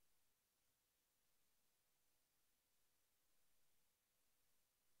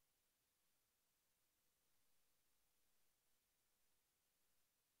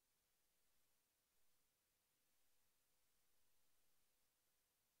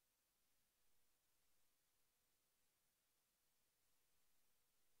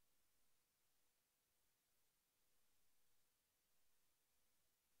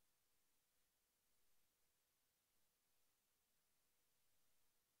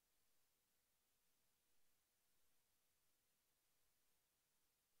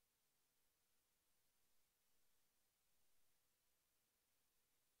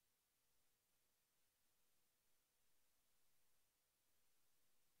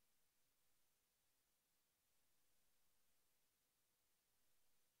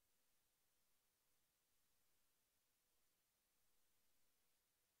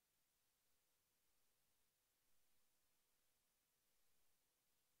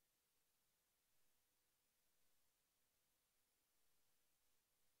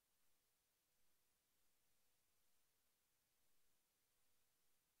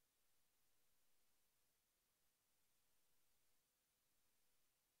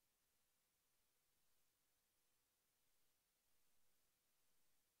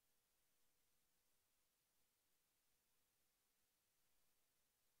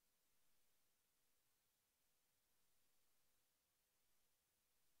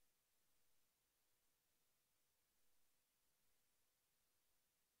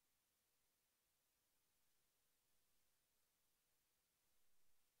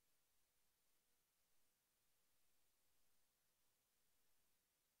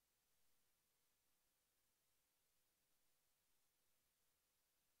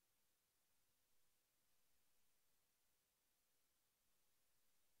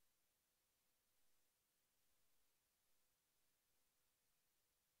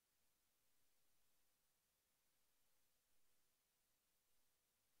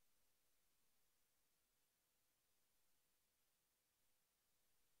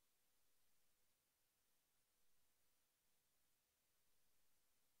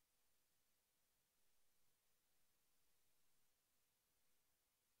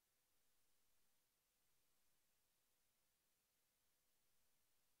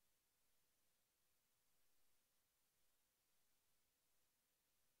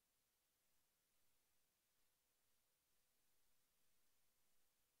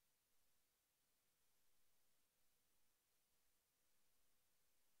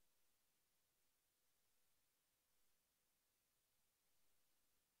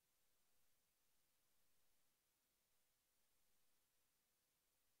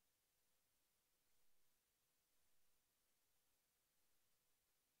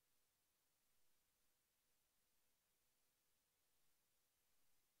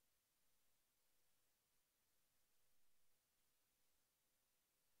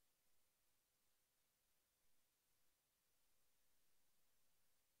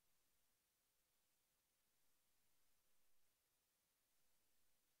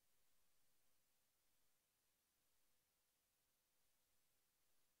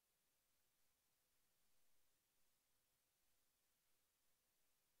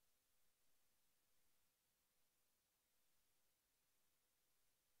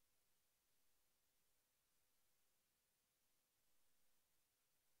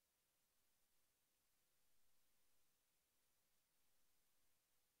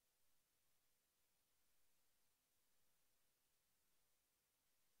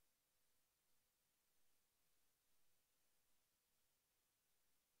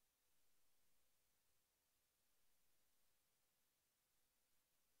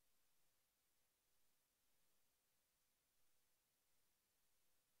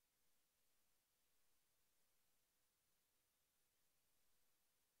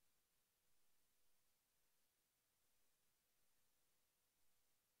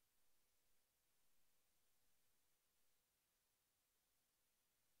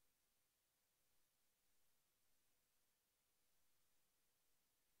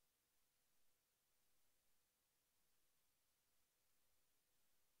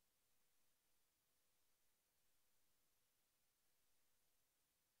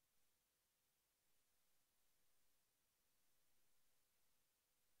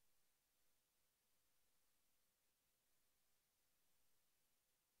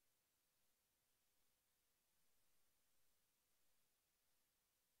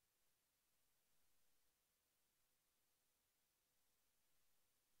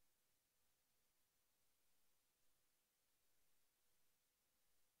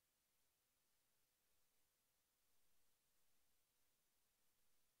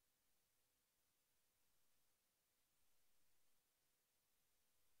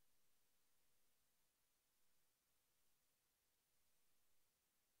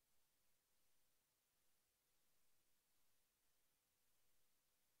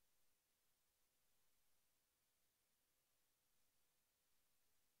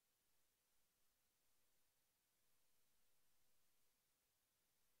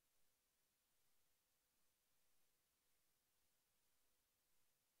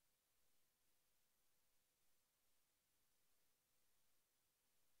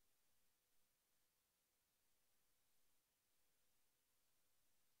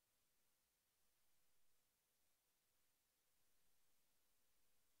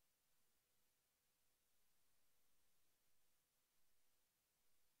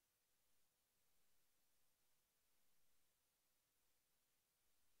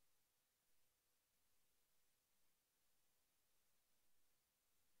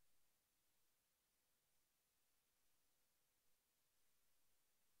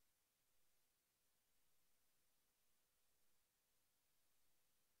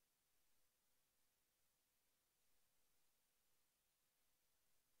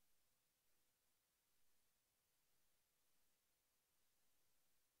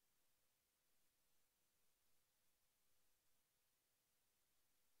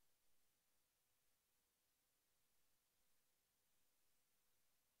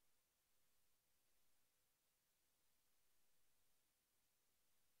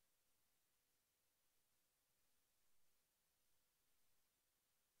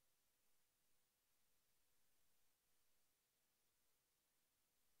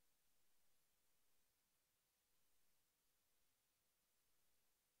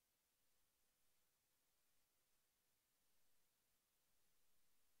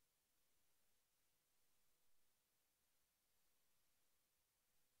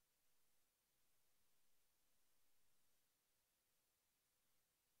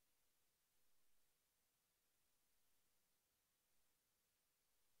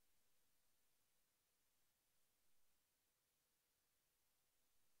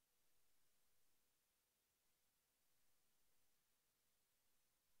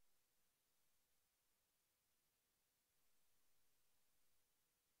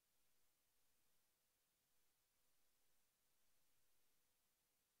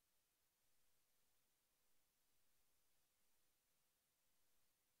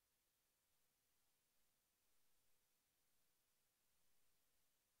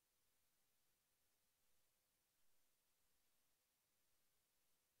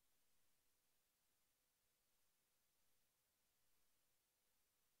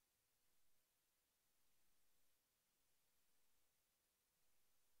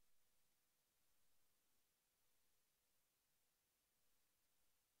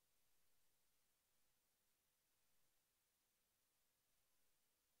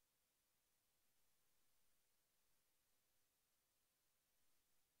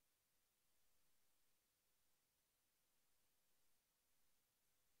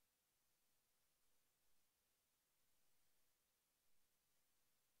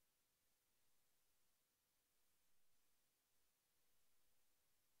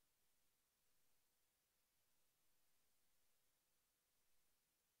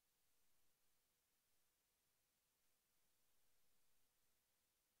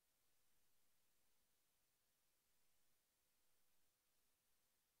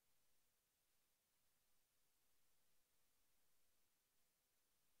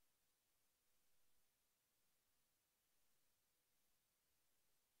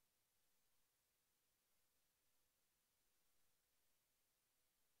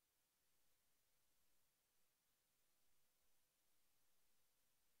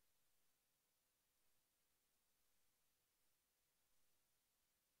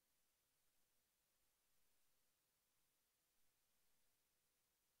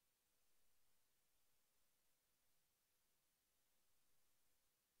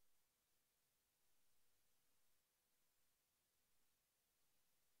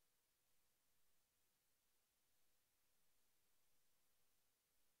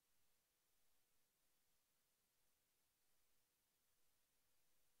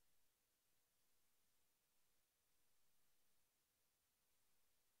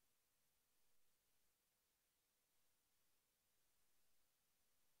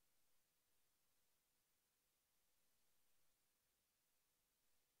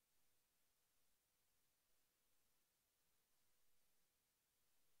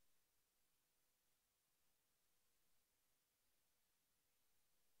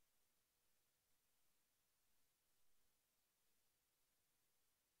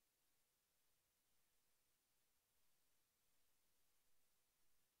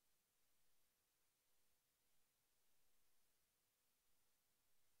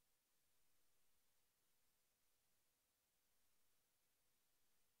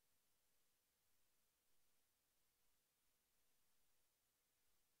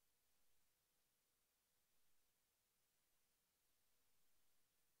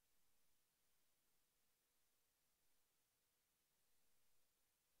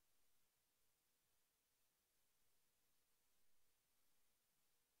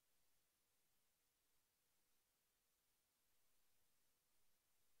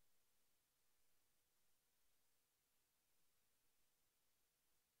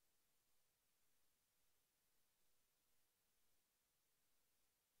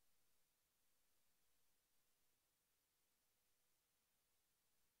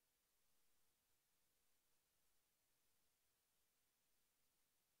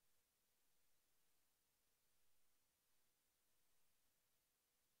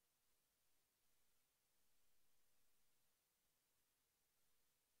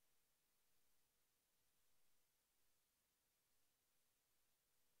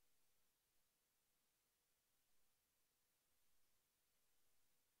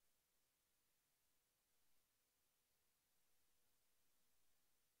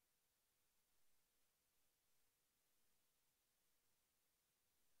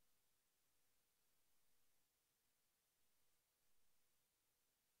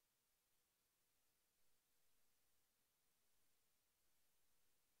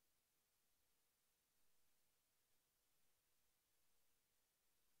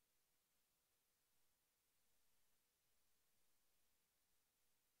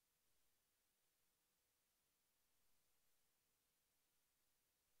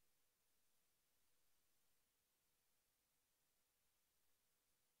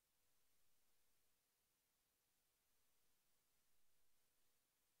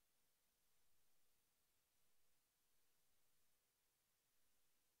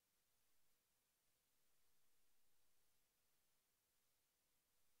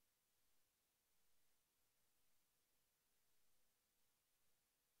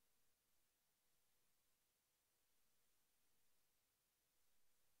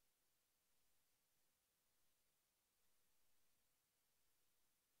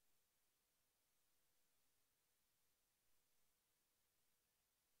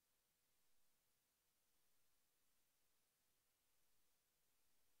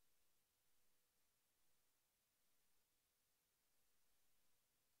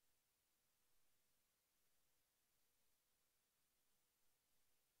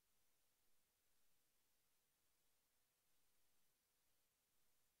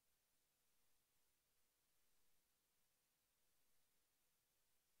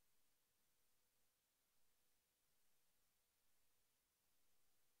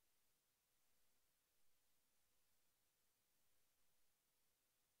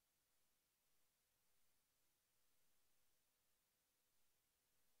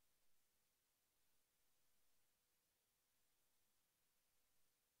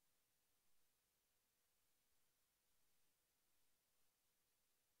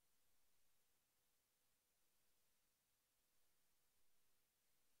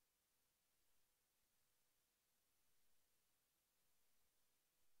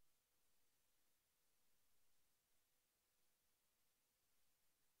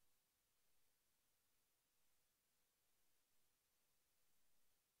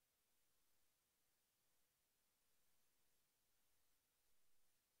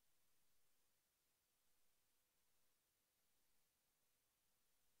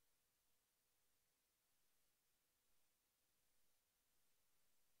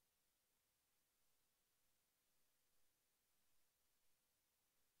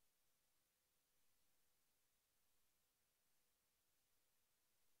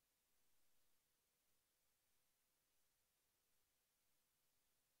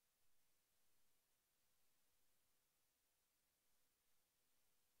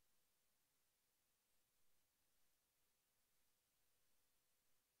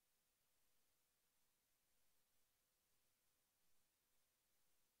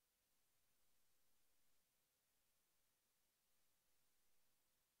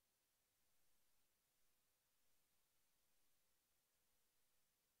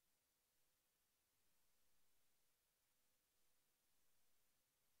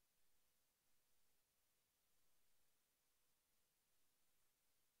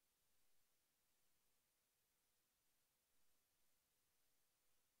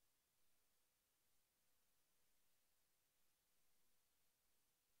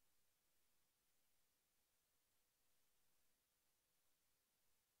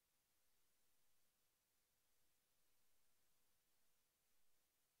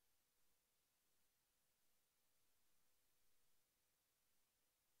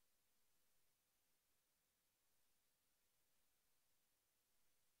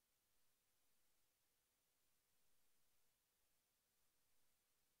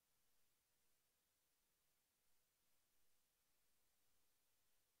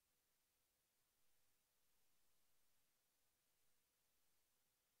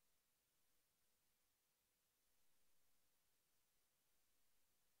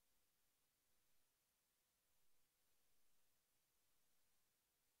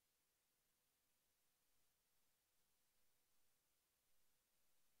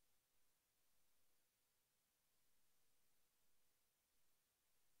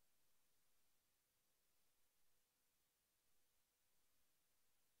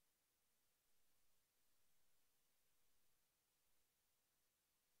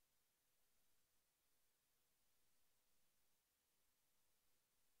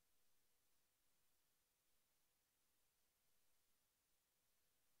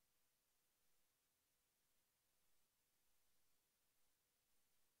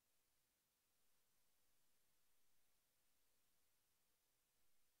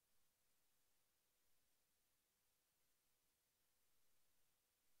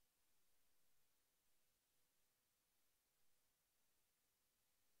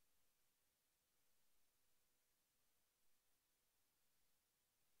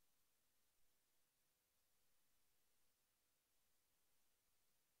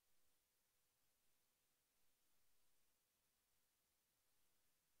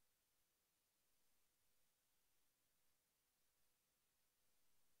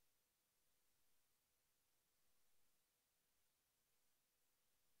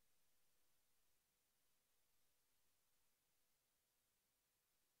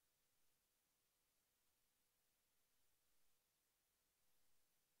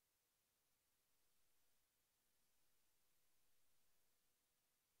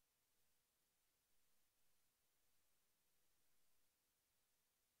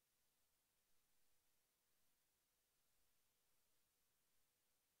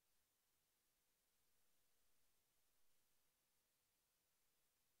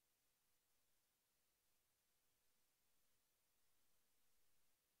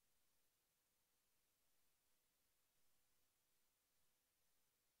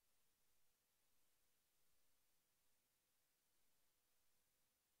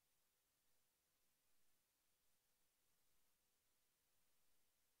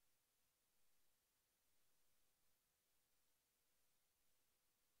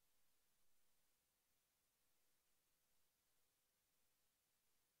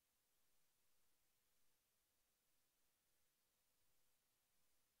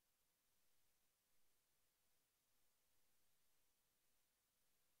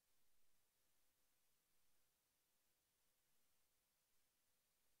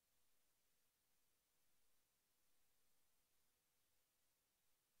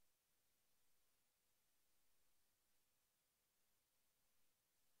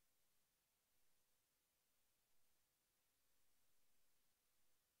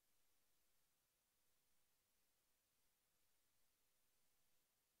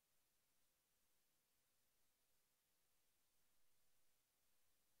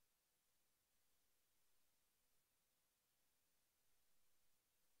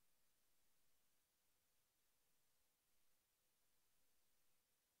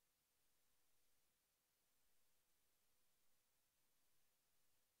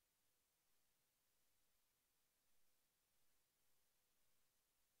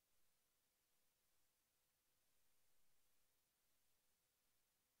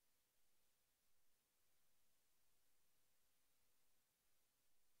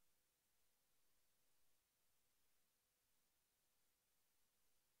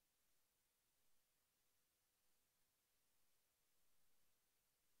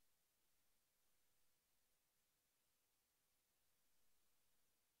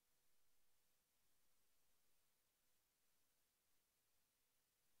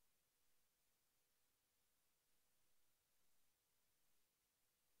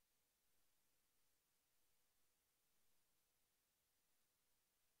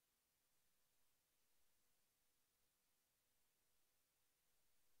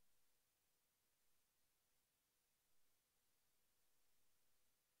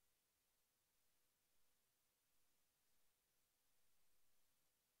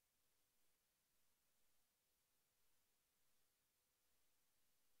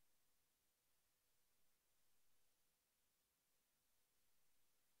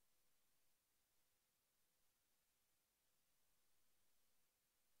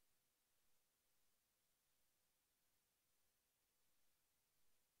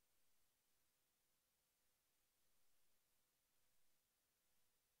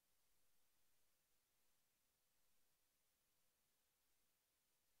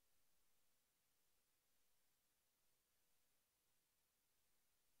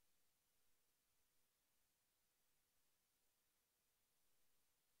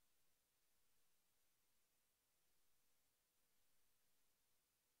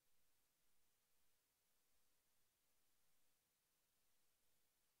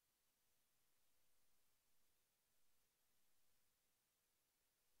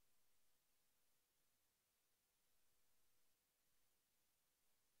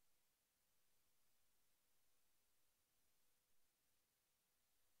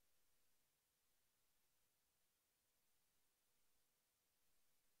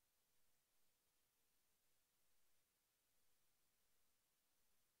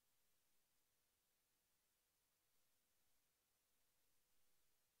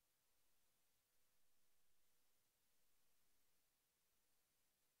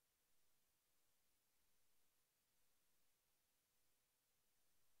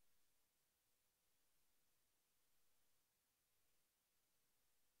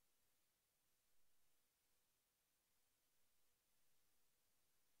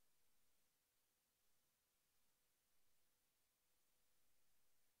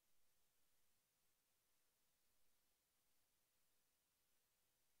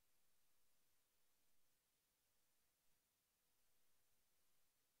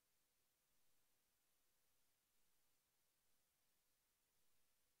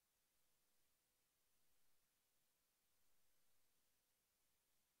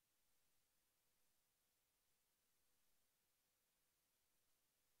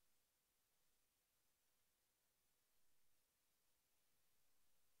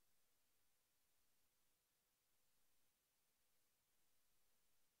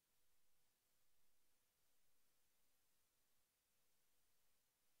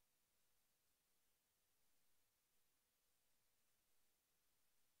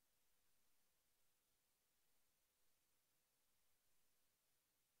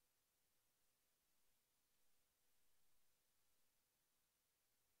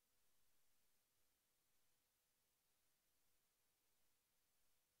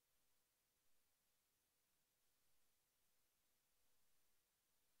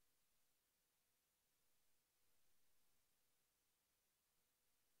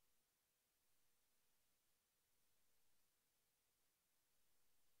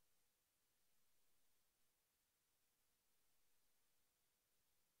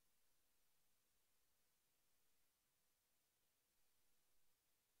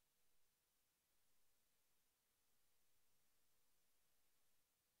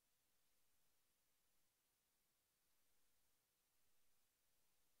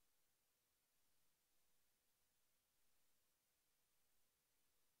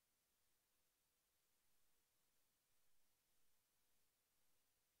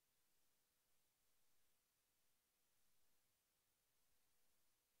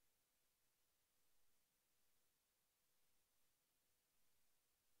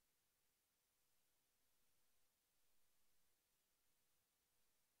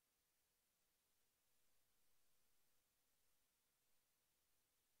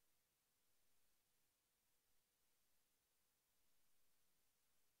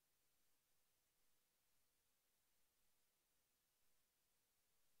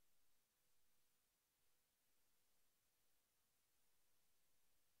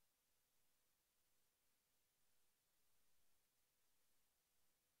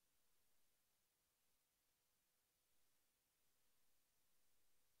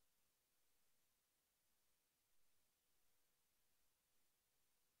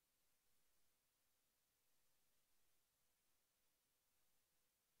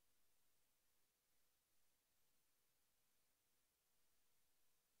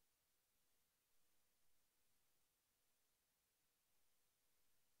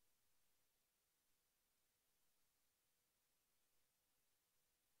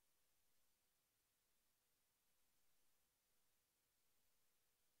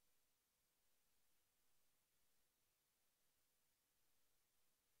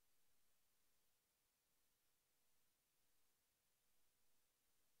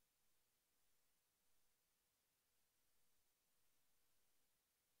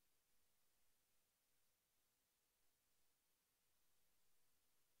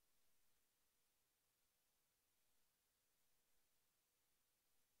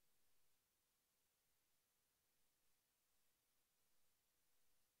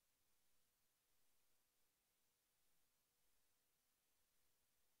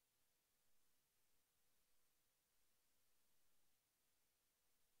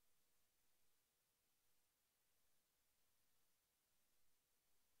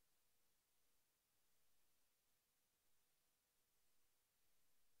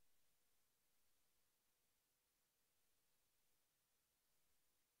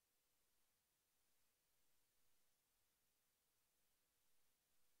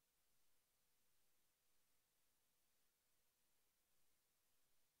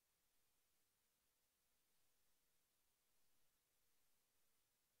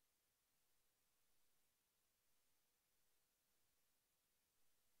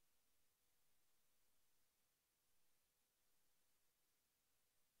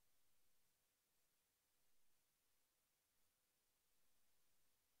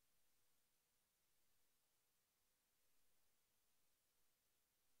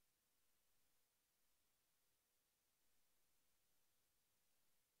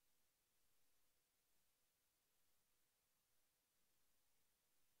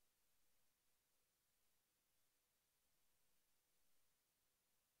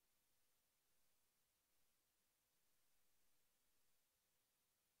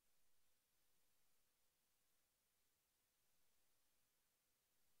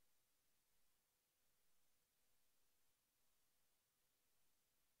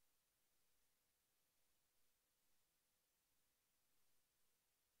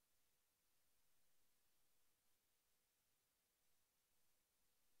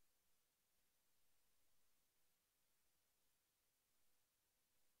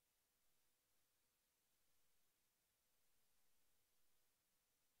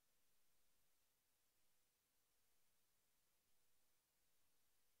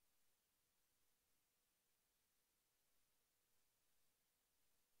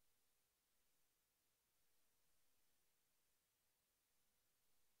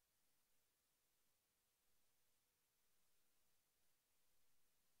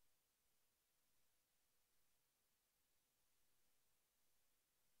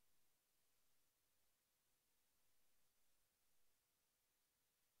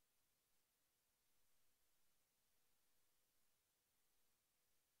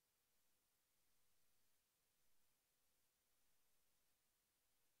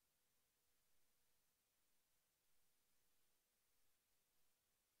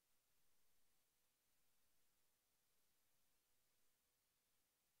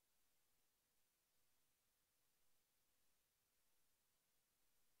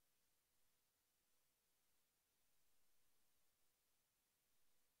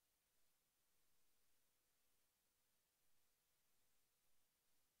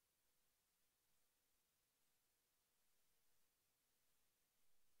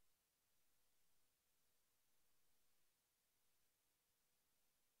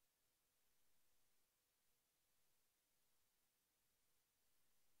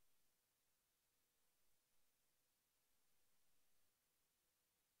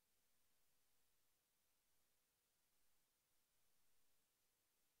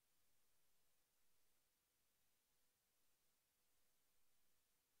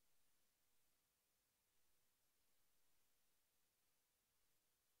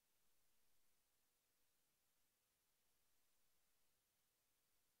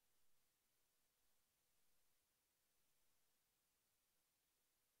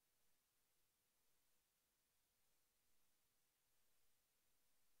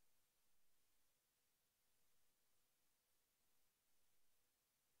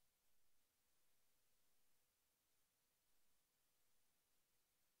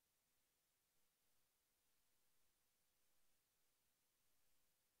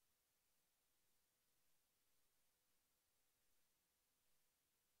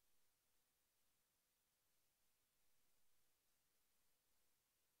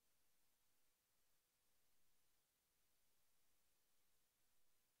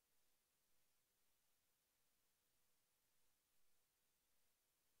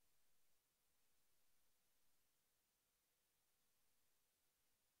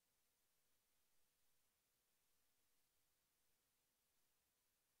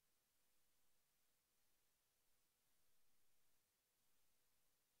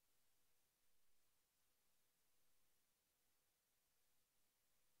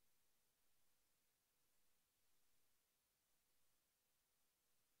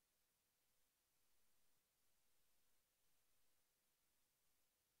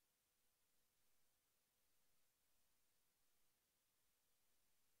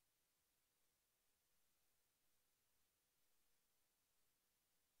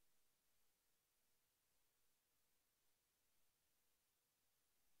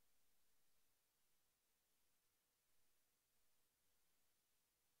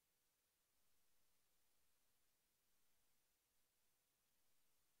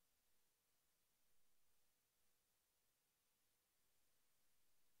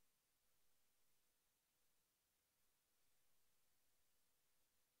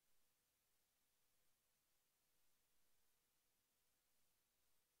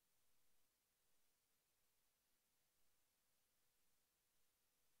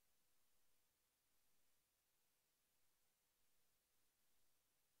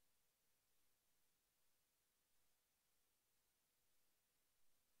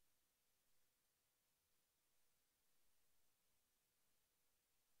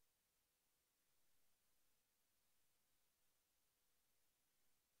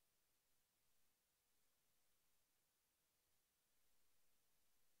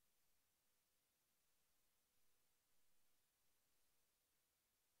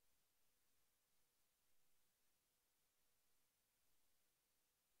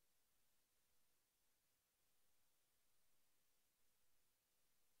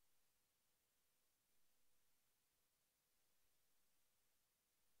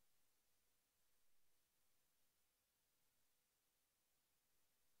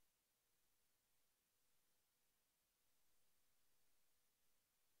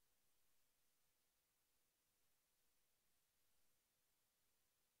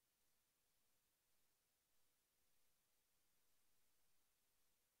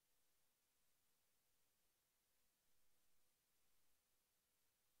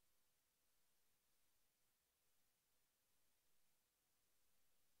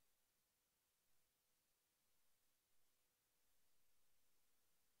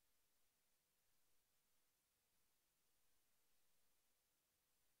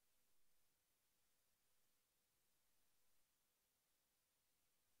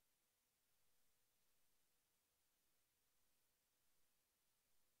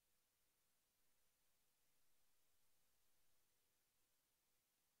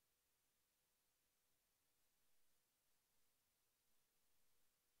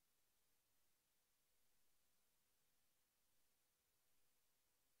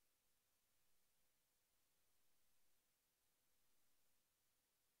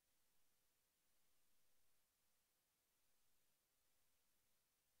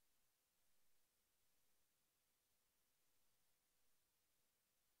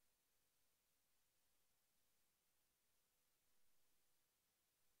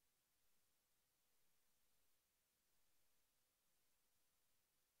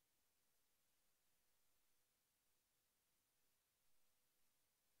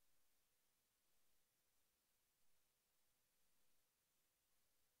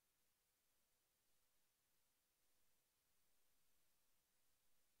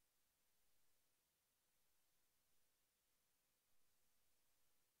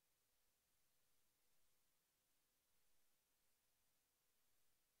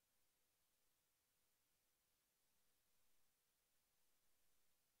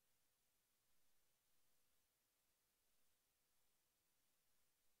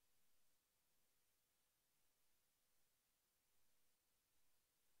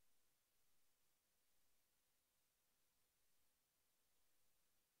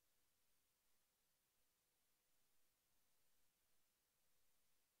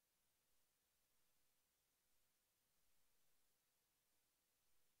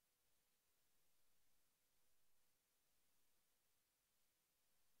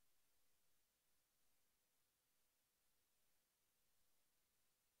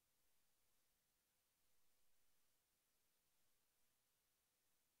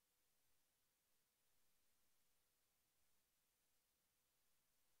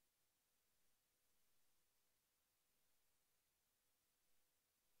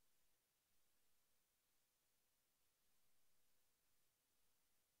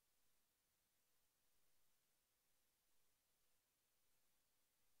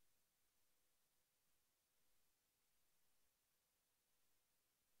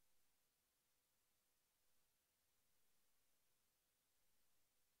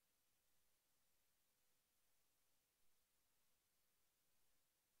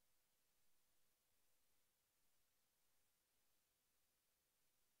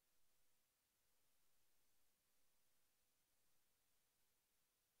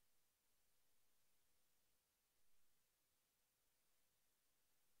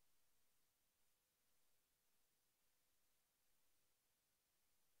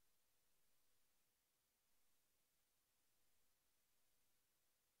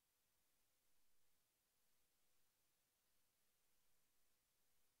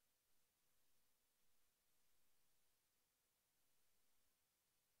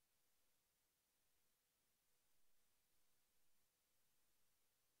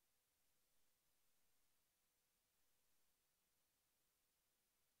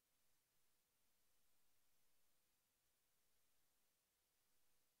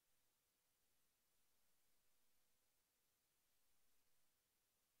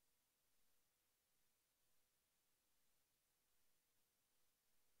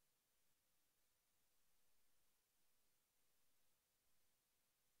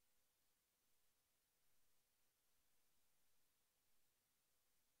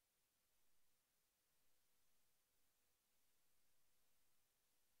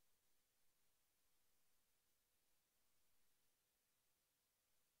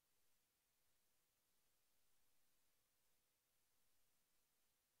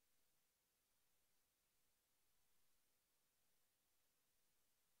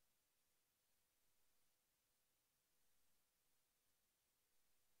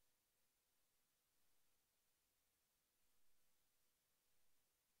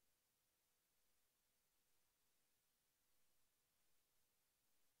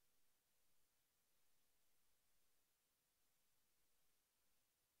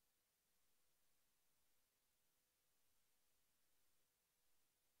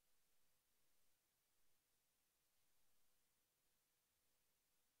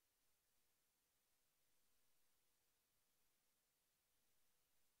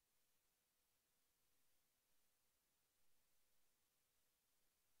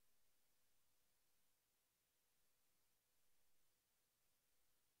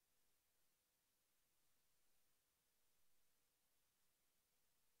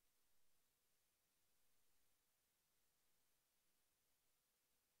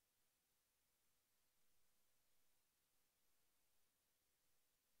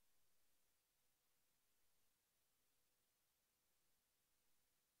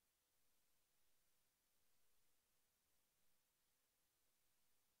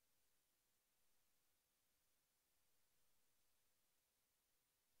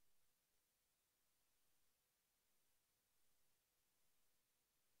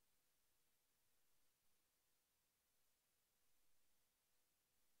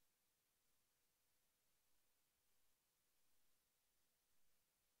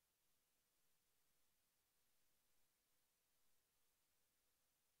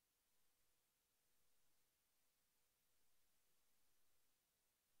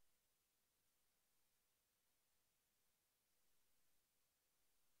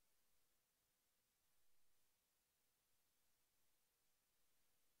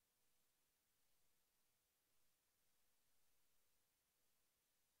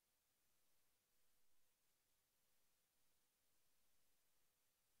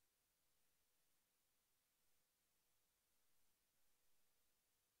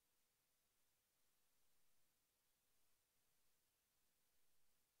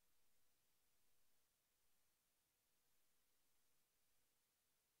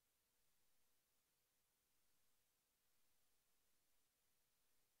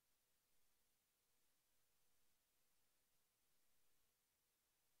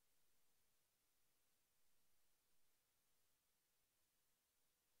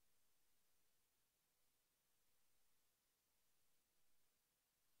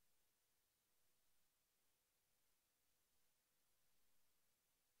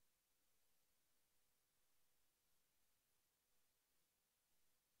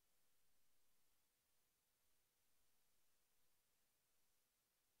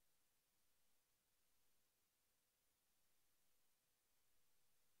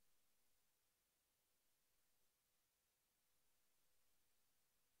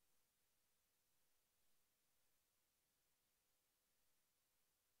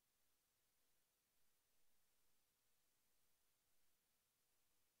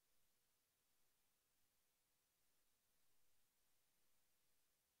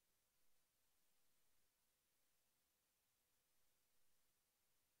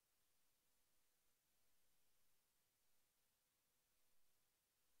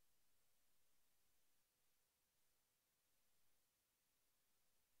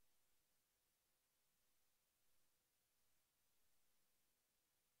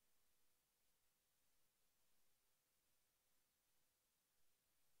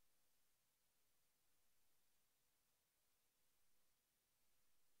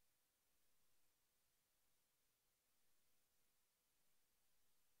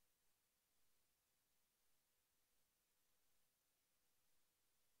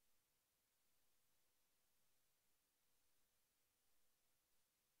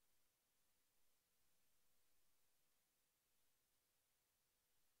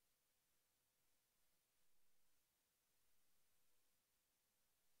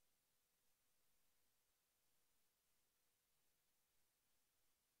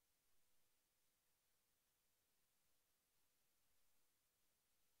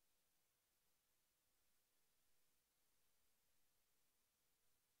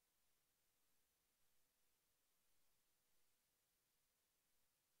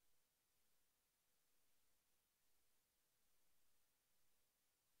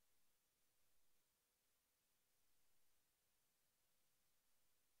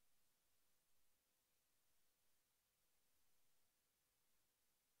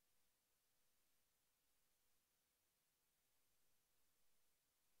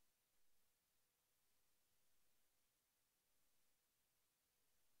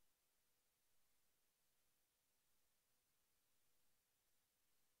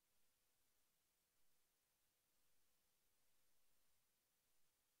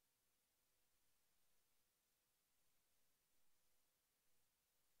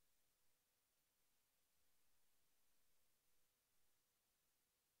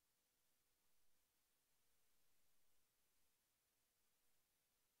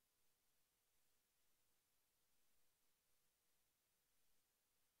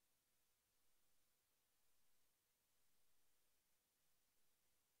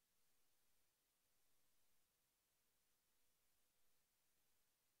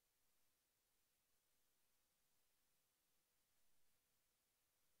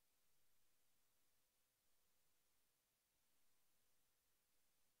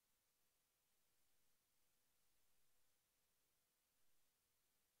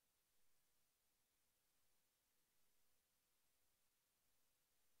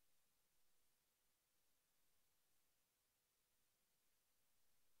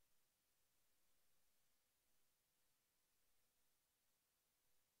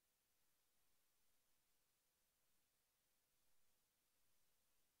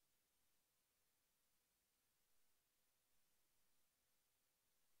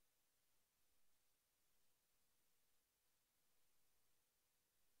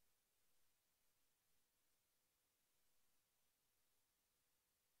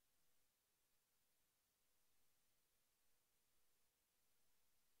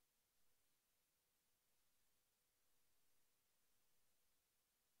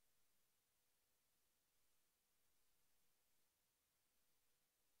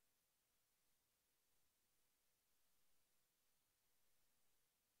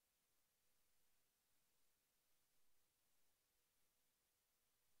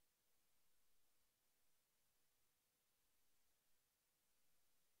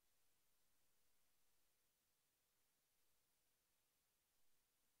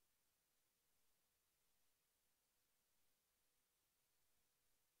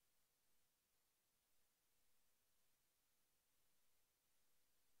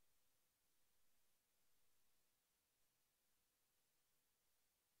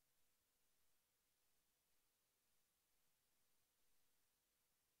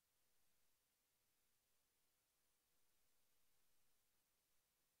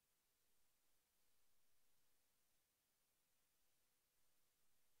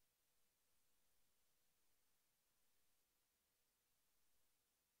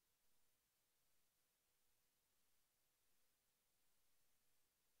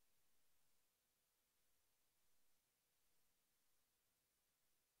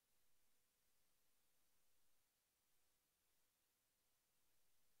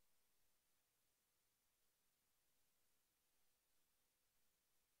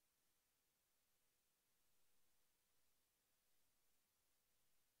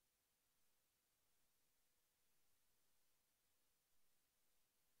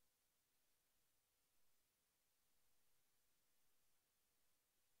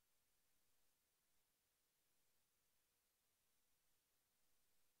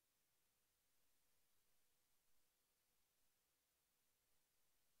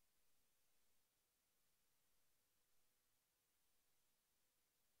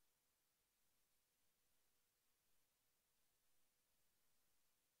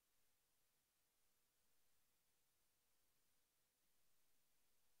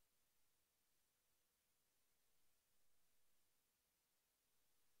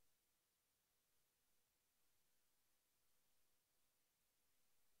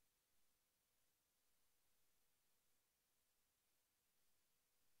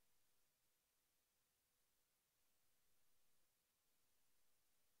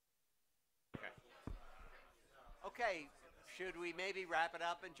Okay, should we maybe wrap it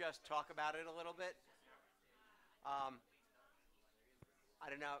up and just talk about it a little bit? Um, I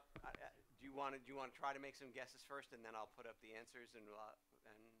don't know. Do you want to try to make some guesses first, and then I'll put up the answers, and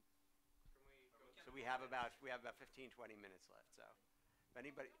so we have about 15, 20 minutes left. So, if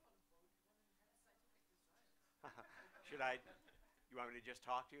anybody, should I? You want me to just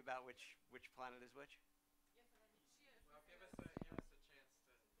talk to you about which planet is which?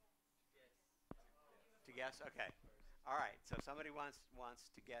 To guess? Okay. All right. So if somebody wants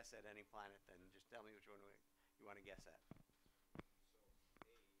to guess at any planet, then just tell me which one you want to guess at.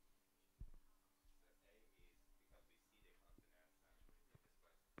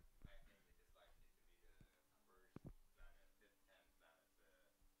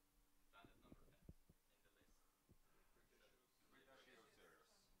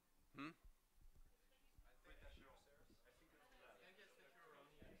 Hmm?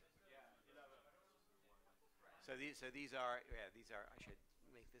 So these are I should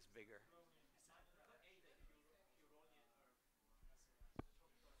make this bigger.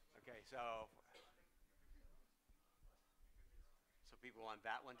 Okay, so people want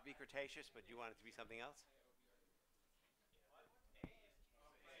that one to be Cretaceous, but you want it to be something else?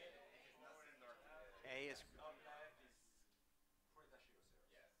 A is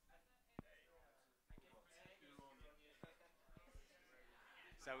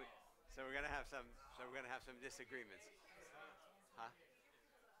so so we're gonna have some disagreements, huh?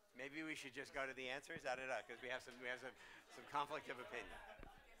 Maybe we should just go to the answers. I don't know because we have some conflict of opinion.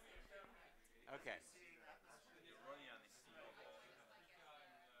 Okay.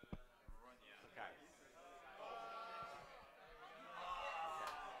 Okay.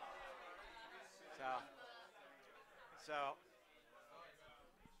 So so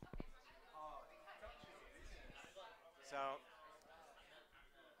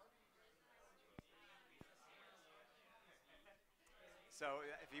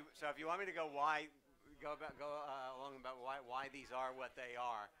so if you want me to go along about why these are what they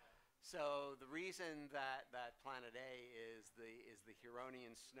are. So the reason that planet A is the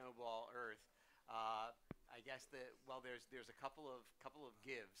Huronian snowball Earth, I guess there's a couple of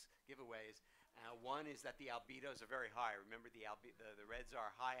giveaways. One is that the albedos are very high. Remember the reds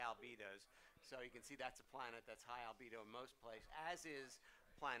are high albedos, so you can see that's a planet that's high albedo in most places. As is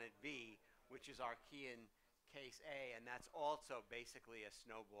planet B, which is Archean case A, and that's also basically a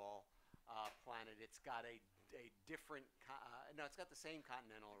snowball planet. It's got a different, no, it's got the same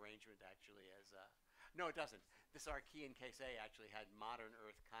continental arrangement actually as, no, it doesn't. This Archean case A actually had modern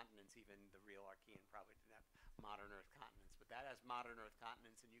Earth continents. Even the real Archean probably didn't have modern Earth continents, but that has modern Earth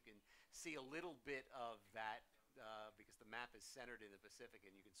continents, and you can see a little bit of that because the map is centered in the Pacific,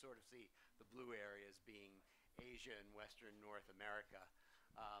 and you can sort of see the blue areas being Asia and Western North America.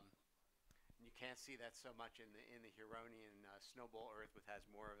 You can't see that so much in the Huronian snowball Earth, which has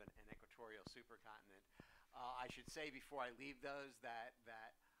more of an equatorial supercontinent. I should say before I leave those that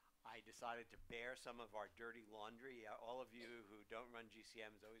I decided to bear some of our dirty laundry. All of you who don't run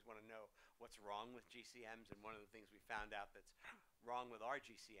GCMs always want to know what's wrong with GCMs, and one of the things we found out that's wrong with our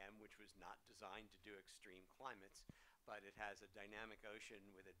GCM, which was not designed to do extreme climates, but it has a dynamic ocean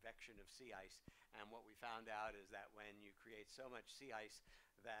with advection of sea ice. And what we found out is that when you create so much sea ice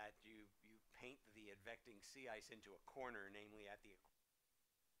that you paint the advecting sea ice into a corner, namely at the